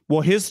one.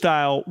 Well, his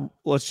style,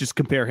 let's just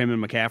compare him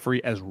and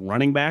McCaffrey as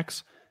running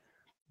backs.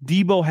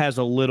 Debo has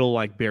a little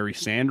like Barry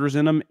Sanders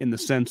in him in the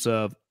sense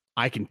of,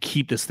 I can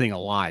keep this thing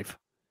alive,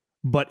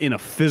 but in a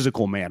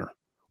physical manner.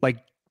 Like,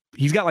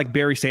 he's got like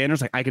Barry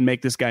Sanders, like, I can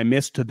make this guy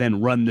miss to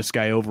then run this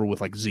guy over with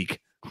like Zeke,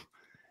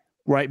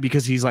 right?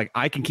 Because he's like,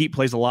 I can keep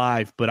plays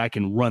alive, but I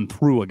can run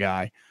through a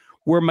guy.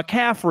 Where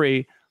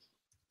McCaffrey,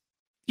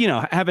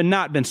 having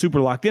not been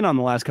super locked in on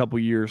the last couple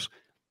of years,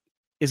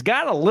 has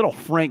got a little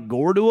Frank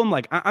Gore to him.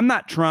 Like, I'm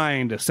not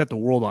trying to set the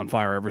world on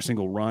fire every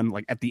single run,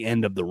 like at the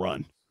end of the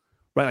run,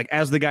 right? Like,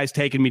 as the guy's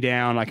taking me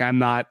down, like,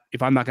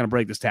 if I'm not going to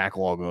break this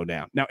tackle, I'll go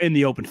down. Now, in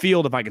the open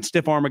field, if I can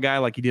stiff arm a guy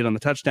like he did on the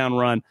touchdown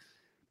run,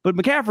 but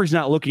McCaffrey's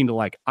not looking to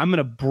like, I'm going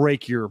to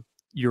break your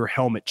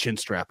helmet chin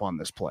strap on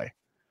this play,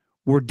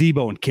 where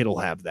Debo and Kittle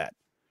have that.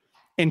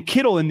 And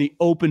Kittle in the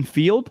open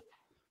field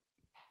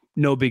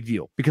no big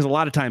deal, because a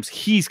lot of times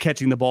he's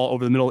catching the ball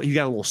over the middle. He's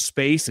got a little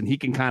space and he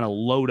can kind of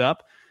load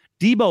up.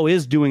 Debo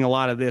is doing a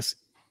lot of this.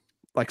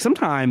 Like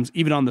sometimes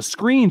even on the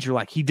screens, you're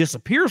like, he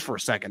disappears for a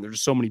second.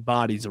 There's so many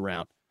bodies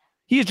around.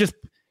 He just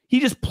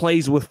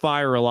plays with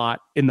fire a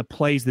lot in the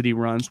plays that he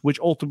runs, which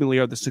ultimately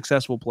are the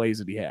successful plays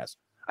that he has.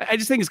 I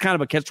just think it's kind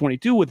of a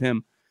catch-22 with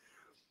him.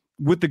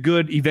 With the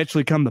good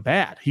eventually come the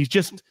bad. He's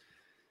just,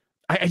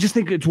 I just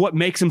think it's what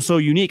makes him so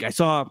unique. I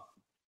saw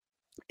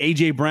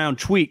AJ Brown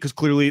tweet, because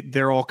clearly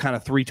they're all kind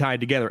of three tied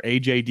together,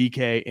 AJ,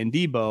 DK, and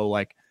Debo.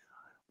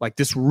 Like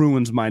this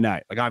ruins my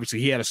night. Like obviously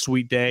he had a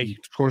sweet day. He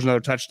scores another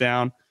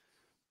touchdown.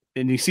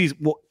 And he sees,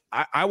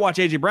 I watch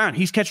AJ Brown.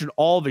 He's catching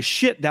all of his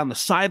shit down the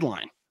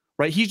sideline,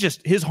 right? He's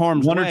just, his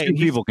harm's One way. or two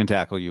people can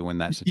tackle you in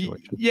that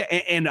situation. Yeah,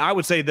 and I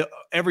would say that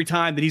every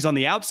time that he's on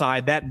the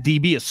outside, that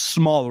DB is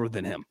smaller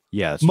than him.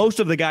 Yes.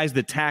 Most of the guys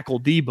that tackle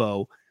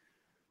Debo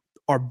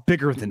are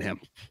bigger than him.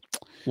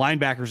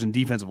 Linebackers and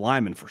defensive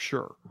linemen for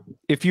sure.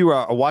 If you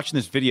are watching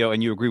this video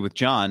and you agree with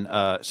John,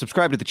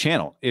 subscribe to the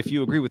channel. If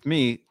you agree with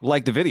me,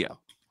 like the video.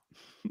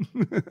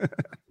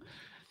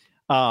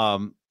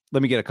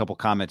 Let me get a couple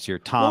comments here.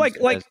 Tom,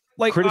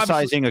 like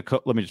criticizing a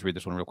let me just read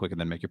this one real quick and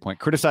then make your point.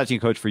 Criticizing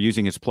a coach for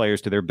using his players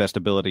to their best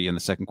ability in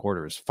the second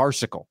quarter is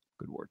farcical.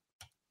 Good word.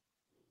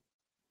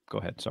 Go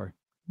ahead. Sorry.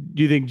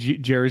 Do you think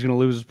Jerry's going to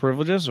lose his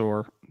privileges,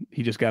 or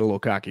he just got a little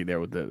cocky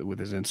there with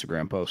his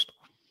Instagram post?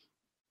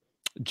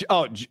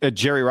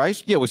 Jerry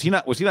Rice. Yeah, was he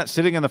not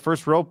sitting in the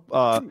first row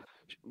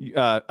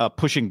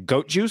pushing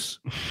goat juice?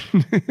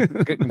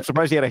 I'm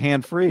surprised he had a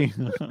hand free.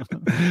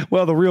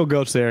 Well, the real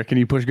goat's there. Can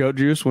you push goat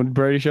juice when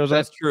Brady shows up?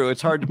 That's true.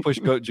 It's hard to push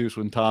goat juice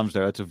when Tom's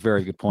there. That's a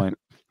very good point.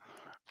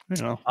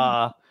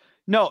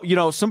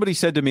 No, somebody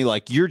said to me,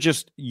 like, you're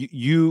just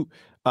you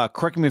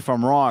correct me if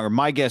I'm wrong, or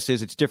my guess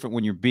is it's different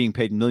when you're being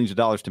paid millions of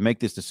dollars to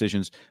make these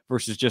decisions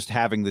versus just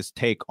having this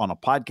take on a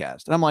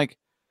podcast. And I'm like,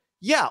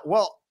 yeah,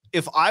 well,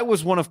 if I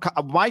was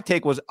my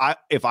take was,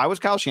 if I was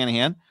Kyle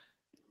Shanahan,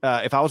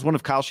 if I was one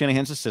of Kyle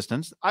Shanahan's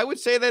assistants, I would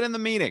say that in the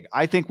meeting.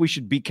 I think we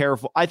should be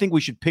careful. I think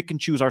we should pick and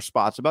choose our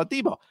spots about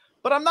Debo,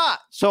 but I'm not.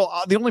 So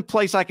the only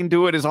place I can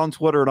do it is on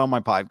Twitter and on my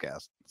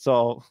podcast.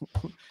 So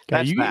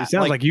it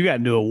sounds like you got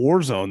into a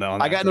war zone though.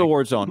 I got into a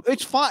war zone.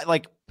 It's fine.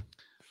 Like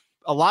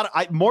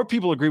more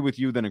people agree with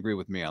you than agree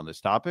with me on this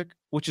topic,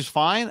 which is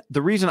fine.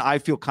 The reason I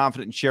feel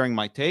confident in sharing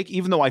my take,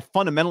 even though I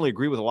fundamentally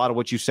agree with a lot of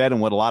what you said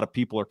and what a lot of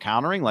people are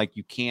countering, like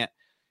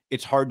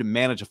it's hard to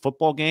manage a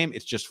football game.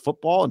 It's just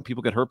football and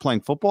people get hurt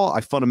playing football.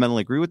 I fundamentally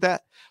agree with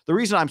that. The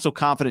reason I'm so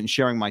confident in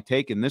sharing my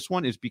take in this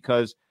one is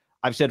because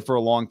I've said for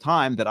a long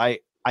time that I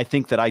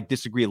think that I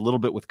disagree a little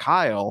bit with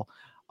Kyle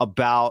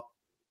about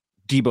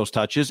Debo's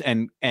touches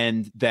and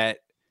that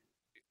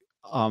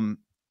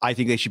I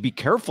think they should be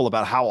careful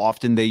about how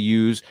often they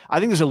use. I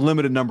think there's a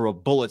limited number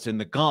of bullets in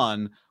the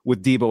gun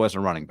with Debo as a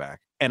running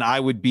back. And I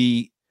would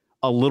be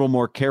a little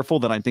more careful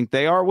than I think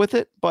they are with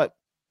it. But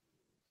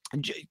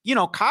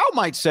Kyle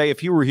might say, if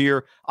he were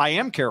here, I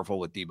am careful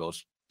with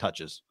Debo's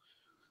touches.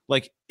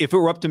 Like, if it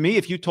were up to me,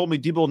 if you told me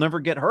Debo will never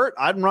get hurt,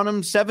 I'd run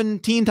him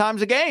 17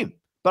 times a game.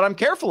 But I'm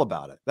careful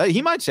about it.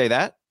 He might say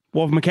that.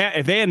 Well,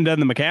 if they hadn't done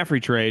the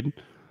McCaffrey trade,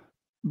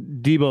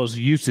 Debo's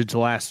usage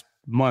last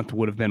month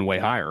would have been way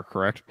higher,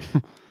 correct?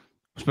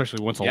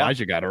 Especially once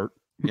Elijah got hurt.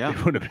 Yeah.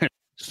 It would have been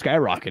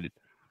skyrocketed.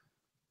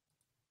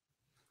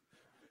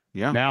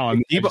 Yeah. Now,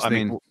 we're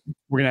going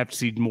to have to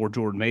see more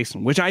Jordan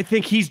Mason, which I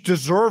think he's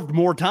deserved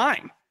more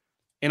time.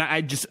 And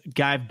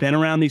I've been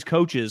around these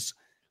coaches,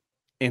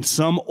 and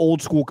some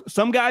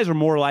guys are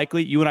more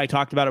likely, you and I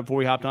talked about it before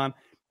we hopped on,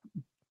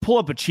 pull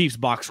up a Chiefs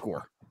box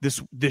score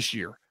this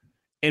year.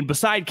 And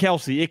beside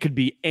Kelsey, it could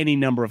be any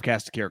number of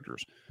cast of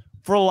characters.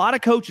 For a lot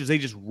of coaches, they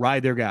just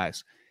ride their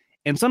guys.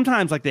 And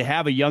sometimes, like, they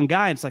have a young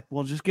guy, and it's like,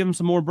 well, just give him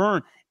some more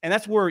burn. And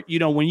that's where,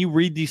 when you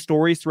read these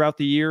stories throughout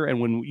the year and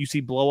when you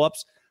see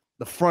blow-ups,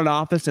 the front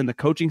office and the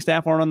coaching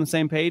staff aren't on the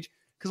same page.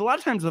 Because a lot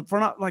of times the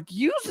front office,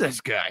 use this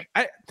guy.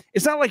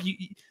 It's not like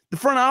the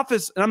front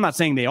office, and I'm not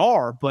saying they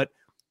are, but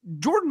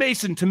Jordan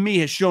Mason, to me,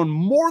 has shown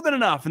more than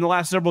enough in the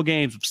last several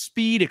games of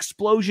speed,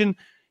 explosion,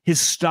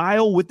 his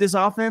style with this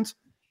offense.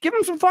 Give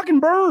him some fucking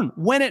burn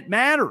when it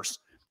matters.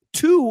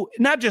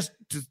 Not just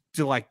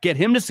to get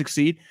him to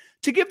succeed,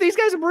 to give these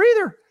guys a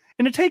breather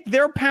and to take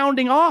their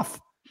pounding off.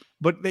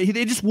 But they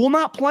just will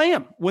not play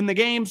him when the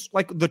game's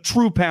like the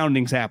true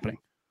pounding's happening.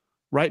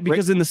 Right?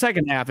 Because in the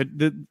second half,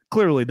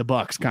 clearly the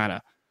Bucs kind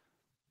of,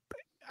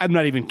 I'm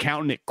not even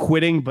counting it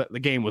quitting, but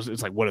the game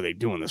it's like, what are they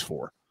doing this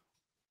for?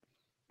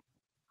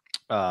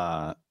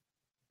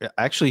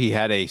 Actually, he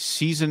had a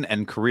season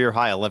and career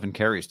high 11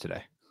 carries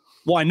today.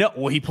 Well, I know.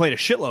 Well, he played a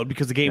shitload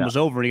because the game was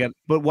over. And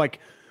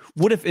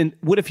what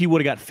if he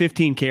would have got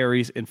 15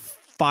 carries and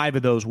 5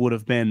 of those would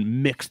have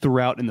been mixed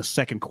throughout in the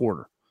second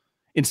quarter?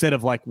 Instead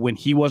of when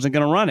he wasn't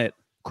going to run it,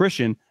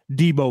 Christian,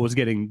 Debo was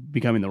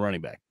becoming the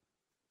running back.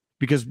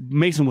 Because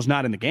Mason was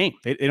not in the game.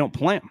 They don't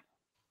play him.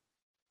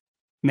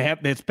 And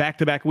it's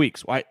back-to-back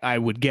weeks. I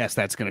would guess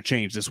that's going to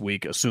change this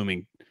week,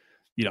 assuming,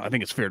 I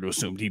think it's fair to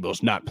assume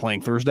Debo's not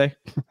playing Thursday.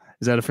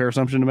 Is that a fair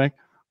assumption to make?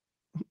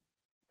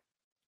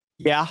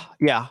 Yeah.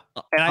 And I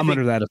I'm think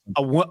under that.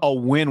 a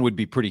win would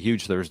be pretty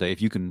huge Thursday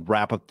if you can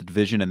wrap up the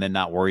division and then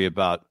not worry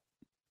about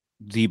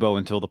Debo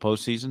until the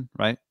postseason,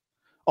 right?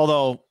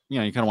 Although, you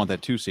kind of want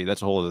that 2 seed.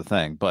 That's a whole other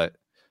thing. But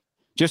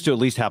just to at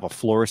least have a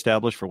floor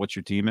established for what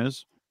your team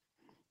is.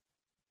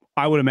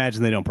 I would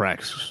imagine they don't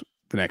practice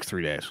the next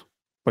 3 days.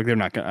 Like they're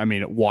not going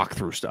to, walk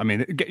through stuff.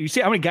 You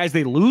see how many guys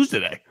they lose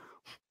today?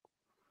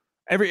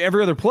 Every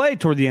other play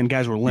toward the end,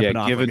 guys were limping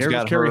off. Givens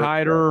got Kerry hurt.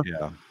 Hyder.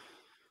 Yeah.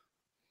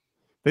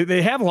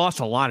 They have lost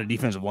a lot of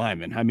defensive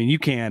linemen. You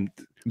can.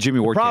 Jimmy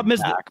Ward. The problem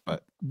is back,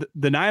 but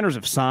the Niners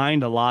have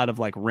signed a lot of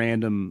like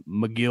random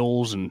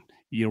McGills and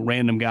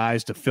random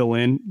guys to fill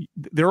in.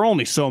 There are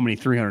only so many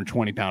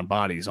 320-pound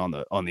bodies on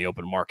the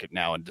open market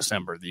now in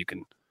December that you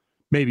can.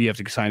 Maybe you have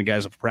to sign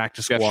guys off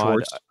practice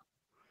squad.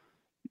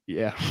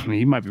 Yeah,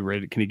 he might be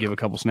ready. Can he give a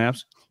couple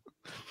snaps?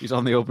 He's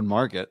on the open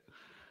market.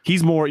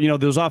 He's more,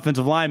 those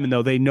offensive linemen,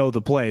 though, they know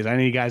the plays. I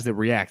need guys that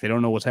react. They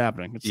don't know what's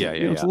happening. It's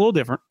a little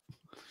different.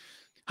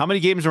 How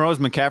many games in a row has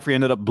McCaffrey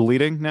ended up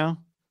bleeding now?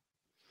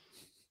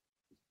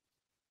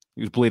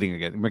 He was bleeding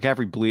again.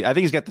 McCaffrey bleed. I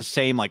think he's got the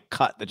same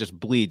cut that just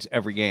bleeds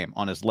every game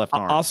on his left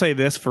arm. I'll say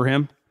this for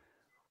him.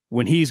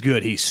 When he's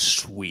good, he's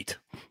sweet.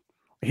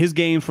 His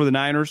games for the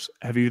Niners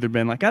have either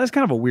been that's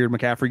kind of a weird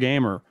McCaffrey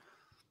game, or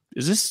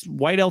is this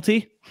white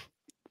LT?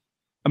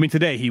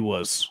 Today he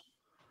was.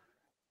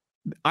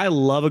 I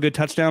love a good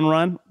touchdown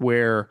run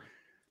where,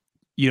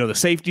 the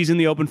safety's in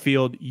the open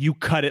field, you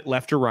cut it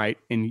left or right,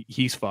 and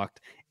he's fucked.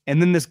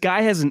 And then this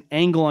guy has an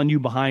angle on you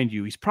behind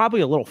you. He's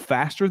probably a little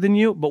faster than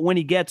you, but when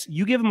you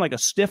give him a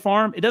stiff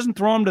arm, it doesn't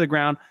throw him to the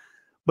ground,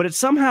 but it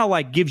somehow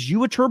gives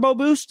you a turbo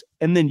boost,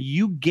 and then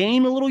you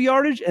gain a little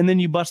yardage, and then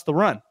you bust the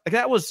run.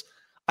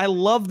 I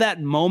love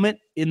that moment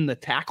in the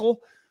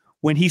tackle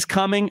when he's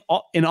coming.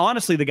 And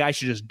honestly, the guy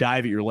should just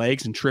dive at your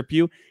legs and trip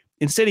you.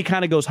 Instead, he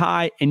kind of goes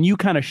high and you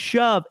kind of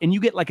shove and you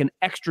get an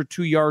extra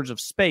 2 yards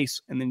of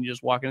space, and then you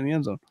just walk into the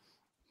end zone.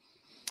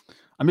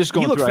 I'm just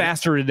going. He looked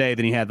faster today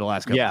than he had the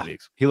last couple of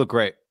weeks. He looked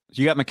great.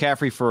 So you got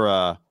McCaffrey for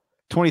a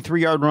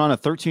 23-yard run, a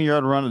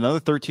 13-yard run, another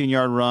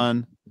 13-yard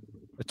run,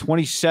 a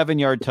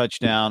 27-yard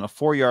touchdown, a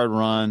 4-yard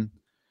run.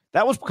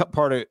 That was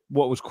part of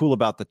what was cool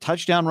about the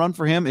touchdown run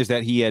for him, is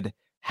that he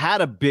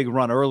had a big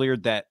run earlier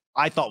that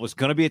I thought was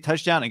going to be a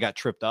touchdown and got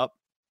tripped up.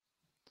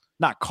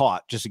 Not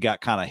caught, just he got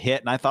kind of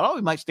hit. And I thought,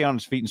 he might stay on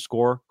his feet and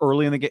score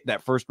early in the game,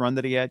 that first run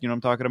that he had. You know what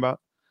I'm talking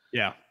about?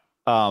 Yeah.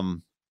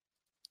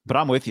 But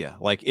I'm with you.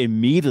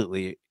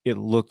 Immediately it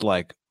looked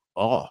like,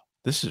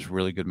 this is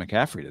really good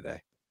McCaffrey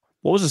today.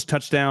 What was his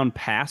touchdown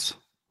pass?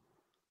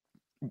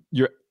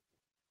 You're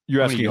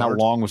asking how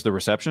long was the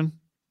reception?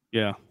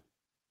 Yeah.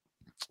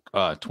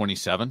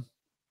 27.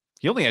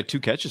 He only had 2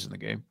 catches in the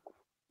game.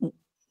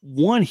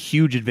 One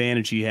huge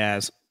advantage he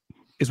has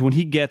is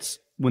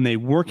when they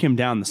work him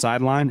down the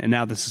sideline, and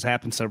now this has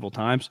happened several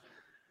times,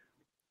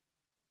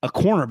 a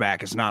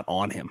cornerback is not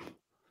on him.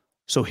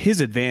 So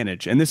his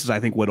advantage, and this is, I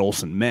think, what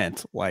Olsen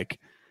meant,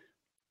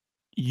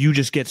 you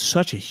just get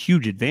such a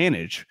huge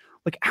advantage.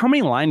 How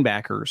many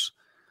linebackers,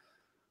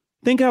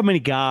 think how many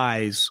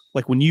guys,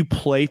 when you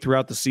play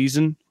throughout the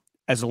season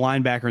as a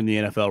linebacker in the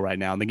NFL right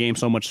now, and the game's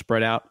so much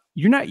spread out,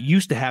 you're not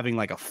used to having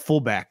a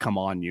fullback come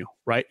on you,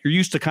 right? You're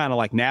used to kind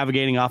of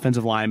navigating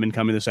offensive linemen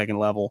coming to the second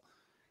level.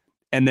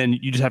 And then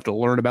you just have to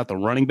learn about the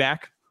running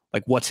back.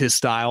 What's his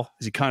style?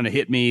 Is he kind of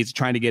hit me? Is he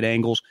trying to get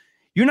angles?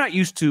 You're not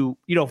used to,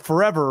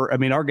 forever.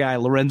 Our guy,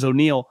 Lorenzo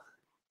Neal,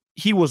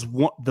 he was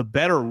one of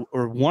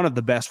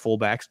the best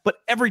fullbacks, but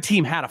every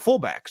team had a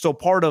fullback. So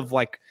part of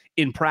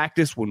in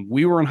practice when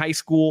we were in high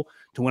school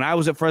to when I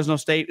was at Fresno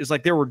State is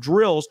there were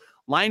drills,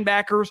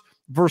 linebackers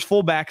versus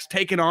fullbacks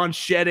taking on,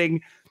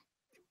 shedding.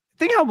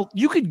 Think how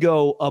you could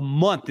go a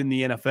month in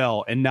the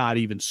NFL and not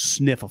even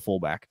sniff a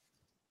fullback.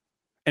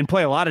 And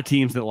play a lot of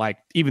teams that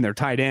even their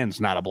tight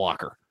end's not a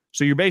blocker.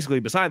 So you're basically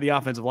beside the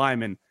offensive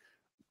lineman.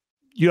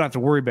 You don't have to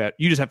worry about.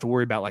 You just have to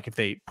worry about if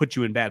they put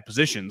you in bad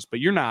positions. But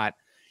you're not.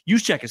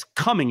 Juszczyk is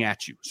coming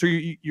at you, so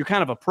you're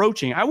kind of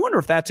approaching. I wonder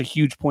if that's a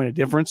huge point of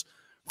difference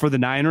for the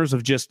Niners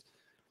of just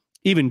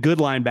even good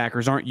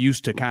linebackers aren't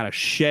used to kind of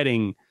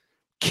shedding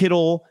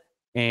Kittle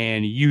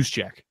and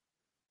Juszczyk,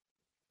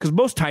 because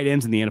most tight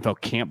ends in the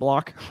NFL can't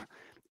block,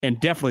 and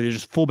definitely there's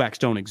just fullbacks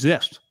don't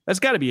exist. That's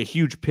got to be a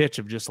huge pitch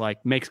of just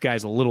makes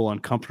guys a little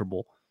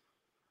uncomfortable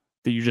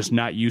that you're just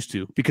not used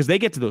to, because they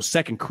get to those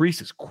second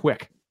creases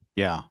quick.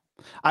 Yeah.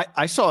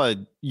 I saw,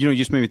 you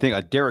just made me think,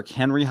 a Derrick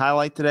Henry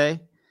highlight today.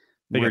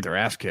 They got their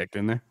ass kicked,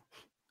 didn't they?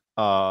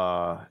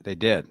 They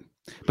did.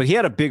 But he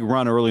had a big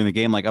run early in the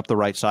game, up the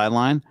right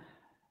sideline.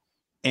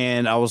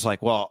 And I was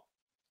like, well,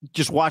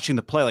 just watching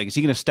the play, is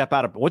he going to step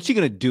out of, what's he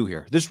going to do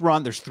here? This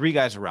run, there's 3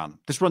 guys around him.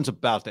 This run's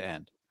about to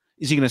end.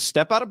 Is he going to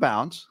step out of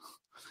bounds?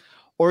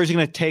 Or is he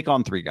going to take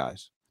on 3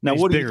 guys? Now,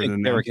 what do you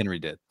think Derrick Henry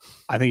did?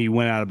 I think he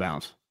went out of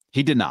bounds.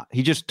 He did not.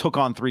 He just took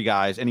on 3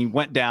 guys, and he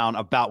went down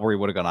about where he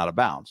would have gone out of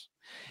bounds.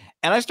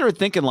 And I started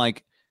thinking,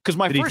 because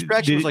my first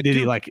reaction was did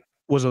he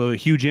was it a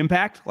huge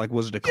impact?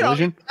 Was it a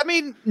collision?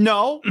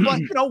 No,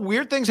 but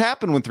weird things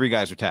happen when 3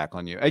 guys are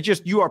tackling you.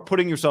 You are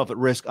putting yourself at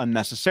risk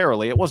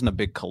unnecessarily. It wasn't a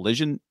big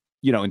collision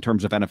in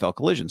terms of NFL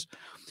collisions.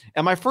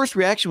 And my first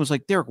reaction was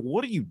like, Derek,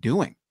 what are you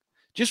doing?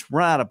 Just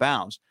run out of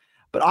bounds.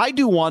 But I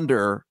do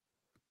wonder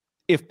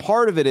if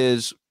part of it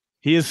is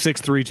he is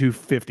 6'3",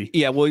 250.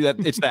 Yeah, well,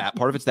 it's that.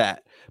 Part of it's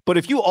that. But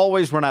if you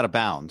always run out of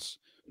bounds,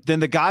 then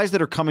the guys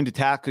that are coming to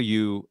tackle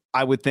you,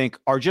 I would think,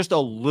 are just a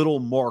little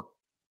more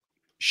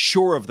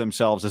sure of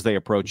themselves as they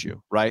approach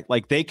you, right?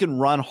 Like they can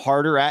run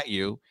harder at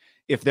you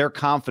if they're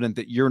confident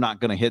that you're not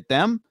going to hit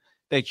them,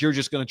 that you're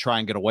just going to try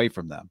and get away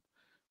from them.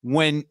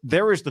 When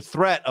there is the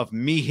threat of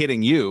me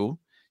hitting you,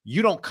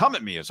 you don't come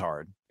at me as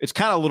hard. It's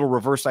kind of a little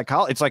reverse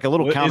psychology. It's like a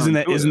little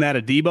counter. Isn't that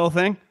a Debo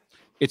thing?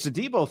 It's a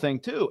Debo thing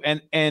too.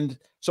 And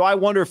so I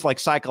wonder if like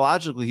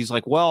psychologically he's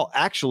like, well,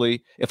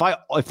 actually,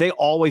 if they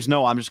always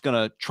know I'm just going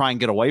to try and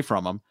get away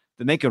from them,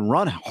 then they can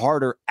run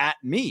harder at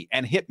me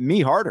and hit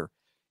me harder.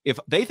 If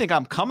they think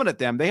I'm coming at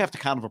them, they have to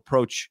kind of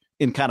approach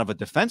in kind of a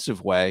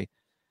defensive way,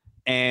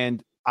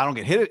 and I don't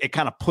get hit. It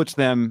kind of puts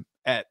them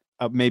at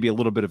maybe a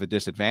little bit of a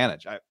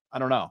disadvantage. I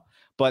don't know,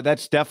 but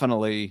that's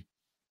definitely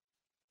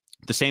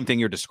the same thing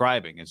you're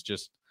describing. Is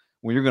just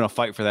when you're going to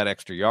fight for that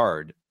extra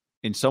yard,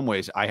 in some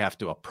ways, I have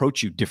to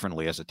approach you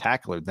differently as a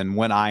tackler than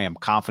when I am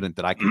confident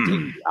that I can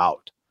take you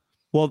out.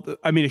 Well,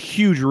 I mean, a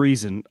huge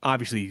reason,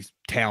 obviously he's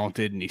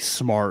talented and he's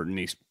smart and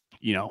he's,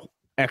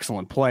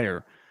 excellent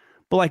player.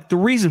 But like the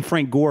reason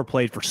Frank Gore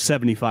played for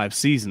 75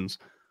 seasons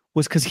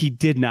was because he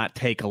did not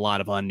take a lot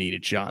of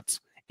unneeded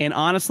shots. And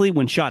honestly,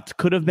 when shots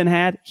could have been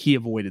had, he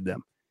avoided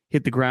them.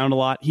 Hit the ground a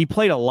lot. He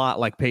played a lot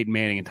like Peyton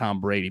Manning and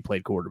Tom Brady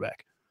played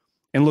quarterback.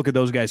 And look at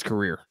those guys'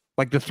 career.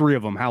 Like the three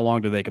of them, how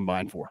long do they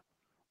combine for?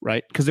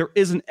 Right? Because there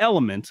is an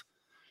element.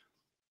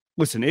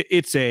 Listen,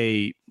 it's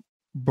a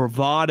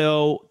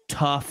bravado,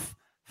 tough,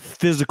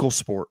 physical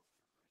sport.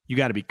 You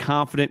got to be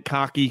confident,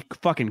 cocky,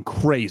 fucking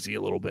crazy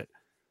a little bit.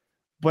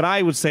 But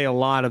I would say a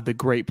lot of the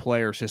great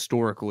players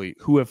historically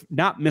who have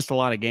not missed a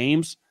lot of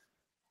games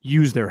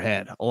use their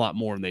head a lot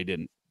more than they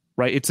didn't.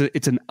 Right?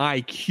 It's an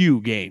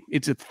IQ game.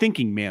 It's a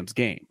thinking man's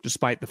game,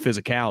 despite the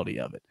physicality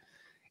of it.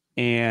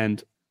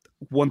 And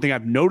one thing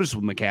I've noticed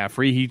with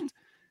McCaffrey,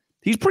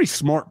 he's a pretty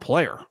smart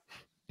player.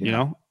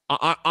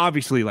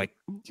 Obviously like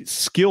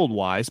skilled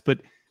wise, but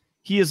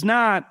he is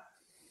not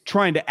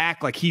trying to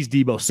act like he's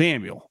Deebo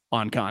Samuel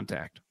on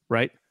contact,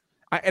 right?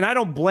 I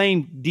don't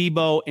blame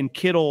Deebo and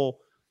Kittle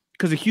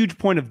because a huge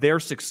point of their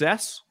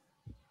success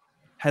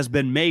has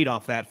been made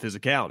off that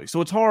physicality. So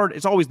it's hard.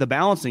 It's always the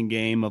balancing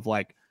game of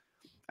like,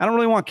 I don't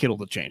really want Kittle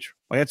to change.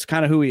 Like that's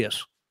kind of who he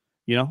is,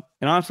 And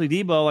honestly,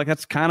 Deebo, like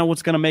that's kind of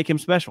what's going to make him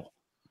special,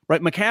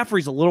 right?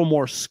 McCaffrey's a little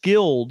more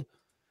skilled,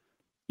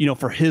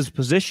 for his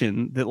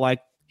position that like,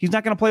 he's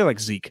not going to play like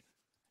Zeke.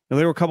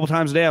 There were a couple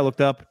times today I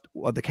looked up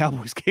the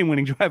Cowboys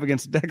game-winning drive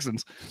against the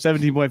Texans,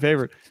 17-point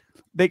favorite.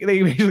 They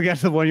basically got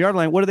to the 1 yard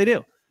line. What did they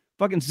do?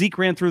 Fucking Zeke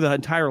ran through the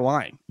entire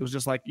line. It was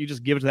just like, you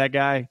just give it to that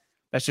guy.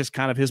 That's just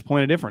kind of his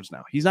point of difference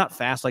now. He's not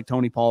fast like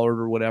Tony Pollard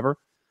or whatever,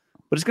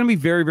 but it's going to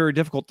be very, very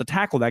difficult to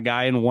tackle that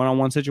guy in a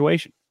one-on-one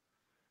situation.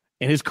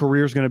 And his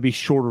career is going to be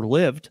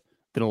shorter-lived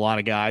than a lot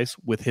of guys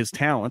with his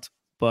talent,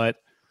 but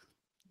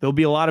there'll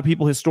be a lot of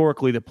people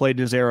historically that played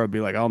in his era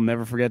be like, I'll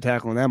never forget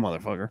tackling that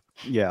motherfucker.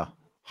 Yeah.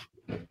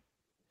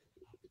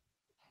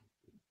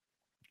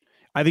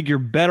 I think you're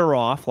better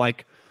off,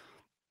 like,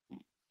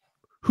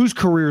 whose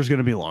career is going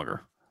to be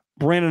longer?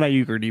 Brandon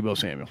Ayuk or Deebo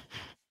Samuel?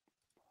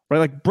 Right?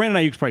 Like,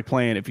 Brandon Ayuk's probably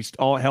playing, if he's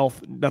all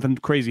health, nothing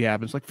crazy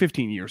happens, like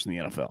 15 years in the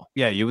NFL.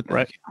 Yeah, you would think.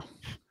 Right?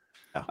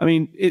 Yeah. I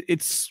mean,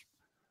 it's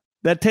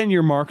that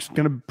 10-year mark's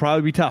going to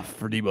probably be tough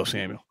for Deebo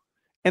Samuel.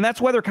 And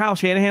that's whether Kyle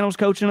Shanahan was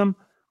coaching him.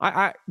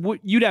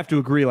 You'd have to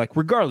agree, like,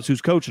 regardless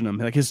who's coaching him,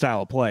 like, his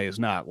style of play is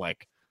not,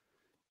 like,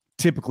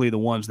 typically the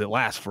ones that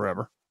last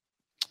forever.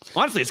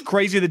 Honestly, it's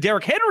crazy that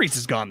Derrick Henry's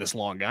has gone this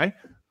long, guy.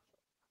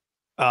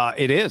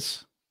 It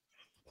is.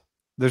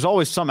 There's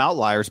always some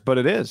outliers, but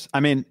it is. I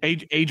mean,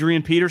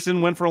 Adrian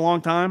Peterson went for a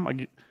long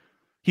time.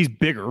 He's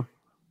bigger.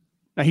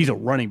 Now, he's a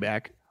running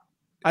back.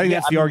 I think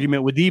that's the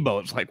argument with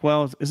Deebo. It's like,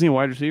 well, isn't he a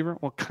wide receiver?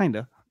 Well, kind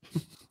of.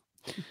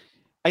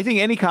 I think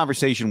any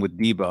conversation with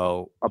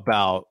Deebo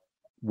about,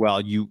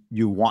 well, you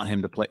want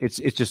him to play, it's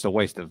just a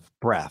waste of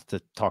breath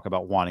to talk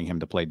about wanting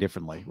him to play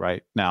differently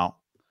right now.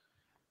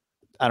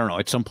 I don't know.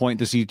 At some point,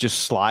 does he just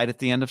slide at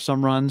the end of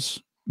some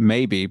runs?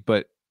 Maybe,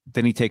 but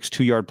then he takes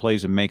 2-yard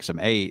plays and makes them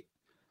 8.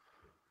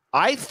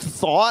 I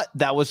thought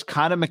that was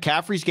kind of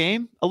McCaffrey's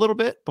game a little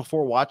bit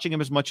before watching him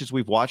as much as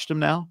we've watched him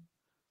now.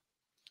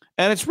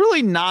 And it's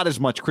really not as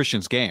much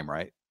Christian's game,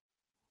 right?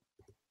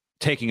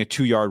 Taking a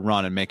 2-yard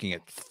run and making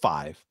it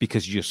 5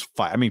 because you just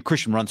fight. I mean,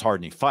 Christian runs hard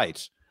and he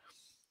fights.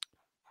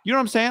 You know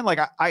what I'm saying? Like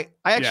I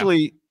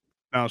actually,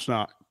 no, it's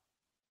not.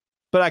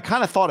 But I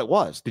kind of thought it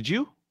was. Did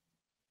you?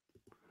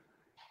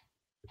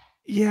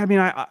 Yeah, I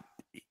mean,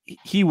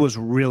 he was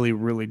really,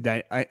 really.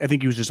 I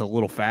think he was just a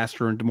little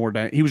faster and more.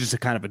 He was just a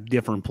kind of a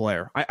different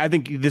player. I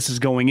think this is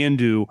going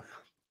into.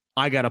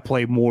 I got to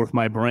play more with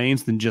my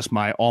brains than just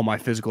all my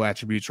physical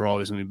attributes are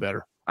always going to be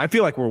better. I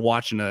feel like we're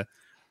watching a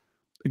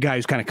guy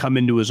who's kind of come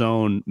into his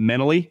own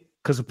mentally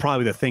because of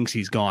probably the things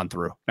he's gone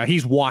through. Now,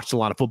 he's watched a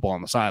lot of football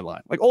on the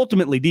sideline. Like,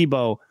 ultimately,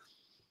 Deebo,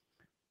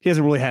 he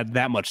hasn't really had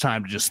that much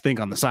time to just think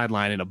on the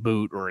sideline in a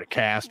boot or a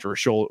cast or a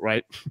shoulder,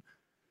 right?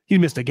 He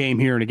missed a game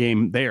here and a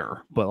game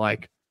there, but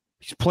like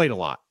he's played a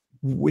lot,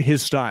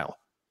 his style.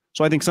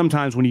 So I think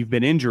sometimes when you've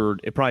been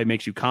injured, it probably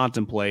makes you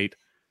contemplate.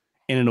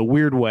 And in a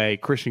weird way,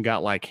 Christian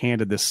got like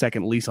handed this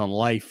second lease on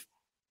life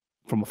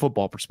from a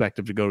football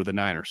perspective to go to the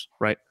Niners,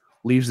 right?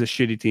 Leaves this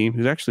shitty team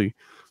who's actually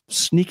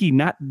sneaky,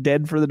 not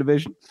dead for the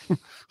division.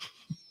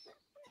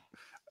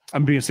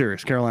 I'm being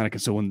serious. Carolina can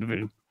still win the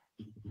division.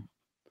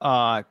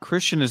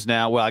 Christian is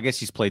now, well, I guess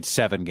he's played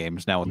 7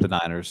 games now with the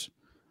Niners.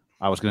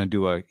 I was going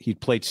to he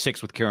played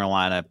 6 with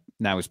Carolina.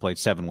 Now he's played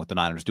 7 with the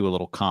Niners, do a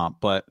little comp.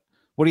 But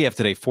what do you have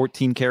today?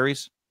 14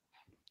 carries?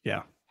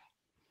 Yeah.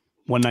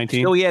 119.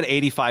 Still, he had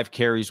 85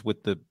 carries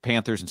with the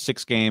Panthers in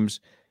 6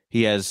 games.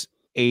 He has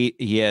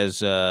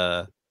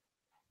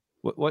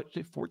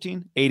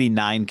 14?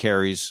 89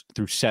 carries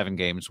through 7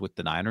 games with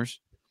the Niners.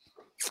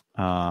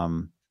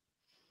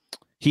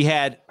 He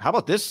had, how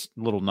about this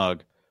little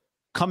nug?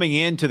 Coming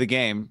into the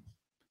game,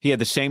 he had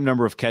the same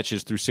number of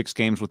catches through 6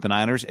 games with the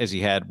Niners as he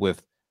had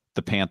with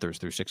the Panthers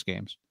through 6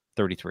 games,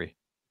 33.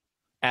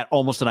 At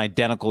almost an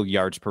identical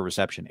yards per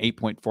reception,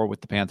 8.4 with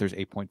the Panthers,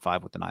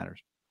 8.5 with the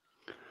Niners.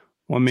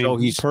 Well, I mean, so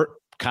he's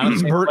kind of the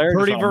same player,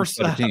 Purdy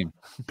versus team.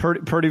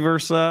 Purdy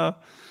versus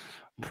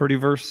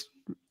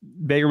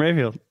Baker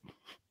Mayfield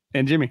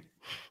and Jimmy.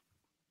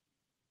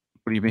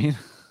 What do you mean?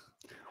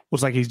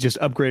 Looks like he's just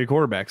upgraded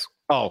quarterbacks.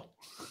 Oh.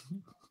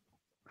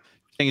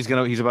 He's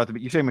about to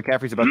be. You say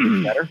McCaffrey's about to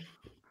be better?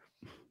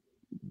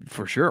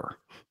 For sure.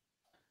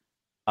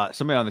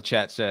 Somebody on the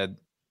chat said,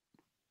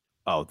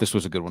 "Oh, this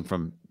was a good one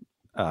from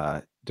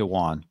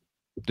Dejan.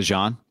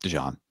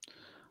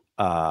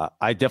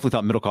 I definitely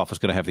thought Middlecoff was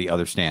going to have the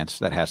other stance.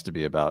 That has to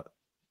be about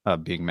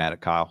being mad at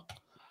Kyle."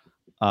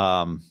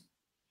 I'm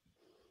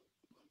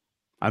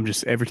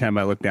just every time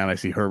I look down, I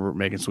see Herbert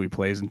making sweet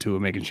plays and Tua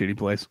making shitty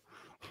plays.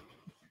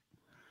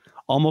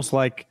 Almost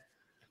like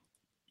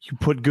you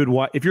put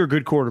if you're a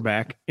good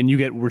quarterback and you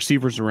get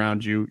receivers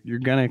around you, you're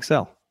gonna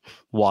excel.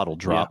 Waddle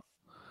drop.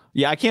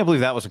 Yeah, I can't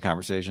believe that was a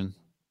conversation.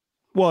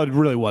 Well, it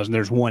really wasn't.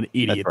 There's one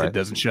idiot that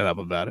doesn't shut up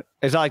about it.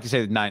 As I like to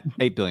say,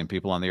 8 billion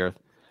people on the earth.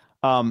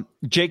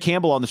 Jay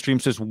Campbell on the stream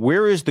says,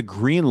 "Where is the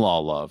Greenlaw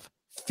love?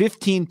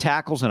 15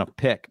 tackles and a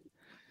pick."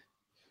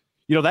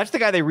 You know, that's the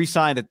guy they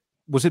re-signed.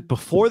 Was it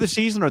before the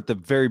season or at the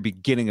very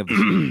beginning of the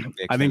season?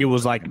 I think it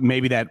was like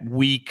maybe that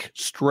week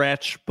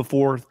stretch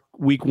before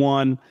week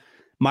 1.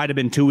 Might have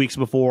been 2 weeks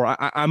before.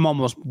 I'm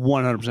almost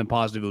 100%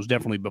 positive it was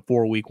definitely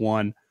before week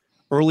 1.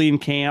 Early in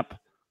camp.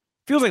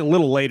 Feels like a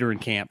little later in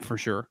camp for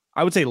sure.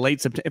 I would say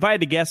late September. If I had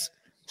to guess,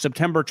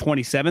 September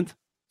 27th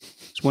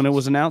is when it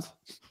was announced.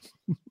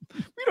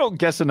 We don't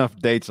guess enough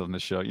dates on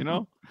this show, you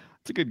know?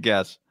 It's a good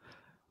guess.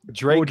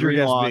 Drake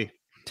Greenlaw,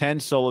 10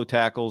 solo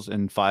tackles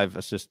and 5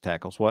 assist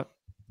tackles. What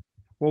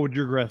would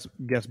your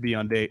guess be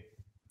on date?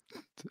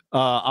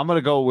 I'm going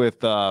to go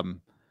with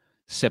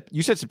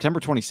you said September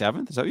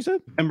 27th? Is that what you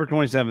said? September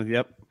 27th,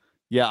 yep.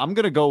 Yeah, I'm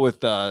going to go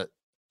with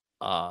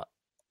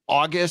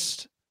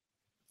August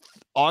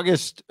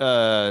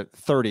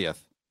 30th.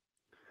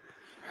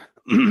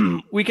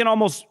 We can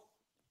almost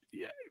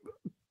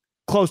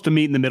close to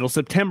meet in the middle.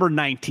 September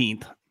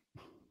 19th.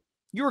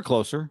 You were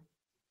closer.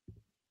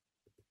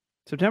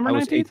 September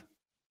 19th?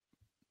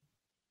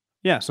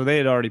 Yeah, so they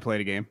had already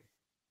played a game.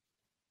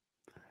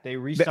 They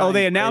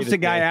announced a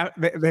guy.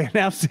 They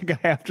announced a guy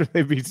after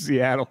they beat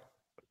Seattle.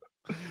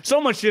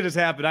 So much shit has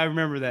happened. I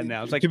remember that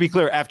now. It's like, to be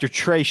clear, after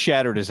Trey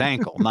shattered his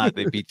ankle, not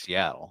they beat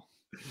Seattle.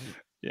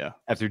 Yeah.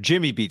 After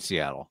Jimmy beat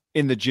Seattle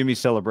in the Jimmy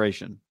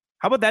celebration.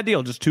 How about that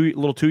deal? Just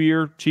little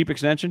 2-year cheap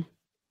extension.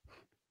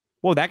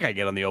 What would that guy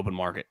get on the open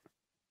market?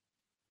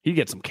 He'd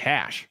get some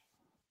cash.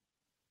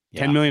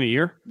 Yeah. $10 million a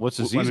year. What's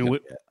his season?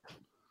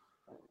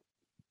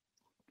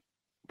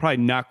 Probably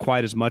not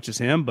quite as much as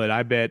him, but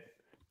I bet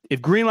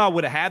if Greenlaw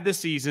would have had this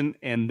season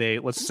and they,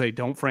 let's say,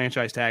 don't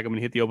franchise tag him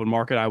and hit the open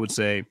market, I would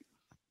say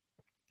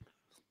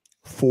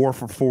 4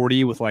 for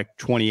 40 with like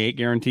 28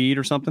 guaranteed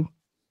or something.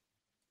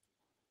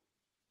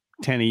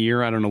 10 a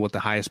year. I don't know what the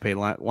highest paid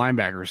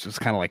linebacker is. It's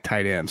kind of like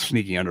tight end,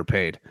 sneaky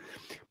underpaid.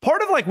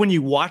 Part of like when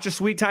you watch a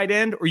sweet tight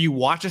end or you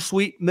watch a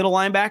sweet middle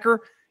linebacker,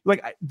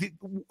 like,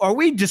 are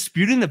we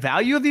disputing the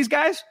value of these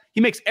guys?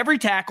 He makes every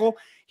tackle.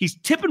 He's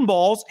tipping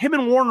balls. Him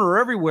and Warner are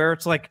everywhere.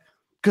 It's like,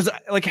 because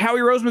like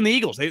Howie Roseman, the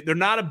Eagles, they're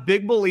not a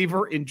big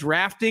believer in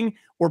drafting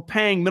or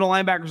paying middle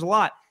linebackers a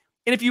lot.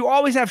 And if you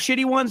always have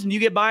shitty ones and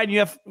you get by and you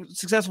have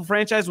successful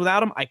franchise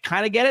without them, I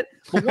kind of get it.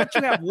 But once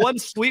you have one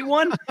sweet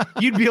one,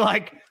 you'd be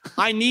like,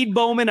 I need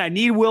Bowman, I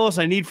need Willis,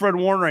 I need Fred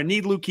Warner, I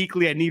need Luke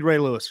Kuechly, I need Ray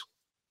Lewis.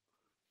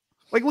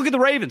 Like, look at the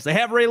Ravens. They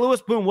have Ray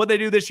Lewis. Boom. What'd they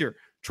do this year?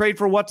 Trade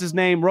for what's his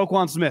name?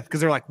 Roquan Smith. Because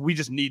they're like, we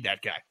just need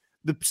that guy.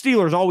 The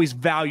Steelers always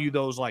value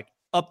those like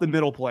up the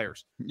middle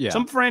players. Yeah.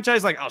 Some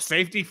franchise like, oh,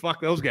 safety,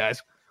 fuck those guys.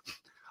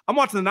 I'm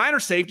watching the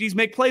Niners safeties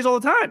make plays all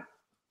the time.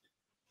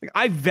 Like,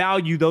 I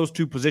value those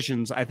two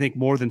positions, I think,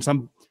 more than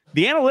some.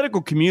 The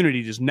analytical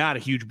community is not a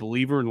huge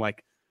believer in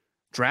like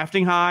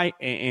drafting high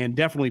and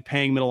definitely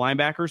paying middle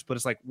linebackers. But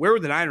it's like, where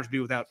would the Niners be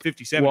without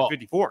 57 and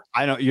 54?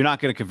 I know you're not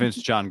going to convince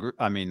John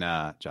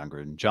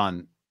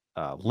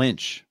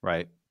Lynch,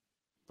 right?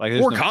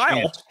 Like, or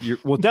Kyle.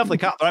 Well, definitely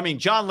Kyle. But I mean,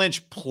 John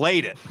Lynch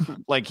played it.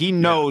 Like, he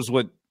knows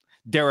what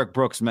Derek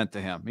Brooks meant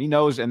to him. He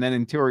knows. And then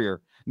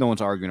interior, no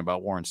one's arguing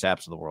about Warren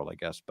Sapps of the world, I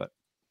guess. But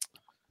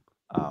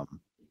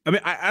I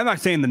mean, I'm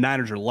not saying the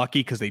Niners are lucky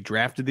because they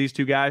drafted these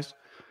two guys.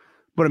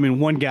 But I mean,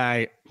 one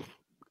guy,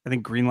 I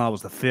think Greenlaw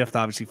was the 5th.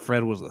 Obviously,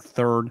 Fred was the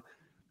 3rd.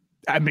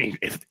 I mean,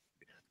 if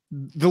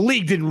the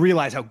league didn't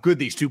realize how good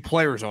these two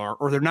players are,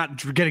 or they're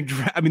not getting,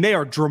 I mean, they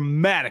are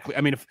dramatically.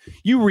 I mean, if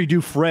you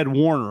redo Fred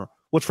Warner,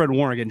 what's Fred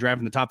Warner getting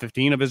drafted in the top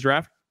 15 of his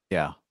draft?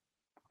 Yeah.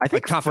 I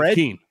think like top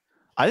 15.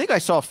 I think I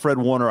saw Fred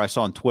Warner. I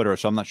saw on Twitter,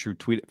 so I'm not sure.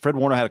 Fred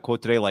Warner had a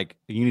quote today like,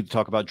 "You need to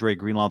talk about Dre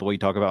Greenlaw the way you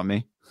talk about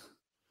me."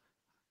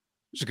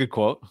 It's a good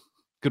quote.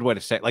 Good way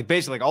to say it. Like,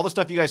 basically, like, all the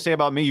stuff you guys say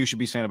about me, you should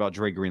be saying about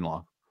Dre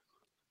Greenlaw.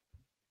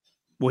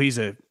 Well, he's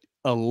a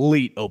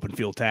elite open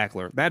field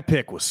tackler. That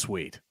pick was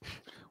sweet.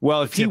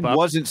 Well, if he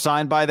wasn't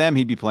signed by them,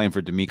 he'd be playing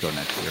for D'Amico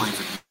next year.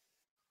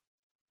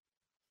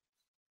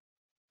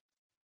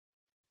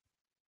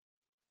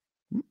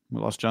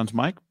 We lost John's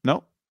mic.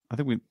 No, I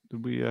think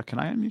we. Can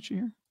I unmute you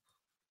here?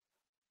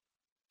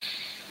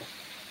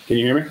 Can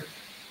you hear me?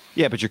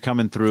 Yeah, but you're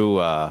coming through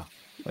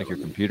like your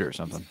computer or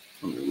something.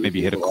 Maybe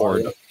you hit a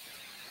cord.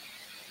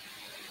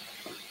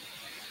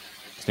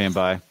 Stand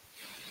by.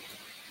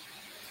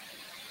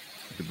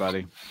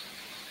 Everybody.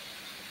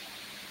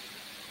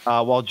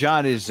 While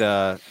John is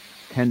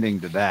tending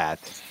to that,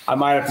 I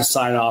might have to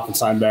sign off and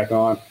sign back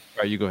on. All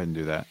right, you go ahead and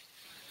do that.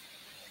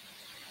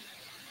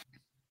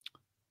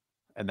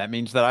 And that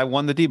means that I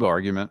won the Debo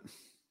argument.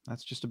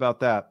 That's just about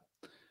that.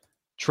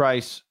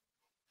 Trice,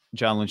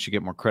 John Lynch should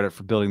get more credit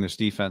for building this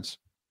defense.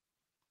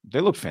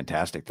 They looked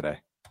fantastic today.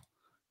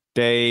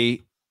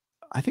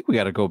 I think we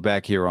got to go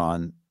back here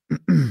on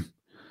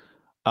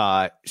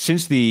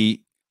since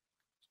the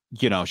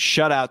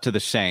shutout to the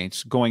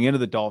Saints going into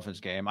the Dolphins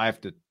game.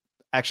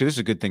 This is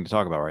a good thing to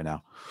talk about right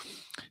now.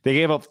 They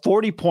gave up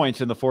 40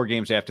 points in the 4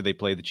 games after they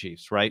played the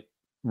Chiefs, right?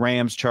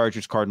 Rams,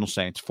 Chargers, Cardinals,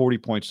 Saints, 40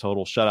 points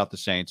total, shut out the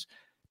Saints.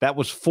 That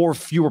was 4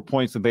 fewer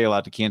points than they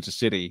allowed to Kansas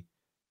City,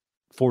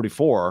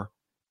 44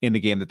 in the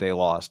game that they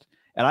lost.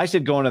 And I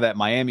said going to that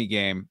Miami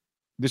game,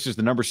 this is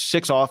the number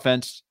 6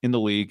 offense in the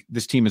league.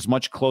 This team is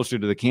much closer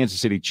to the Kansas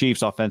City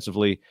Chiefs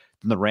offensively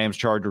than the Rams,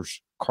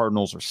 Chargers,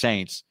 Cardinals, or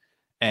Saints.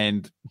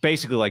 And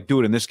basically, like, do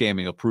it in this game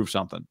and you'll prove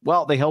something.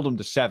 Well, they held them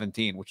to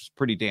 17, which is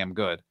pretty damn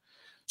good.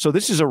 So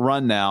this is a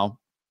run now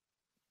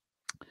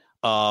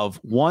of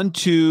 1,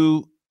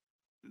 2,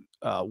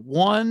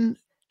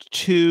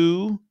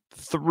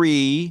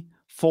 3,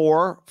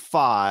 4,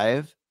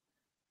 5,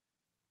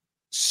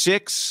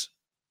 6,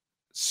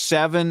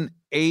 7,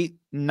 8,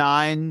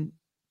 9,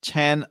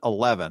 10,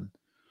 11.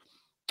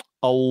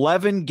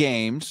 11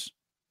 games.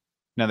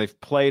 Now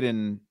they've played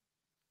in,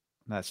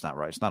 that's not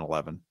right. It's not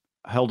 11.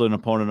 Held an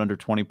opponent under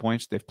 20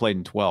 points. They've played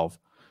in 12.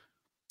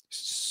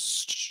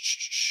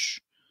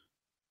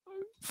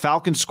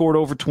 Falcons scored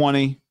over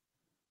 20.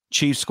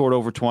 Chiefs scored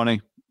over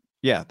 20.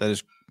 Yeah,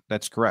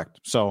 that's correct.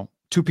 So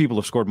 2 people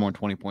have scored more than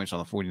 20 points on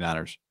the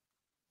 49ers.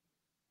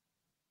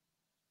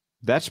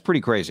 That's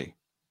pretty crazy.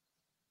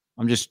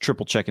 I'm just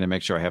triple checking to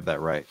make sure I have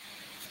that right.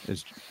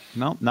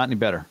 No, not any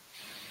better.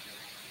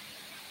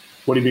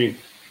 What do you mean?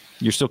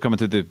 You're still coming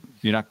through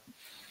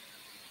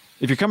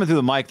if you're coming through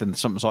the mic, then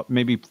something's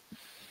maybe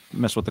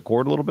mess with the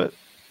cord a little bit.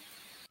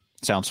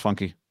 Sounds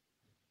funky.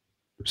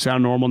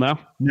 Sound normal now?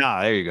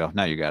 Nah, there you go.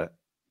 Now you got it.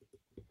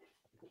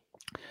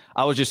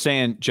 I was just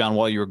saying, John,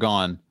 while you were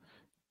gone,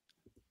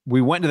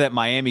 we went to that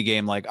Miami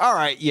game like, all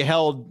right, you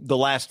held the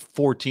last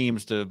 4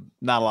 teams to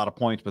not a lot of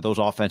points, but those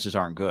offenses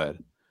aren't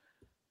good.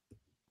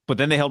 But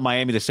then they held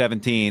Miami to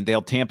 17. They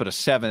held Tampa to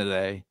 7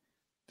 today.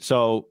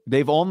 So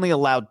they've only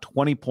allowed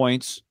 20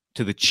 points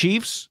to the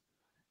Chiefs.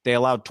 They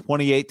allowed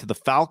 28 to the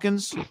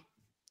Falcons.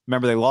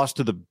 Remember, they lost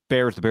to the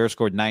Bears. The Bears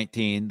scored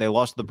 19. They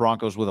lost to the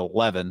Broncos with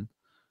 11.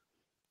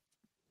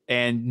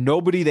 And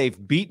nobody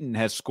they've beaten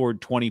has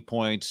scored 20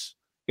 points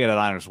in a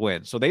Niners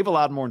win. So they've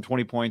allowed more than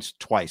 20 points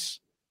twice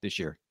this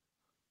year.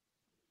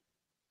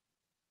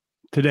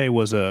 Today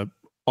was a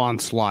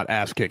onslaught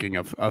ass kicking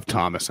of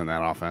Thomas in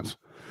that offense,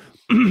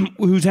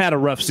 who's had a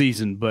rough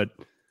season, but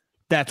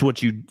that's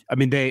what you're up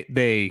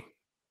 35-0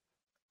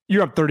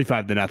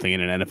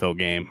 in an NFL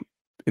game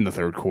in the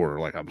third quarter.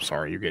 Like, I'm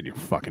sorry, you're getting your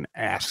fucking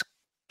ass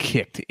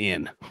kicked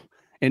in.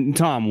 And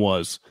Tom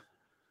was,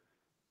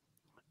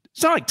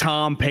 it's not like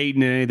Tom,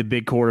 Peyton, and any of the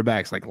big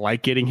quarterbacks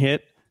like getting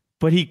hit,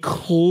 but he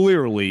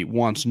clearly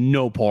wants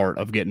no part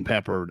of getting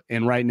peppered.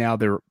 And right now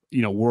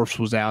Wirfs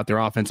was out, their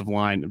offensive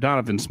line.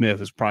 Donovan Smith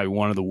is probably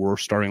one of the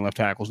worst starting left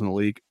tackles in the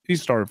league.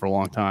 He's started for a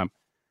long time.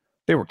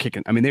 They were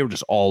kicking. I mean, they were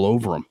just all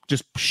over him,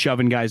 just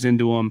shoving guys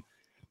into him.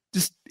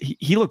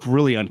 He looked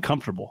really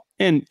uncomfortable.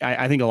 And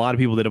I think a lot of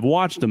people that have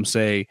watched him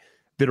say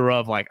that are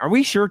of like, are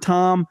we sure,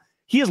 Tom?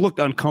 He has looked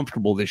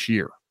uncomfortable this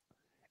year.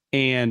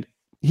 And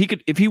he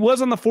could, if he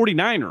was on the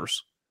 49ers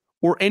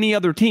or any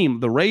other team,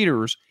 the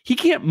Raiders, he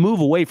can't move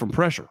away from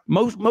pressure.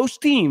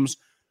 Most teams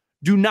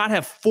do not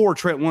have 4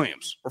 Trent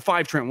Williams or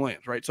 5 Trent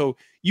Williams, right? So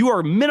you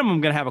are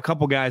minimum going to have a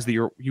couple guys that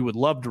you would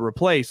love to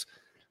replace.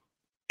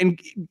 And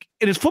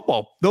it is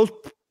football. Those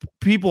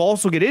people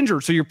also get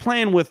injured. So you're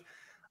playing with,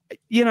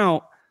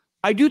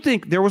 I do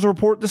think there was a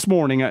report this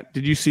morning.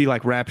 Did you see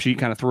like Rap Sheet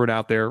kind of threw it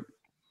out there?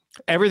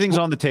 Everything's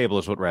on the table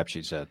is what Rap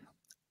Sheet said.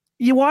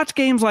 You watch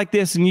games like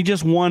this and you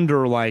just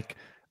wonder, like,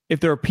 if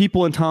there are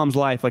people in Tom's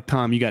life, like,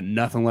 Tom, you got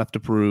nothing left to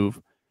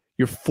prove.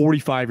 You're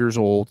 45 years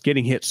old.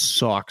 Getting hit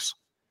sucks.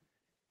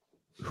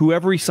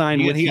 Whoever he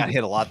signed with, he got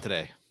hit a lot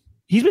today.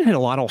 He's been hit a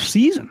lot all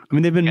season. I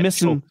mean, they've been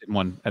missing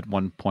one at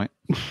one point.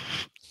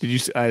 Did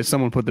you?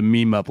 Someone put the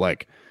meme up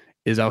like,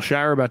 "Is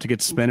Alshire about to get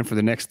suspended for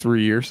the next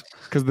 3 years?"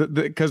 Because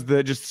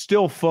the just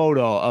still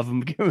photo of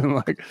him giving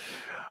like,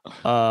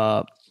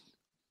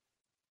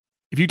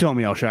 if you told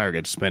me Alshire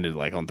gets suspended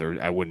like on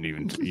Thursday, I wouldn't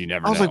even. You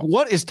never. I was know. like,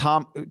 "What is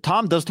Tom?"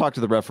 Tom does talk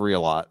to the referee a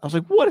lot. I was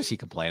like, "What is he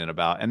complaining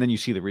about?" And then you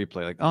see the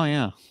replay, like, "Oh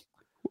yeah."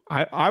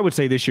 I would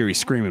say this year he's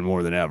screaming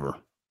more than ever.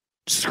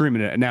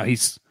 Screaming it now.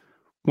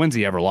 When's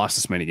he ever lost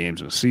this many games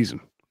in a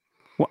season?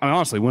 Well,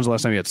 honestly, when's the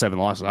last time he had 7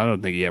 losses? I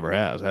don't think he ever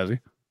has he?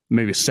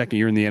 Maybe his second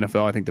year in the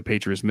NFL. I think the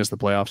Patriots missed the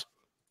playoffs.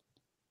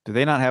 Do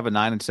they not have a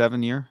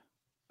 9-7 year?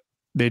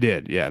 They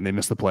did, yeah. And they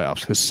missed the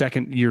playoffs. His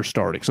second year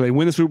starting. So they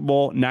win the Super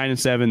Bowl,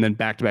 9-7, then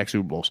back-to-back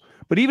Super Bowls.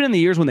 But even in the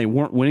years when they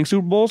weren't winning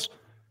Super Bowls,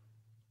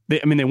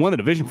 they won the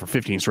division for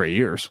 15 straight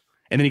years.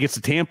 And then he gets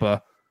to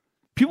Tampa.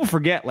 People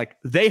forget, like,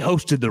 they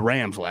hosted the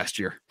Rams last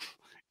year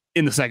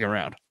in the second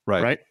round.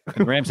 Right? And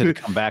the Rams had to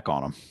come back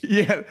on them.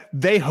 Yeah,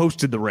 they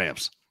hosted the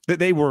Rams.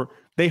 They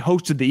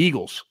hosted the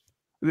Eagles.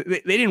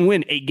 They didn't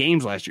win 8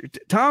 games last year.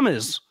 Tom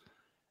is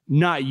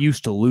not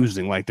used to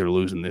losing like they're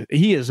losing.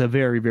 He is a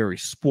very, very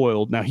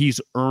spoiled. Now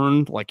he's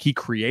earned, like he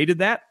created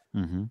that.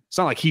 Mm-hmm. It's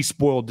not like he's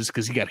spoiled just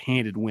because he got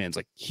handed wins.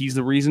 Like he's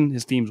the reason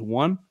his team's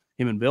won,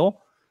 him and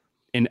Bill.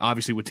 And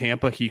obviously with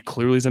Tampa, he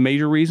clearly is a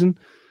major reason.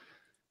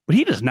 But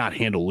he does not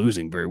handle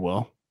losing very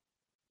well.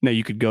 Now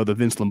you could go the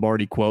Vince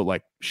Lombardi quote,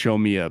 like, show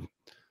me a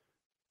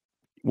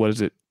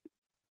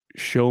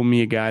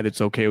guy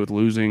that's okay with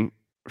losing.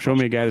 Show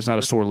me a guy that's not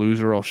a sore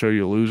loser. I'll show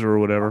you a loser or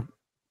whatever.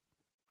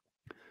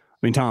 I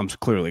mean, Tom's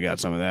clearly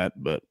got some of that,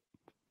 but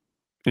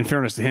in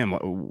fairness to him,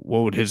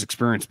 what would his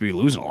experience be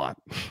losing a lot?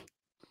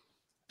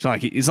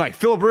 It's like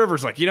Phillip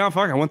Rivers, like, fuck,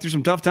 I went through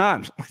some tough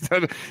times.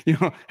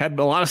 Had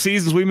a lot of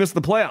seasons we missed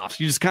the playoffs.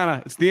 You just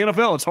it's the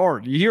NFL. It's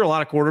hard. You hear a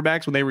lot of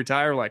quarterbacks when they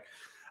retire, like,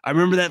 I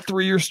remember that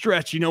 3-year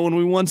stretch, when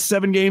we won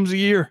 7 games a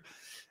year.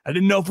 I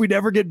didn't know if we'd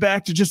ever get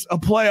back to just a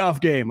playoff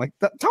game. Like,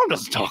 Tom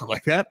doesn't talk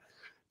like that.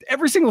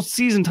 Every single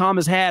season Tom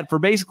has had for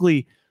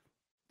basically,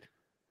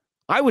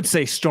 I would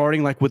say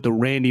starting like with the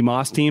Randy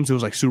Moss teams, it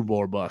was like Super Bowl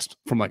or bust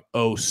from like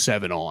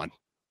 2007 on.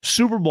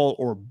 Super Bowl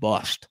or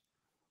bust.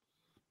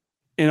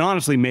 And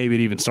honestly, maybe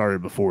it even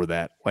started before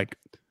that. Like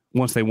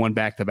once they won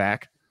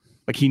back-to-back,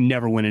 like he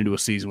never went into a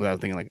season without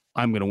thinking like,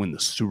 I'm going to win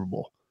the Super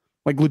Bowl.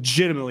 Like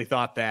legitimately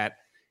thought that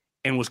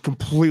and was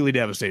completely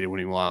devastated when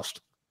he lost.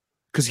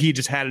 Because he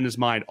just had in his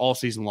mind all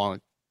season long,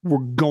 like, we're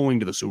going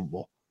to the Super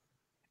Bowl.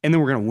 And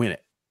then we're going to win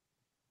it.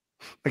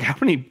 Like how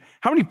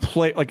many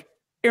play, like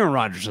Aaron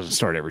Rodgers doesn't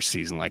start every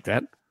season like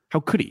that. How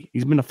could he?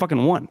 He's been a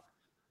fucking one.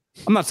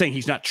 I'm not saying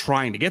he's not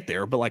trying to get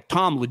there, but like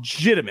Tom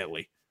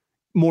legitimately,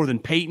 more than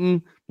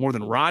Peyton, more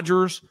than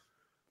Rodgers,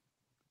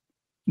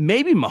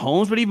 maybe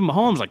Mahomes, but even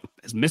Mahomes like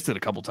has missed it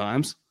a couple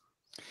times.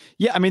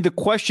 Yeah, I mean, the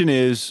question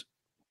is,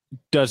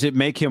 does it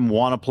make him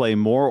want to play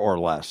more or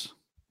less?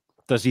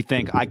 Does he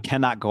think I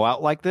cannot go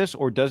out like this?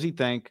 Or does he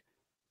think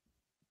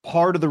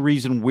part of the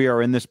reason we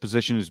are in this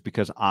position is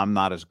because I'm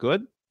not as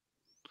good?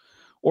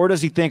 Or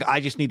does he think I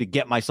just need to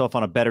get myself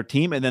on a better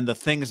team and then the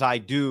things I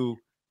do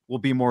will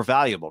be more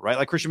valuable, right?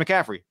 Like Christian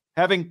McCaffrey,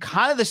 having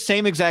kind of the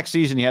same exact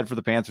season he had for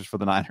the Panthers for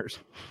the Niners,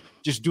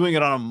 just doing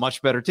it on a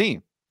much better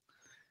team.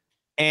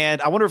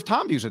 And I wonder if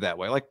Tom views it that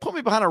way. Like, put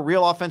me behind a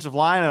real offensive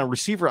line and a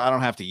receiver I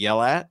don't have to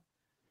yell at.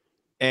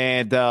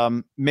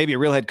 And maybe a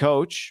real head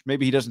coach.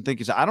 Maybe he doesn't think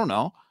he's, I don't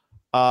know.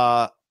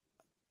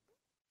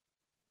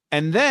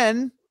 And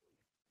then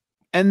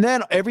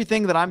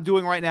everything that I'm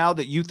doing right now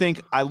that you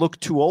think I look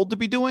too old to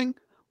be doing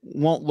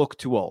won't look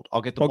too old.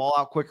 I'll get the ball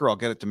out quicker. I'll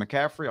get it to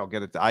McCaffrey. I'll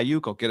get it to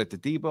Ayuk. I'll get it to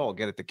Debo. I'll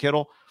get it to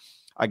Kittle.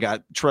 I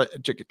got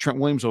Trent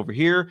Williams over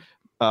here.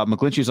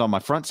 McGlinchey's on my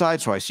front side,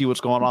 so I see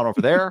what's going on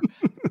over there,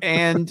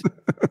 and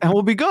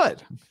we'll be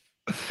good.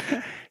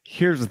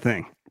 Here's the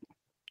thing.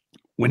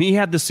 When he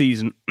had the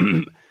season,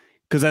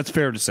 because that's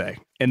fair to say,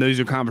 and those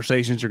are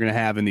conversations you're going to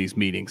have in these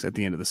meetings at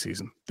the end of the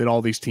season, that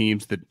all these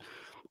teams that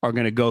are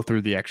going to go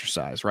through the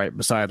exercise, right?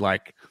 Beside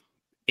like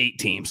 8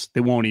 teams, they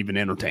won't even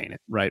entertain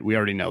it, right? We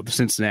already know the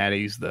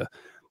Cincinnatis, the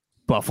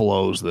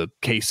Buffaloes, the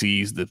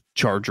KCs, the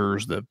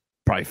Chargers, the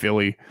probably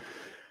Philly.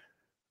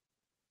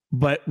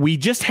 But we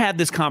just had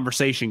this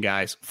conversation,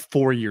 guys,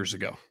 4 years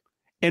ago.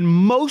 And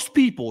most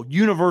people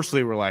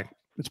universally were like,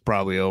 it's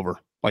probably over.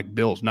 Like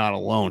Bill's not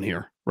alone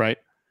here, right?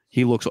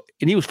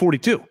 And he was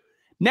 42.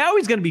 Now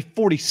he's going to be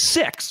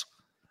 46.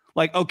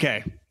 Like,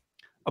 okay,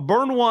 A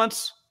burn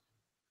once,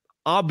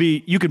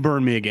 you can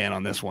burn me again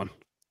on this one.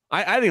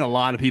 I think a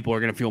lot of people are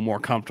going to feel more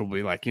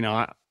comfortably like,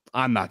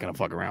 I'm not going to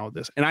fuck around with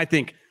this. And I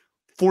think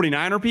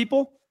 49er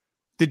people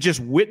that just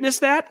witness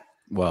that,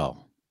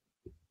 well,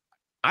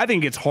 I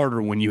think it's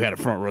harder when you had a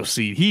front row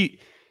seat.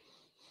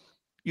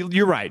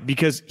 You're right,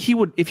 because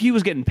if he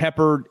was getting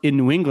peppered in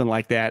New England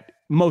like that,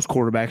 most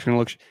quarterbacks are going to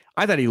look.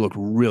 I thought he looked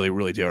really,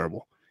 really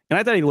terrible. And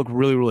I thought he looked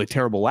really, really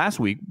terrible last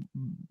week,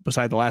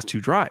 beside the last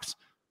 2 drives.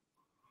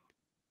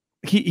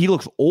 He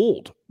looks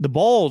old. The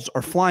balls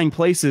are flying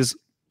places,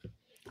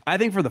 I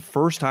think, for the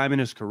first time in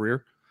his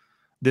career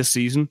this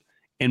season.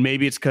 And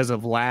maybe it's because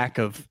of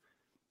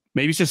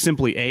maybe it's just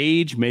simply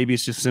age. Maybe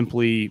it's just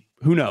simply,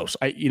 who knows?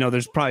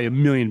 There's probably a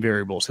million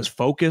variables. His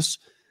focus,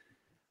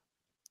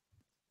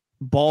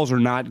 balls are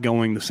not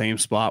going the same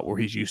spot where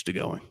he's used to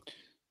going.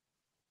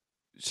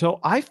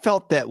 So I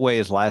felt that way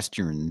as last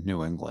year in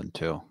New England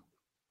too.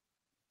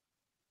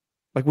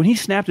 Like when he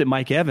snapped at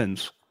Mike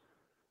Evans,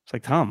 it's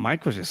like, Tom,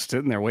 Mike was just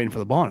sitting there waiting for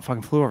the ball and it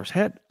fucking flew over his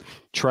head.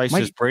 Trice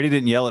says Brady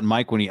didn't yell at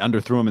Mike when he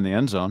underthrew him in the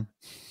end zone.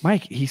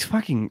 Mike,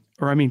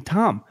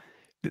 Tom,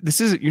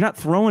 you're not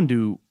throwing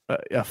to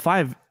a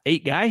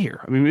 5'8" guy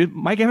here.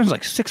 Mike Evans is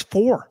like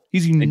 6'4".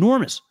 He's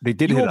enormous. They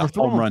did hit a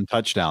home run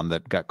touchdown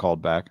that got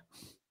called back.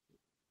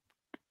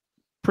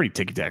 Pretty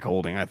ticky-tack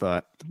holding, I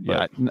thought.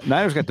 Yeah,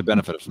 Niners got the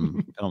benefit of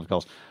some penalty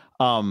calls.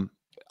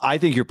 I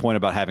think your point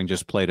about having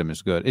just played him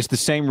is good. It's the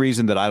same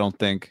reason that I don't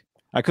think –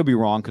 I could be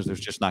wrong because there's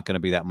just not going to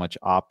be that much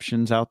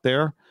options out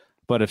there.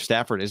 But if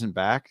Stafford isn't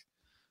back,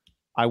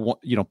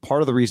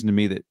 part of the reason to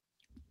me that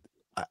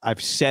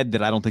I've said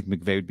that I don't think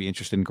McVay would be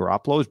interested in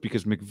Garoppolo is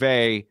because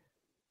McVay,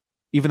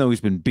 even though he's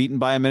been beaten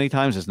by him many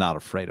times, is not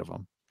afraid of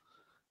him.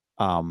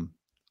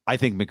 I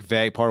think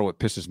McVay, part of what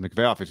pisses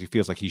McVay off is he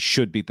feels like he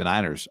should beat the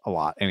Niners a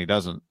lot, and he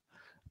doesn't.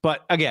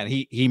 But again,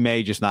 he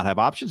may just not have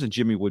options, and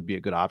Jimmy would be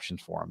a good option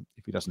for him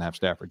if he doesn't have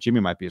Stafford. Jimmy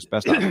might be his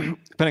best option,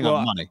 depending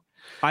on money.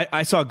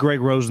 I saw Greg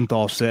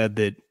Rosenthal said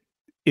that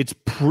it's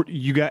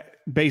you got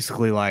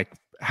basically like,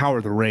 how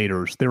are the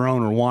Raiders? Their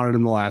owner wanted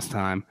him the last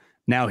time.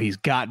 Now he's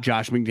got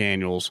Josh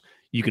McDaniels.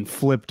 You can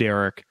flip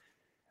Derek.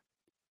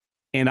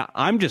 And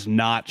I'm just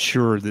not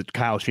sure that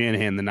Kyle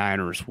Shanahan, the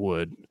Niners,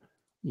 would,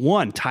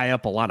 one, tie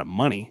up a lot of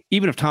money.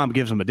 Even if Tom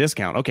gives him a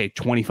discount, okay,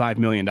 $25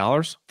 million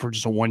for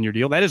just a 1-year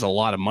deal. That is a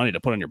lot of money to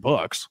put on your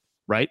books,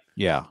 right?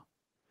 Yeah.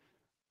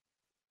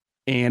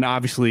 And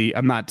obviously,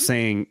 I'm not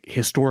saying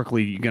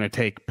historically you're going to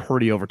take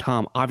Purdy over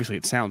Tom. Obviously,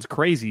 it sounds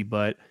crazy,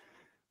 but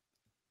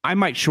I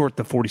might short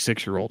the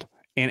 46-year-old.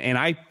 And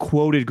I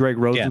quoted Greg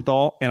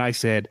Rosenthal, and I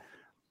said,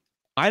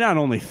 I not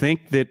only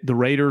think that the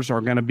Raiders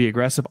are going to be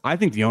aggressive, I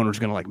think the owner's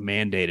going to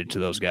mandate it to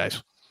those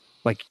guys.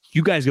 Like,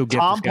 you guys go get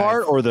Tom this guy.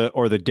 Part or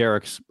the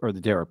Derek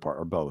part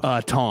or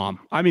both? Tom.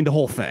 The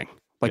whole thing.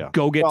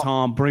 Go get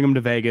Tom, bring him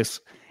to Vegas.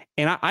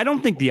 And I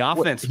don't think the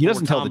offense. He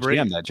doesn't tell the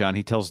Brady, GM that, John.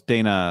 He tells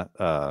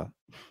Dana.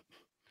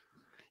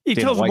 He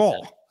tells them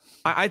all.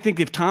 I think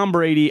if Tom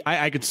Brady,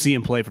 I could see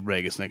him play for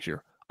Vegas next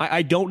year.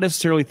 I don't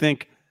necessarily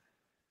think.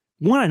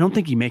 One, I don't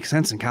think he makes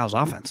sense in Kyle's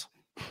offense.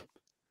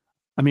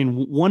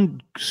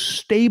 One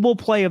stable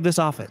play of this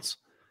offense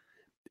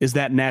is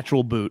that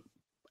natural boot.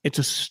 It's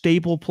a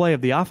staple play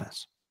of the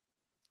offense,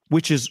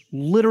 which is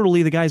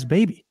literally the guy's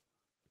baby.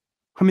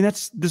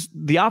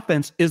 The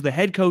offense is the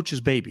head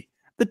coach's baby.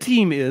 The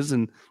team is,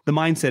 and the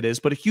mindset is,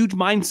 but a huge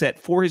mindset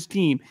for his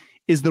team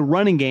is the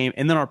running game,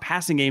 and then our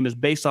passing game is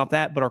based off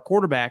that, but our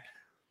quarterback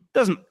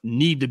doesn't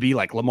need to be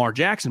like Lamar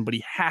Jackson, but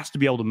he has to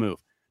be able to move.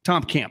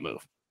 Tom can't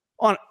move.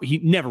 He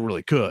never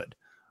really could,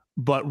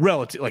 but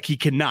he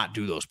cannot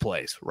do those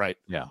plays, right?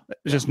 Yeah.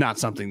 It's just not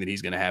something that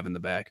he's going to have in the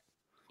bag.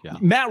 Yeah.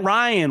 Matt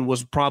Ryan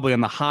was probably on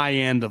the high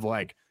end of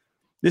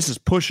this is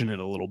pushing it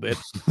a little bit.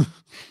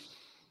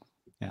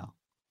 Yeah.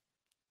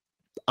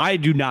 I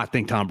do not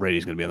think Tom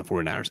Brady's going to be on the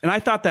 49ers. And I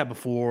thought that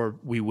before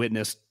we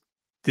witnessed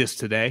this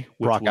today.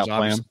 Brock out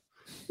plan.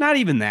 Not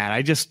even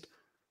that.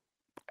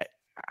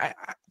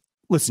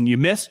 Listen, you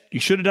missed. You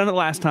should have done it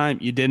last time.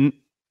 You didn't.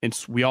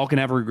 We all can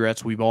have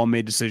regrets. We've all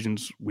made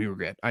decisions we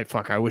regret. I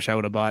wish I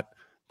would have bought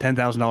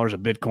 $10,000 of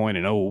Bitcoin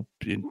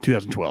in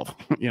 2012.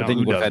 But then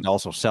you would have had to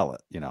also sell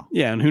it,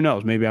 Yeah, and who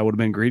knows? Maybe I would have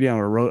been greedy. I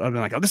would have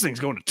been like, oh, this thing's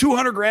going to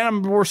 $200,000.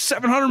 I'm worth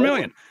 $700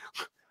 million.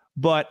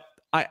 But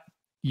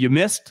you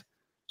missed.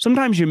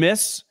 Sometimes you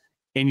miss,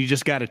 and you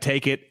just got to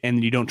take it,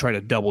 and you don't try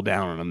to double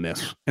down on a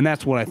miss. And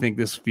that's what I think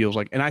this feels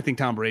like. And I think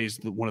Tom Brady's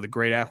one of the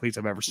great athletes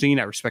I've ever seen.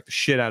 I respect the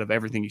shit out of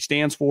everything he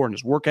stands for and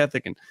his work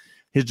ethic and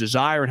his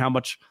desire and how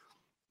much.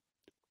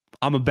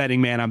 I'm a betting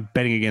man. I'm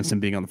betting against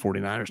him being on the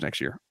 49ers next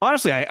year.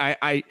 Honestly,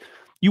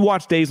 you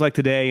watch days like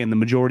today and the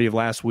majority of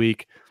last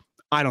week,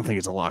 I don't think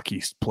it's a lock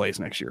he plays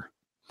next year.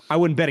 I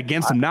wouldn't bet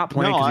against him not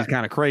playing because he's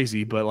kind of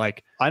crazy, but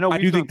I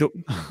do think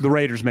the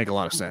Raiders make a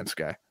lot of sense,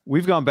 guy.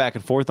 We've gone back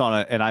and forth on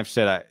it, and I've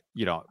said,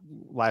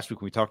 last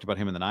week when we talked about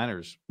him and the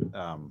Niners,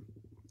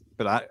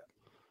 but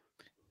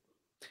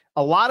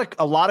a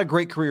lot of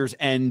great careers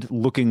end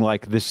looking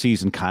like this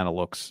season kind of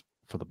looks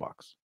for the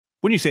Bucs.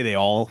 When you say they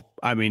all,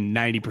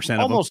 90% of them.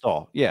 Almost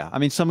all, yeah.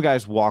 Some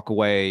guys walk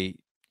away,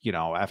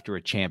 after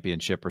a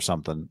championship or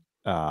something.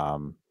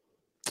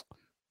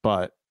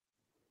 But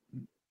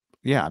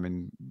yeah, I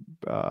mean,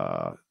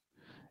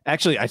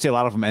 actually, I'd say a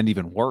lot of them end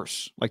even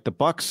worse. Like the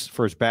Bucks,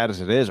 for as bad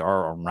as it is,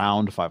 are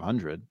around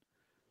 500.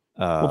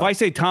 Well, if I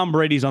say Tom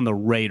Brady's on the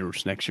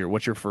Raiders next year,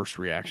 what's your first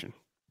reaction?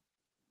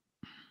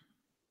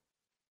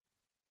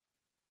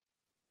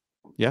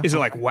 Yeah. Is it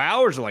like,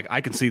 wow, or is it like,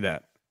 I can see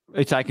that?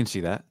 I can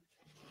see that.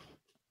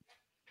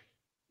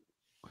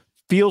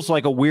 Feels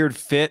like a weird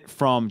fit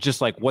from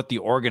just like what the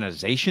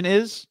organization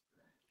is.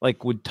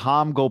 Like, would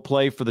Tom go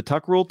play for the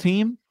Tuck Rule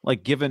team?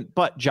 Like,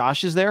 but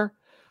Josh is there.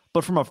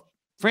 But from a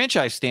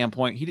franchise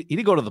standpoint, he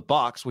did go to the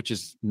Bucks, which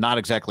is not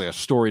exactly a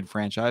storied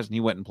franchise, and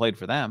he went and played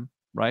for them,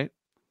 right?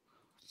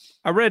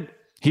 I read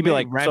he'd be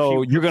like,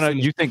 so you're gonna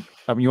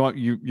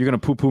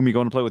poo-poo me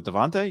going to play with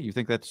Devontae? You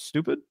think that's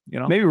stupid?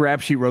 Maybe Rap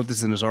Sheet wrote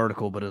this in his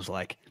article, but it was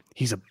like,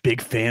 he's a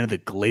big fan of the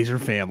Glazer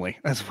family.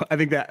 I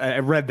think that I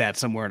read that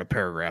somewhere in a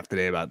paragraph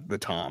today about the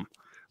Tom.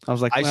 I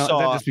was like, is that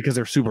just because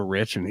they're super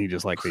rich and he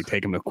just like they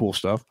take him to cool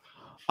stuff?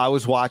 I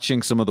was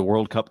watching some of the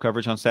World Cup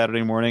coverage on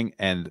Saturday morning,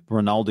 and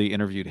Ronaldo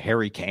interviewed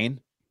Harry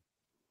Kane,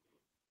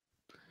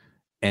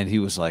 and he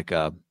was like,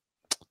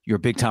 "You're a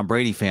big Tom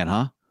Brady fan,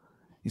 huh?"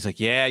 He's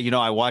like, "Yeah,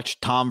 I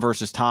watched Tom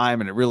versus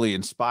Time, and it really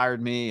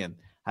inspired me, and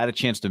I had a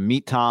chance to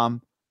meet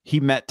Tom. He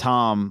met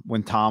Tom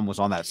when Tom was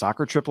on that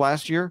soccer trip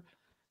last year."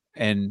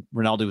 And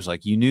Ronaldo was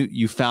like,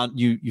 you found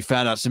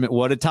out something.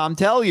 What did Tom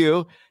tell you?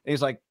 And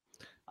he's like,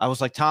 I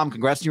was like, Tom,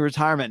 congrats on your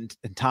retirement.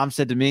 And Tom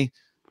said to me,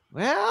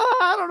 well,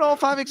 I don't know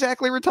if I'm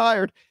exactly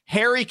retired.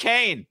 Harry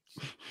Kane.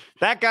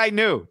 That guy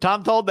knew.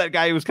 Tom told that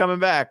guy he was coming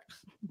back.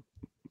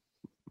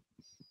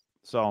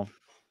 So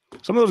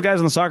some of those guys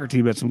on the soccer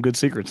team had some good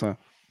secrets, huh?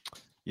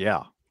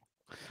 Yeah.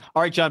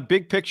 All right, John,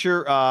 big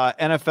picture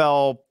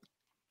NFL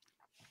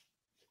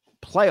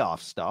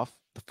playoff stuff.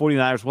 The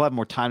 49ers, we'll have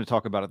more time to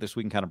talk about it this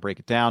week and kind of break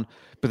it down.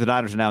 But the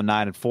Niners are now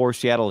 9-4.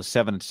 Seattle is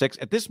 7-6.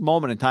 At this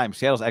moment in time,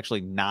 Seattle's actually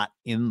not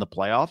in the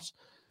playoffs.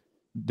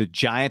 The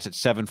Giants at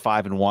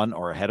 7-5-1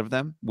 are ahead of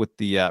them with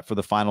the for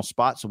the final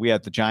spot. So we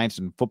have the Giants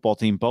and football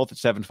team both at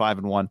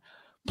 7-5-1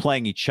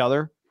 playing each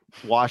other.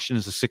 Washington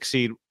is the 6th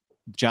seed.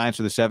 Giants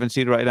are the 7th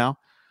seed right now.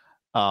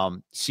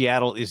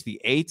 Seattle is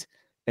the 8th.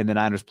 And the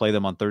Niners play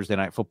them on Thursday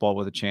Night Football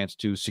with a chance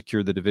to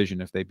secure the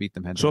division if they beat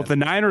them head-to-head. So if the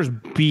Niners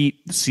beat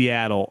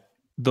Seattle,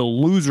 the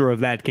loser of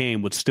that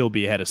game would still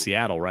be ahead of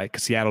Seattle, right?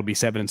 Because Seattle would be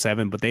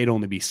 7-7, but they'd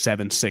only be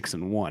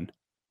 7-6-1.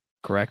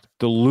 Correct?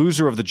 The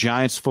loser of the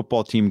Giants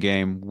football team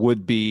game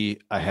would be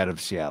ahead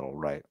of Seattle,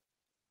 right?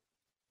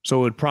 So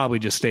it would probably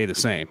just stay the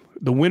same.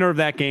 The winner of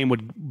that game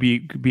would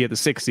be at the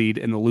 6th seed,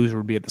 and the loser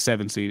would be at the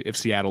 7th seed if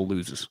Seattle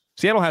loses.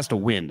 Seattle has to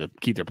win to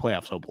keep their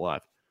playoffs hope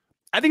alive.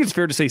 I think it's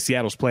fair to say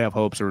Seattle's playoff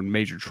hopes are in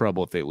major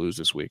trouble if they lose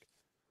this week.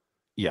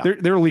 Yeah,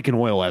 they're leaking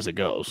oil as it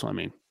goes. I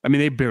mean,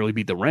 they barely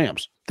beat the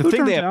Rams. The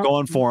thing they have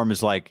going for them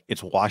is like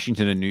it's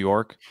Washington and New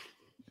York.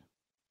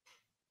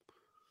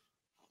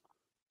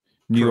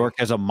 New York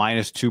has a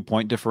 -2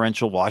 point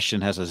differential.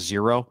 Washington has a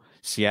 0.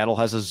 Seattle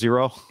has a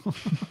 0. So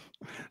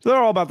they're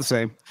all about the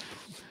same.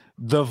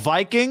 The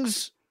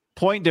Vikings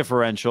point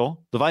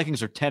differential. The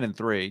Vikings are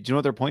 10-3. Do you know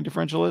what their point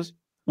differential is?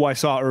 Well, I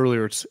saw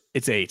earlier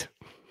it's 8.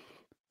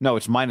 No,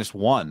 it's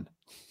 -1.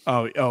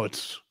 Oh,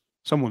 it's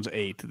someone's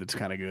 8. That's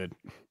kind of good.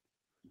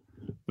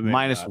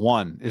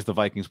 -1 is the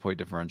Vikings point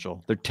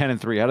differential. They're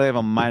 10-3. How do they have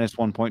a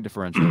 -1 point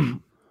differential?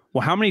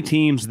 Well, how many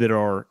teams that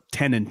are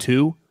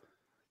 10-2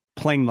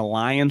 playing the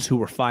Lions,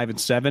 who are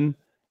 5-7,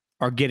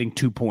 are getting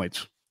 2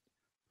 points?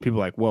 People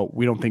are like, well,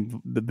 we don't think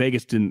the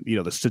Vegas didn't.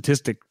 The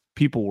statistic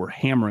people were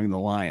hammering the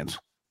Lions,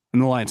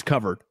 and the Lions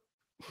covered.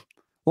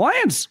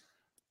 Lions,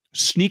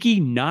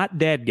 sneaky, not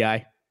dead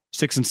guy,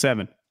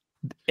 6-7.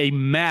 A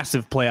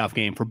massive playoff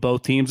game for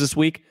both teams this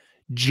week.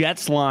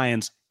 Jets,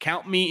 Lions,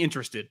 count me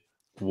interested.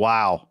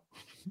 Wow.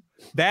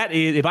 That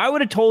is, if I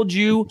would have told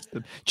you.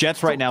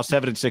 Jets right now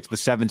 7-6, the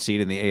 7th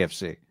seed in the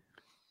AFC.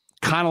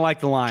 Kind of like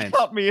the Lions.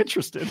 Count me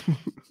interested.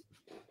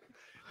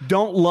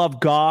 Don't love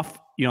Goff.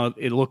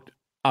 It looked,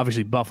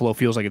 obviously Buffalo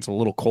feels like it's a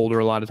little colder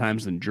a lot of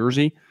times than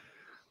Jersey.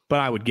 But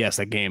I would guess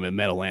that game at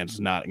Meadowlands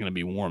is not going to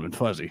be warm and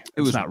fuzzy.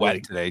 It was not wet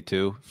ready today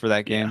too for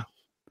that game.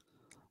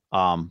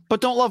 Yeah. But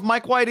don't love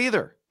Mike White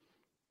either.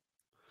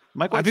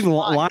 I think the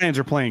Lions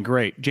are playing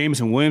great.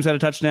 Jameson Williams had a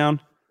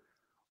touchdown.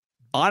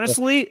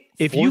 Honestly,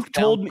 if you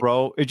told me,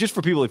 bro, it's just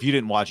for people. If you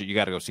didn't watch it, you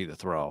got to go see the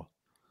throw.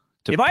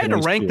 If I had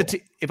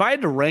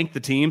to rank the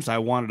teams I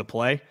wanted to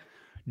play,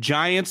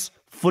 Giants,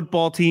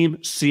 football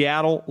team,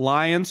 Seattle,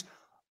 Lions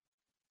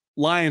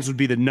would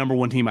be the number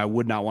one team I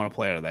would not want to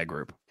play out of that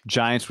group.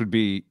 Giants would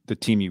be the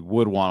team you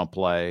would want to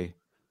play.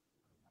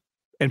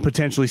 And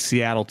potentially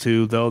Seattle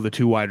too, though the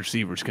 2 wide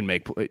receivers can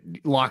make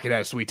Lockett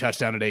had a sweet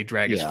touchdown today,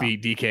 drag his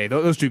feet. DK,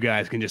 those 2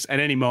 guys can just at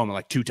any moment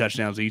like 2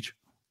 touchdowns each.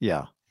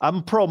 Yeah,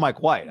 I'm pro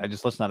Mike White.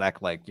 Let's not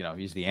act like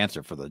he's the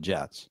answer for the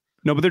Jets.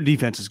 No, but their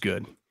defense is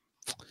good.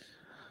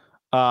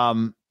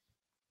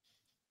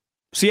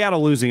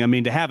 Seattle losing. I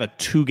mean, to have a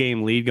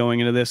 2-game lead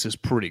going into this is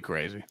pretty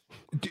crazy.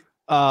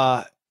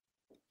 Yeah,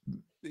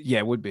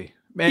 it would be.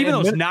 Man, Even though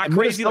it's and not and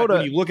crazy, like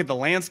Minnesota- when you look at the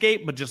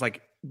landscape, but just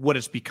like what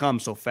it's become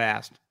so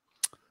fast.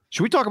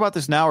 Should we talk about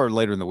this now or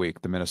later in the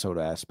week? The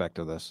Minnesota aspect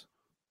of this.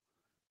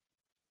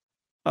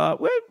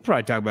 We'll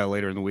probably talk about it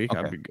later in the week.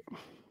 Okay. That'd be good.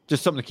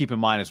 Just something to keep in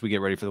mind as we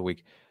get ready for the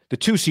week. The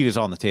 2 seed is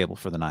on the table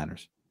for the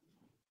Niners.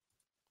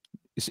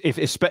 If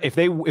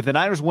the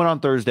Niners win on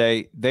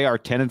Thursday, they are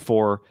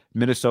 10-4.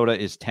 Minnesota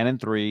is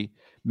 10-3.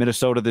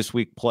 Minnesota this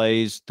week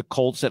plays the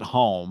Colts at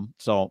home,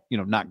 so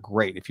not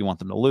great if you want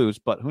them to lose,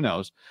 but who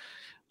knows?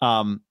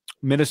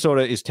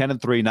 Minnesota is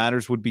 10-3.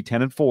 Niners would be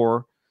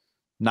 10-4.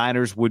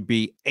 Niners would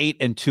be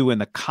 8-2 in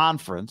the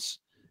conference.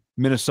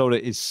 Minnesota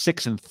is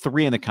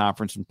 6-3 in the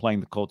conference, and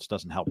playing the Colts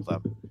doesn't help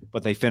them.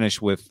 But they finish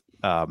with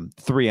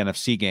 3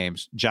 NFC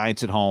games: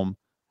 Giants at home,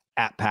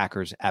 at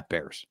Packers, at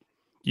Bears.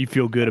 You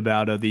feel good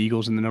about the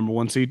Eagles in the number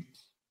 1 seed?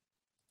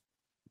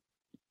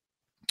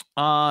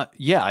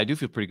 Yeah, I do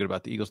feel pretty good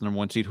about the Eagles number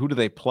 1 seed. Who do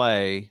they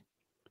play?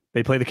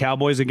 They play the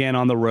Cowboys again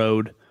on the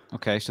road.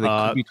 Okay,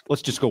 so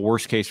let's just go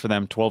worst case for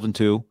them,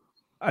 12-2.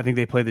 I think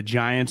they play the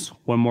Giants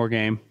one more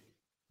game.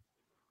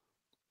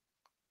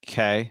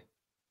 Okay.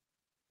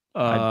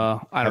 I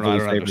don't know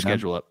how to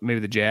schedule it. Maybe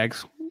the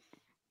Jags,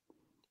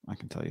 I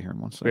can tell you here in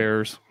 1 second.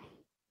 Bears.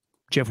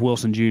 Jeff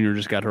Wilson Jr.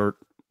 just got hurt.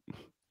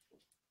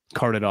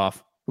 Carted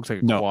off. Looks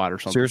like a quad or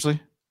something.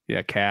 Seriously?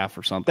 Yeah, calf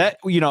or something. That,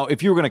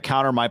 if you were going to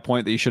counter my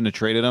point that you shouldn't have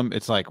traded him,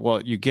 it's like,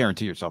 well, you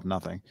guarantee yourself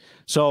nothing.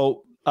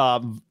 So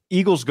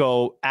Eagles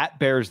go at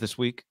Bears this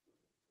week,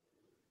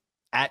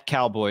 at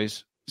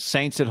Cowboys,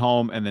 Saints at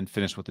home, and then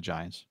finish with the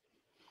Giants.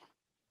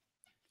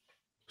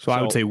 So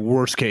I would say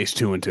worst case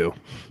 2-2.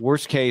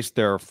 Worst case,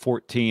 they're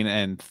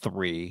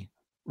 14-3,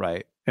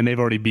 right? And they've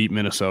already beat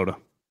Minnesota.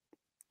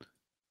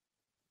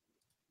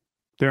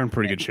 They're in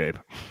pretty good shape.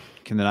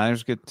 Can the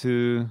Niners get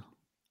to...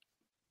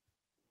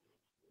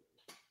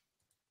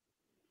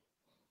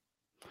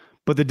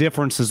 But the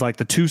difference is like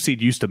the 2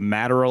 seed used to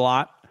matter a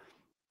lot.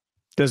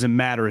 Doesn't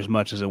matter as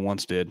much as it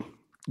once did,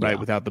 right? Yeah.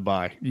 Without the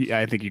bye.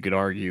 I think you could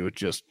argue it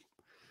just...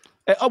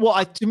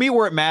 to me,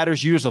 where it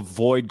matters, you just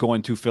avoid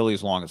going to Philly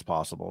as long as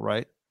possible,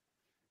 right?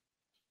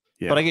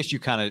 Yeah. But I guess you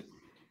kind of,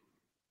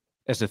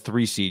 as a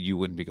 3 seed, you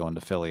wouldn't be going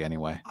to Philly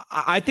anyway.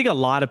 I think a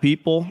lot of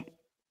people,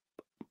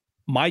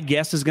 my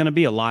guess is going to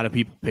be a lot of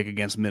people pick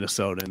against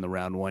Minnesota in the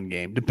round 1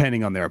 game,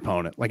 depending on their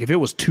opponent. Like if it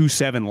was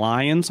 2-7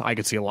 Lions, I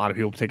could see a lot of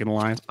people taking the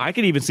Lions. I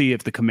could even see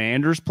if the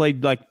Commanders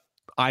played like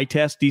eye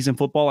test decent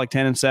football, like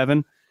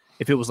 10-7.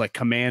 If it was like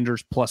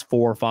Commanders plus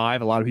 4 or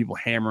 5, a lot of people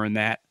hammering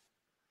that.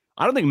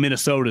 I don't think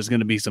Minnesota is going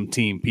to be some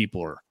team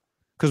people are,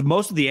 because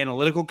most of the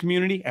analytical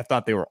community have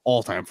thought they were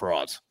all-time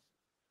frauds.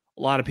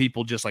 A lot of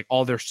people just like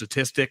all their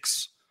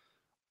statistics.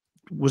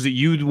 Was it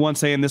you the one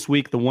saying this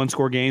week the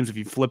 1-score games, if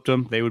you flipped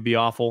them, they would be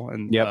awful?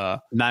 And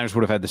Niners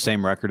would have had the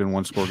same record in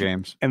 1-score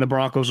games. And the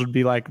Broncos would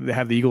be like, they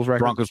have the Eagles record.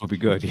 Broncos would be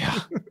good, yeah.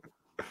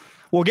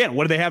 Well, again,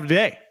 what did they have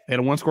today? They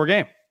had a 1-score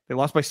game. They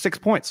lost by 6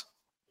 points.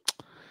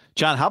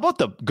 John, how about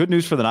the good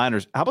news for the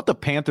Niners? How about the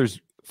Panthers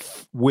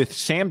with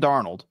Sam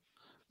Darnold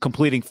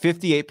completing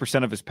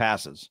 58% of his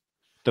passes?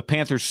 The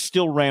Panthers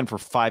still ran for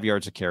 5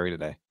 yards a carry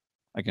today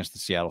against the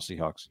Seattle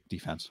Seahawks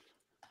defense.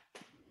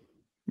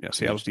 Yeah,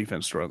 Seattle's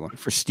defense struggling.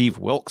 For Steve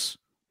Wilkes.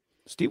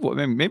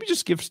 Maybe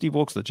just give Steve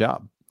Wilkes the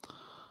job. If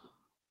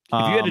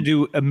you had to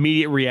do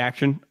immediate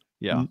reaction,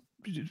 yeah,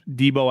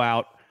 Debo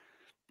out.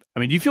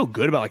 I mean, do you feel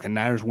good about like the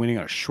Niners winning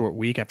on a short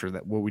week after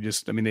that?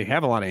 They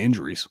have a lot of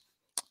injuries.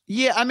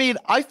 Yeah, I mean,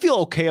 I feel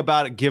okay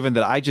about it given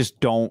that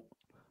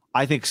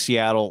I think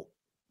Seattle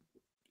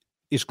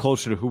is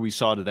closer to who we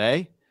saw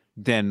today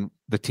than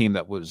the team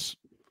that was,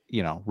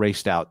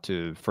 raced out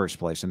to first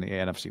place in the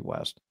NFC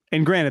West.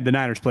 And granted, the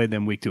Niners played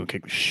them week 2 and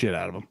kicked the shit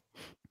out of them.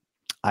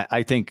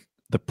 I think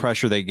the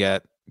pressure they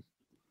get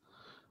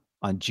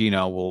on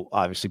Geno will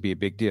obviously be a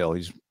big deal.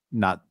 He's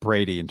not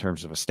Brady in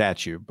terms of a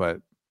statue,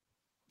 but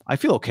I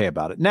feel okay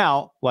about it.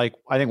 Now, like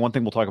I think one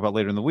thing we'll talk about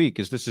later in the week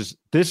is this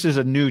is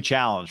a new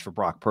challenge for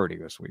Brock Purdy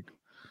this week.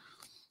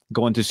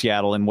 Going to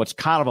Seattle in what's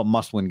kind of a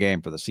must-win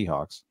game for the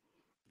Seahawks.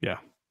 Yeah.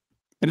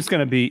 And it's going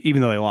to be,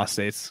 even though they lost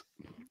states,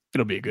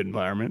 it'll be a good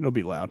environment. It'll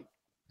be loud.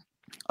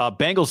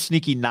 Bengals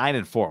sneaky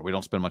 9-4. We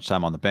don't spend much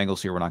time on the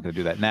Bengals here. We're not going to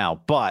do that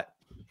now, but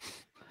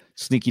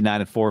sneaky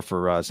 9-4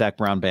 for Zach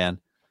Brown band.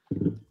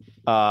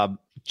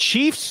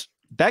 Chiefs,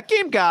 that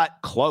game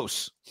got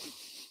close.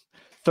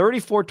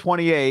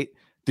 34-28.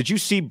 Did you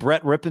see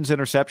Brett Rippon's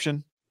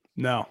interception?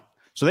 No.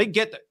 So they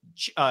get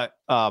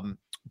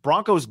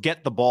Broncos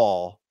get the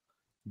ball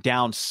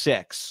down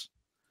 6.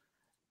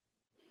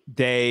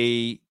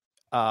 They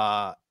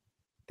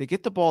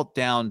get the ball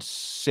down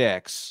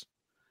 6.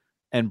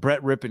 And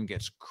Brett Rippon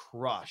gets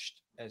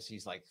crushed as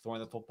he's like throwing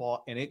the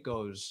football, and it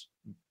goes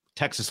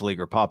Texas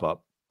Leaguer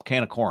pop-up,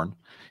 can of corn,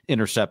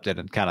 intercepted,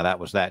 and kind of that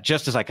was that.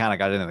 Just as I kind of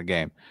got into the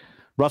game,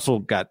 Russell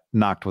got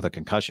knocked with a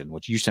concussion,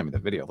 which you sent me the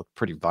video, looked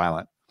pretty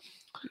violent.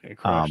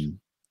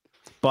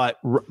 But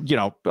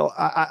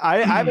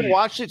I haven't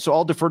watched it, so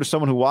I'll defer to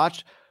someone who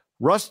watched.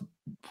 Russ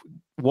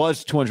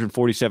was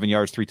 247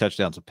 yards, 3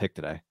 touchdowns, a pick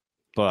today,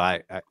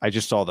 but I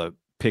just saw the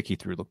pick he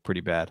threw look pretty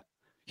bad.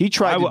 He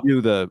tried to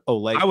do the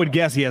Olay. I would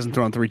guess he hasn't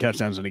thrown 3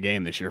 touchdowns in a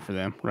game this year for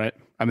them, right?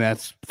 I mean,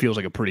 that feels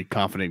like a pretty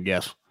confident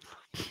guess.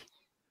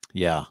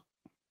 Yeah.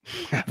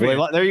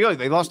 Well, there you go.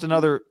 They lost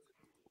another.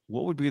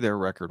 What would be their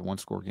record?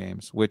 1-score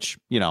games, which,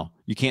 you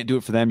can't do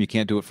it for them. You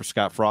can't do it for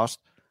Scott Frost.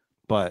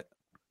 But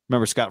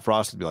remember, Scott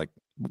Frost would be like,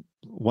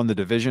 won the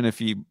division if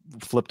he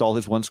flipped all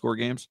his 1-score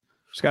games.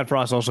 Scott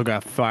Frost also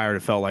got fired,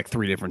 it felt like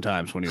 3 different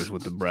times when he was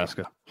with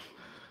Nebraska.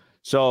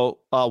 So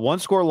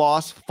 1-score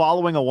loss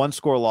following a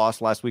 1-score loss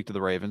last week to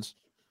the Ravens.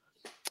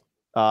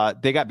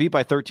 They got beat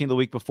by 13 the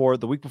week before.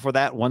 The week before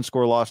that,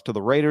 1-score loss to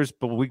the Raiders.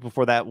 But the week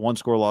before that,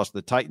 1-score loss to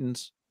the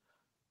Titans.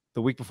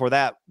 The week before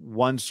that,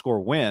 1-score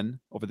win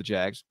over the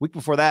Jags. Week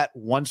before that,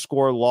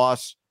 1-score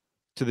loss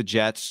to the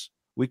Jets.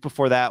 Week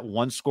before that,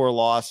 1-score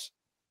loss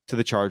to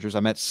the Chargers.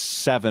 I'm at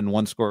 6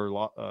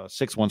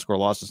 1-score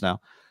losses now.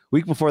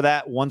 Week before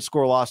that,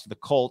 1-score loss to the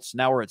Colts.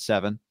 Now we're at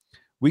 7.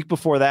 Week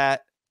before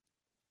that,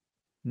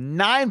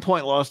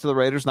 9-point loss to the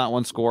Raiders, not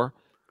 1 score.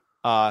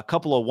 A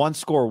couple of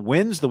 1-score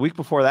wins the week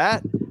before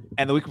that.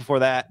 And the week before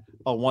that,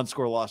 a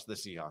 1-score loss to the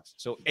Seahawks.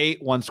 So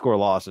 8 1-score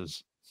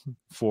losses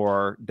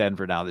for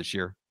Denver now this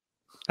year.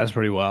 That's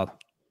pretty wild.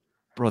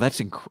 Bro, that's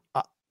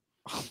incredible.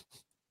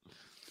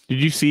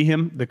 Did you see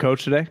him, the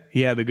coach, today?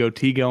 He had the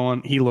goatee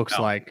going. He looks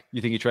like.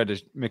 You think he tried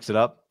to mix it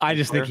up? I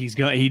just think he's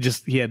going.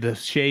 He had the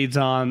shades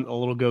on, a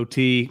little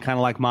goatee, kind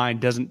of like mine.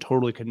 Doesn't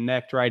totally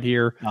connect right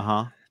here.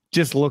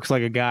 Just looks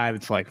like a guy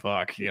that's like,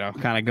 fuck,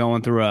 kind of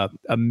going through a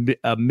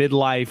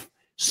midlife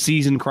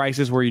season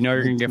crisis where you're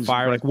going to get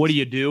fired. Like, what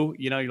do?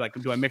 You're like,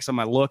 do I mix up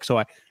my look?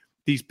 So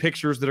these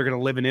pictures that are going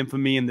to live in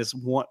infamy in this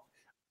one.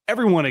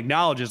 Everyone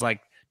acknowledges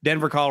like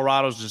Denver,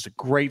 Colorado is just a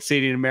great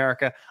city in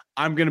America.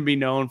 I'm going to be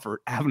known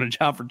for having a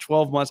job for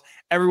 12 months.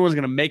 Everyone's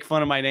going to make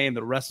fun of my name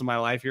the rest of my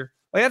life here.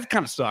 Like, that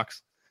kind of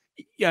sucks.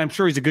 Yeah, I'm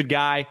sure he's a good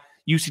guy.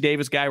 UC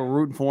Davis guy. We're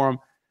rooting for him.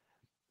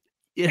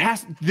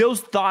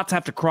 Those thoughts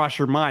have to cross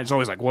your mind. It's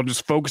always like, well,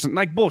 just focus on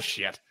like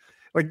bullshit.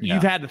 Like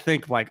you've had to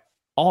think like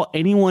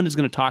anyone is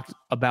going to talk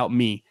about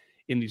me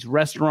in these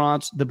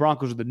restaurants. The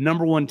Broncos are the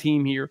number 1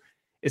 team here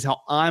is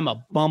how I'm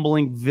a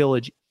bumbling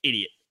village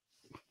idiot.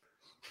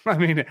 I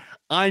mean,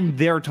 I'm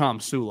their Tom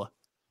Sula.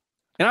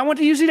 And I went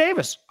to UC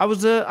Davis. I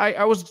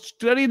was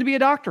studying to be a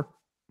doctor.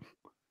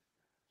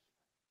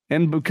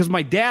 And because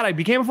my dad, I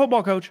became a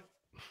football coach.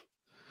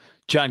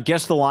 John,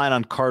 guess the line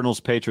on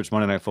Cardinals Patriots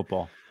Monday Night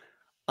Football.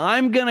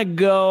 I'm going to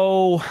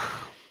go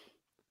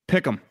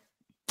pick them.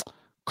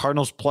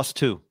 Cardinals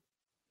 +2.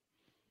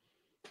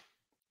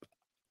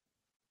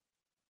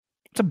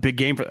 It's a big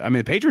game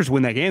the Patriots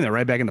win that game. They're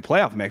right back in the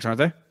playoff mix, aren't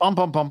they?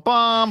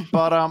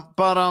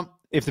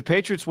 If the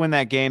Patriots win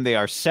that game, they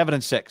are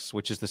 7-6,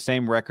 which is the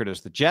same record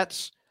as the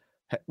Jets.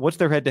 What's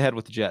their head-to-head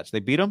with the Jets?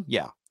 They beat them?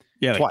 Yeah.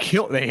 Yeah, they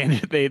killed. They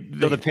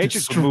the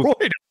Patriots destroyed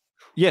them.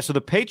 Yeah, so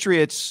the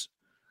Patriots,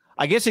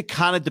 I guess it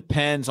kind of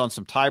depends on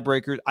some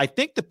tiebreakers. I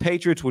think the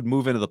Patriots would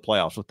move into the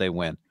playoffs if they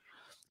win.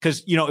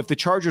 Because, if the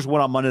Chargers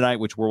win on Monday night,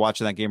 which we're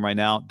watching that game right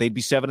now, they'd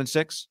be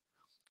 7-6.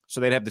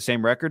 So they'd have the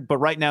same record. But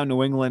right now,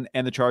 New England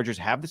and the Chargers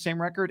have the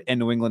same record, and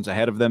New England's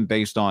ahead of them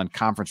based on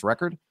conference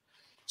record.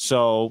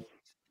 So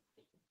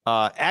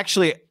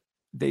actually,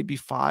 they'd be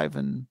 5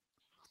 and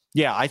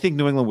yeah, I think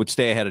New England would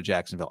stay ahead of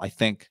Jacksonville. I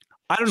think.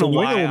 I don't know New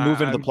why England will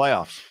move into the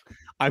playoffs.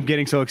 I'm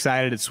getting so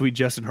excited at sweet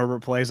Justin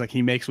Herbert plays. Like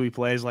he makes sweet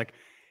plays. Like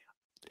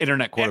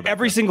internet quarterback.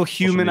 Every single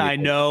human I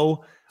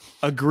know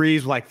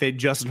agrees like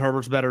Justin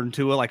Herbert's better than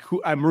Tua. Like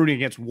I'm rooting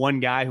against one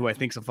guy who I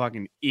think's a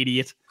fucking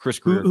idiot. Chris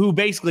Greer. Who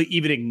basically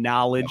even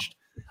acknowledged.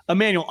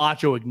 Emmanuel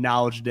Acho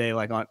acknowledged today,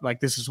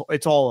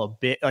 it's all a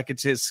bit like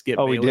it's his Skip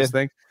Bayless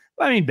thing.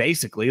 I mean,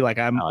 basically, like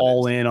I'm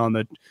all in on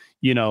the,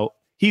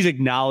 he's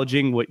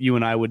acknowledging what you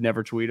and I would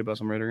never tweet about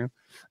some Raider game.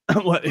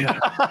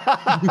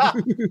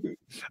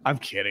 I'm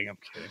kidding.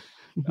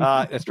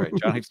 That's right.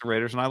 John hates the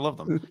Raiders, and I love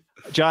them.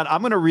 John,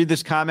 I'm going to read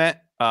this comment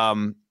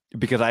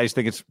because I just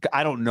think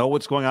I don't know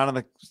what's going on in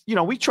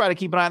the. We try to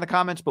keep an eye on the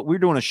comments, but we're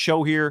doing a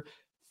show here,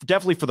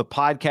 definitely for the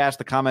podcast.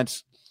 The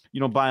comments,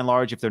 by and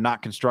large, if they're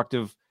not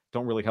constructive,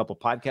 don't really help a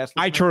podcast.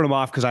 I turn them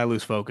off because I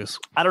lose focus.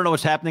 I don't know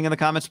what's happening in the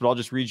comments, but I'll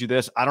just read you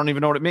this. I don't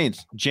even know what it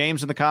means.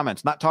 James in the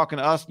comments, not talking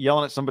to us,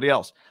 yelling at somebody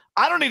else.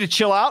 I don't need to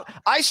chill out.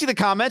 I see the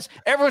comments.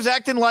 Everyone's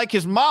acting like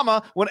his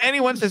mama when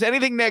anyone says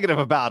anything negative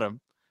about him.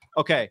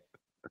 Okay.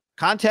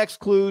 Context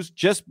clues.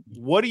 Just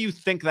what do you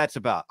think that's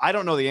about? I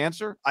don't know the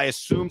answer. I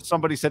assume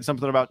somebody said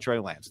something about Trey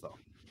Lance, though.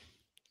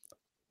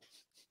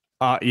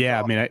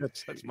 Yeah. I mean,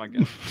 that's my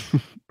guess.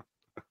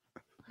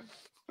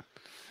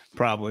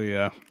 Probably,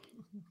 yeah.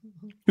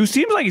 Who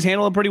seems like he's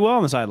handling pretty well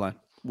on the sideline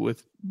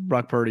with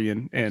Brock Purdy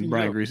and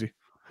Brian Griese.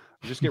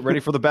 Just get ready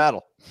for the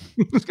battle.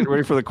 Just get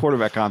ready for the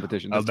quarterback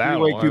competition. The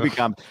three-way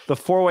QB the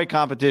four-way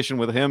competition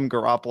with him,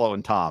 Garoppolo,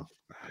 and Tom.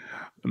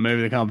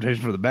 Maybe the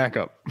competition for the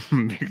backup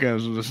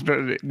because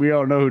we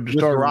all know who to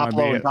start.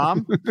 Garoppolo and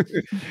Tom.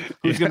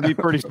 Who's going to be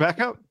Purdy's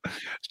backup?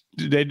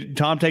 Did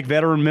Tom take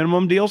veteran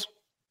minimum deals?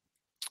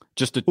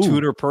 Just to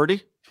tutor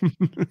Purdy?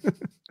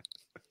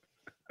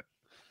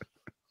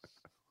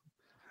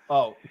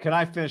 Oh, can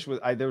I finish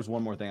with? There was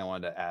one more thing I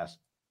wanted to ask.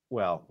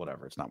 well,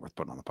 whatever. It's not worth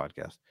putting on the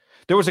podcast.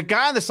 There was a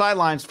guy on the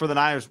sidelines for the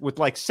Niners with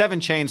like 7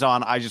 chains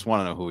on. I just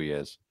want to know who he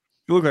is.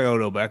 You look like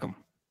Odell Beckham.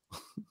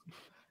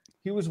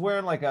 He was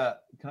wearing like a.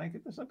 Can I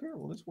get this up here?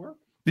 Will this work?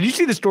 Did you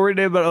see the story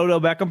today about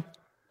Odell Beckham?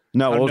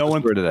 No, no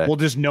one today. Well,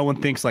 just no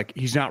one thinks like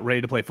he's not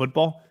ready to play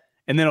football.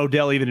 And then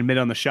Odell even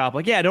admitted on the shop,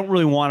 like, yeah, I don't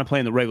really want to play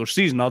in the regular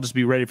season. I'll just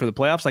be ready for the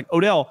playoffs. Like,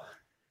 Odell,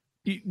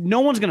 no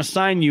one's going to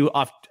sign you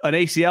off an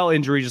ACL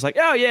injury. Just like,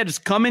 oh, yeah,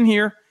 just come in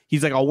here.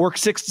 He's like, I'll work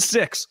 6 to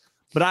 6.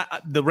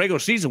 But the regular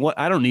season,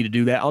 I don't need to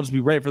do that. I'll just be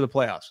ready for the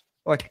playoffs.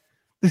 Like,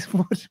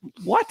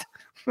 what?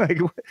 Like,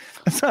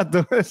 that's not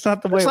the way. That's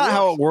not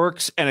how it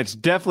works, and it's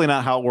definitely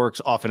not how it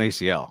works off an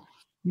ACL.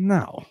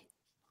 No,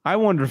 I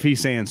wonder if he's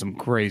saying some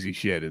crazy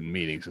shit in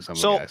meetings with some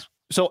of the guys.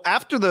 So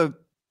after the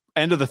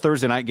end of the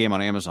Thursday night game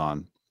on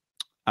Amazon,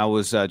 I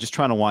was just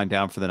trying to wind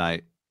down for the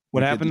night.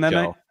 What happened that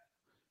night?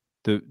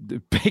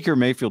 The Baker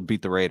Mayfield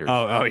beat the Raiders.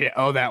 Oh yeah.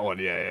 Oh, that one.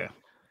 Yeah. And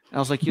I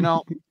was like,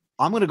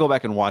 I'm going to go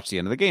back and watch the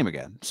end of the game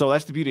again. So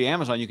that's the beauty of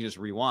Amazon. You can just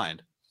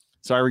rewind.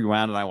 So I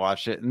rewound and I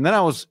watched it. And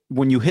then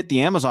when you hit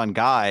the Amazon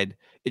guide,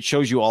 it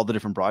shows you all the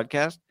different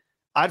broadcasts.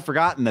 I'd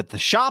forgotten that the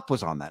shop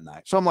was on that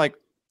night. So I'm like,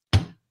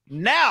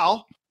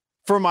 now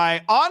for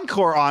my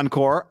encore, I'm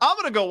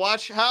going to go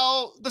watch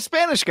how the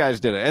Spanish guys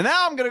did it. And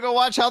now I'm going to go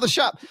watch how the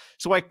shop.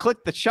 So I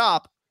clicked the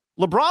shop.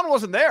 LeBron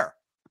wasn't there.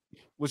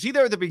 Was he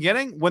there at the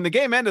beginning? When the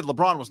game ended,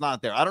 LeBron was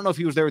not there. I don't know if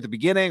he was there at the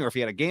beginning or if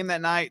he had a game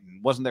that night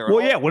and wasn't there.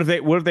 Well, yeah. What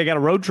if they got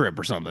a road trip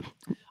or something?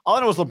 All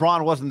I know was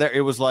LeBron wasn't there.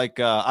 It was like,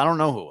 I don't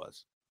know who it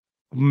was.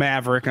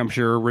 Maverick, I'm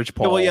sure. Rich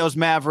Paul. Well, yeah, it was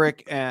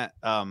Maverick and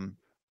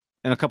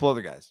a couple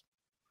other guys.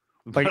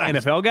 Like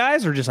NFL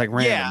guys or just like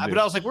random? Yeah, but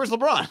I was like, where's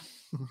LeBron?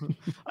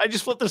 I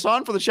just flipped this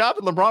on for the shop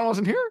and LeBron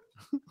wasn't here.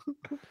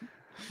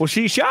 Well,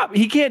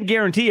 he can't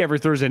guarantee every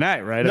Thursday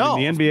night, right? No. I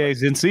mean, the NBA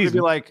is in season.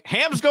 Be like,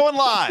 Ham's going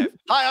live.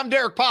 Hi, I'm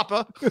Derek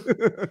Papa.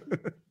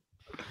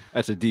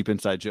 That's a deep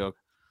inside joke.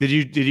 Did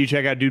you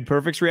check out Dude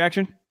Perfect's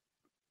reaction?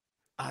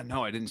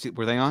 No, I didn't see.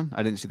 Were they on?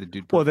 I didn't see the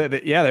Dude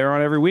Perfect. Well, they're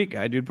on every week.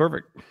 Dude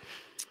Perfect.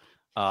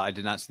 I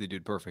did not see the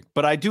Dude Perfect,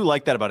 but I do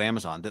like that about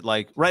Amazon. That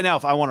like right now,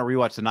 if I want to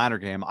rewatch the Niner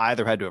game, I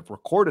either had to have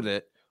recorded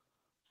it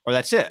or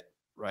that's it,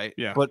 right?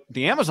 Yeah. But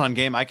the Amazon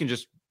game, I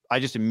just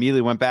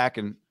immediately went back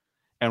and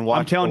watched.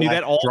 I'm telling you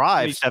that all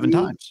drive 7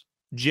 times.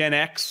 Gen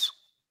X,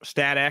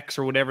 Stat X,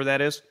 or whatever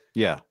that is.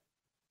 Yeah.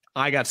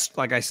 I got,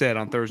 like I said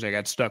on Thursday, I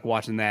got stuck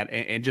watching that,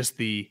 and just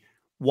the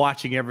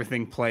watching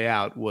everything play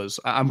out was.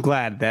 I'm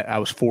glad that I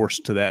was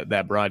forced to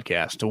that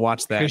broadcast to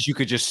watch that because you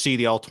could just see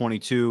the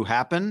All-22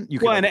 happen.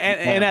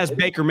 And as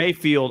Baker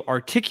Mayfield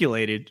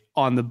articulated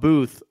on the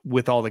booth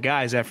with all the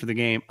guys after the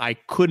game, I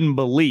couldn't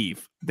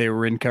believe they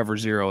were in cover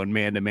 0 and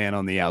man-to-man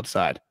on the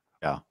outside.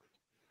 Yeah.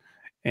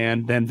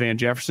 And then Van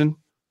Jefferson,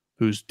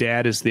 whose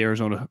dad is the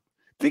Arizona.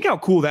 Think how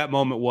cool that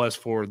moment was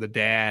for the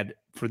dad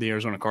for the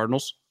Arizona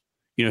Cardinals.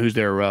 You know, who's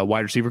their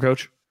wide receiver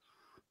coach.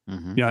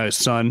 Mm-hmm. You know, his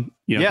son,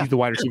 he's the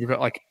wide receiver coach.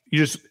 Like,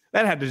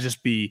 that had to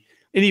just be,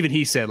 and even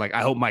he said, like,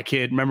 I hope my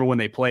kid, remember when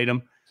they played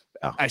him?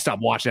 Oh. I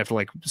stopped watching after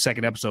like the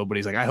second episode, but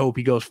he's like, I hope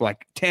he goes for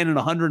like 10 and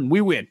 100 and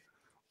we win.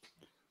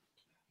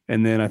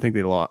 And then I think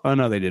they lost. Oh,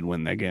 no, they did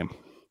win that game.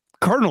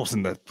 Cardinals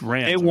and the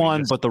Rams. They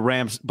won,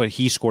 but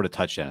he scored a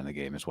touchdown in the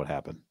game is what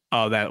happened.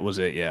 Oh, that was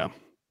it, yeah.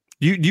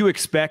 Do you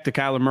expect a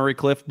Kyler Murray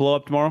cliff blow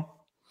up tomorrow?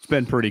 It's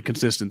been pretty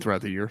consistent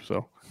throughout the year,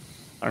 so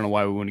I don't know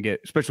why we wouldn't get,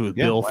 especially with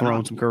Bill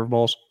throwing some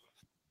curveballs.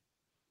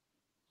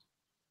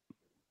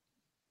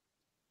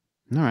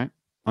 All right.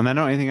 On that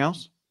note, anything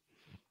else?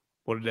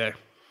 What a day.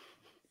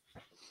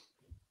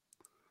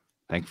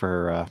 Thanks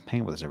for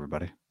hanging with us,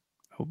 everybody.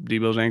 Hope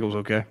Debo's ankle's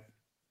okay.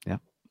 Yeah.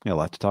 We got a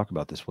lot to talk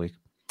about this week.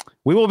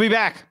 We will be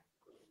back,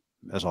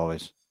 as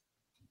always.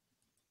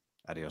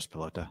 Adios,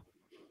 pelota.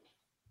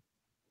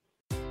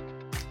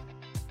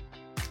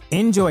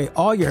 Enjoy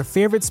all your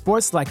favorite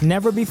sports like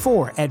never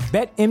before at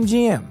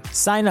BetMGM.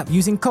 Sign up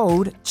using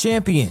code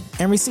CHAMPION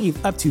and receive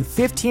up to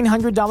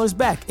 $1,500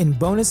 back in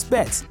bonus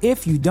bets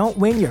if you don't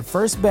win your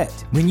first bet.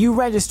 When you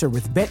register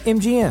with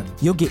BetMGM,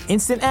 you'll get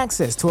instant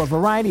access to a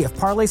variety of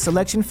parlay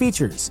selection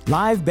features,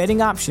 live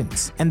betting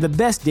options, and the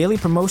best daily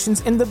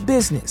promotions in the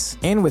business.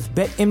 And with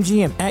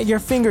BetMGM at your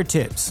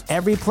fingertips,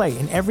 every play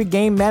and every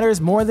game matters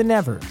more than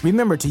ever.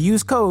 Remember to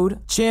use code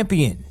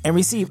CHAMPION and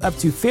receive up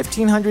to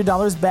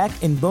 $1,500 back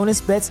in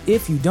bonus bets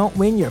if you don't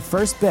win your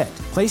first bet.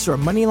 Place your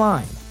money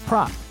line,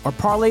 prop, or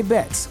parlay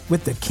bets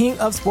with the king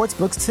of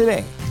sportsbooks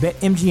today.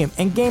 BetMGM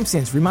and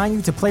GameSense remind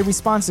you to play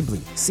responsibly.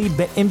 See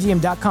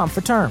BetMGM.com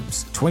for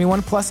terms.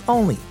 21 plus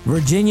only.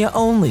 Virginia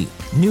only.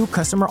 New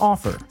customer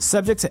offer.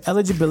 Subject to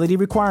eligibility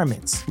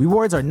requirements.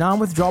 Rewards are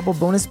non-withdrawable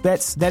bonus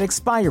bets that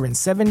expire in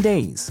 7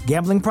 days.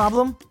 Gambling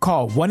problem?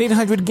 Call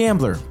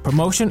 1-800-GAMBLER.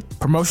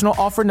 Promotional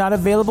offer not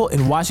available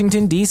in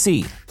Washington,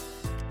 D.C.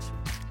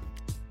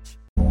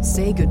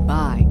 Say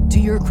goodbye to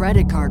your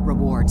credit card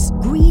rewards.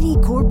 Greedy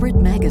corporate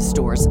mega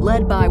stores,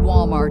 led by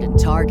Walmart and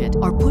Target,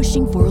 are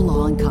pushing for a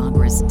law in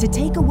Congress to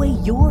take away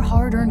your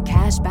hard-earned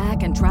cash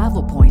back and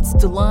travel points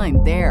to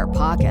line their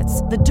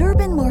pockets. The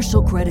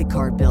Durbin-Marshall credit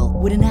card bill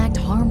would enact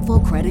harmful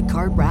credit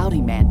card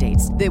routing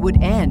mandates that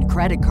would end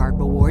credit card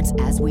rewards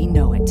as we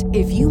know it.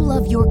 If you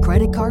love your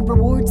credit card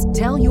rewards,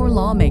 tell your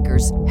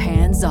lawmakers,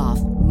 hands off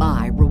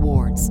my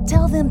rewards.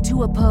 Tell them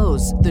to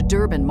oppose the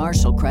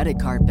Durbin-Marshall credit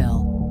card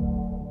bill.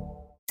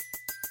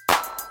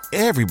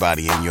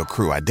 Everybody in your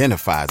crew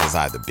identifies as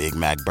either Big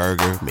Mac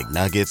Burger,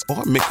 McNuggets,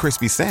 or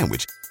McCrispy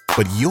Sandwich.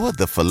 But you're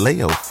the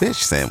Filet-O-Fish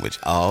Sandwich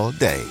all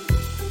day.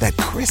 That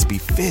crispy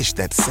fish,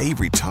 that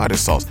savory tartar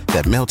sauce,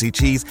 that melty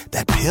cheese,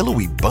 that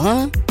pillowy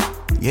bun.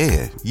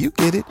 Yeah, you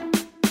get it.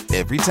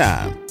 Every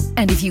time.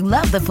 And if you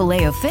love the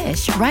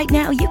Filet-O-Fish, right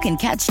now you can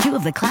catch two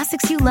of the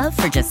classics you love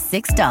for just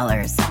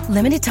 $6.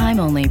 Limited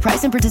time only.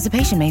 Price and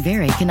participation may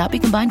vary. Cannot be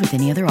combined with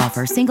any other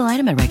offer. Single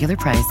item at regular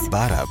price.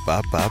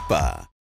 Ba-da-ba-ba-ba.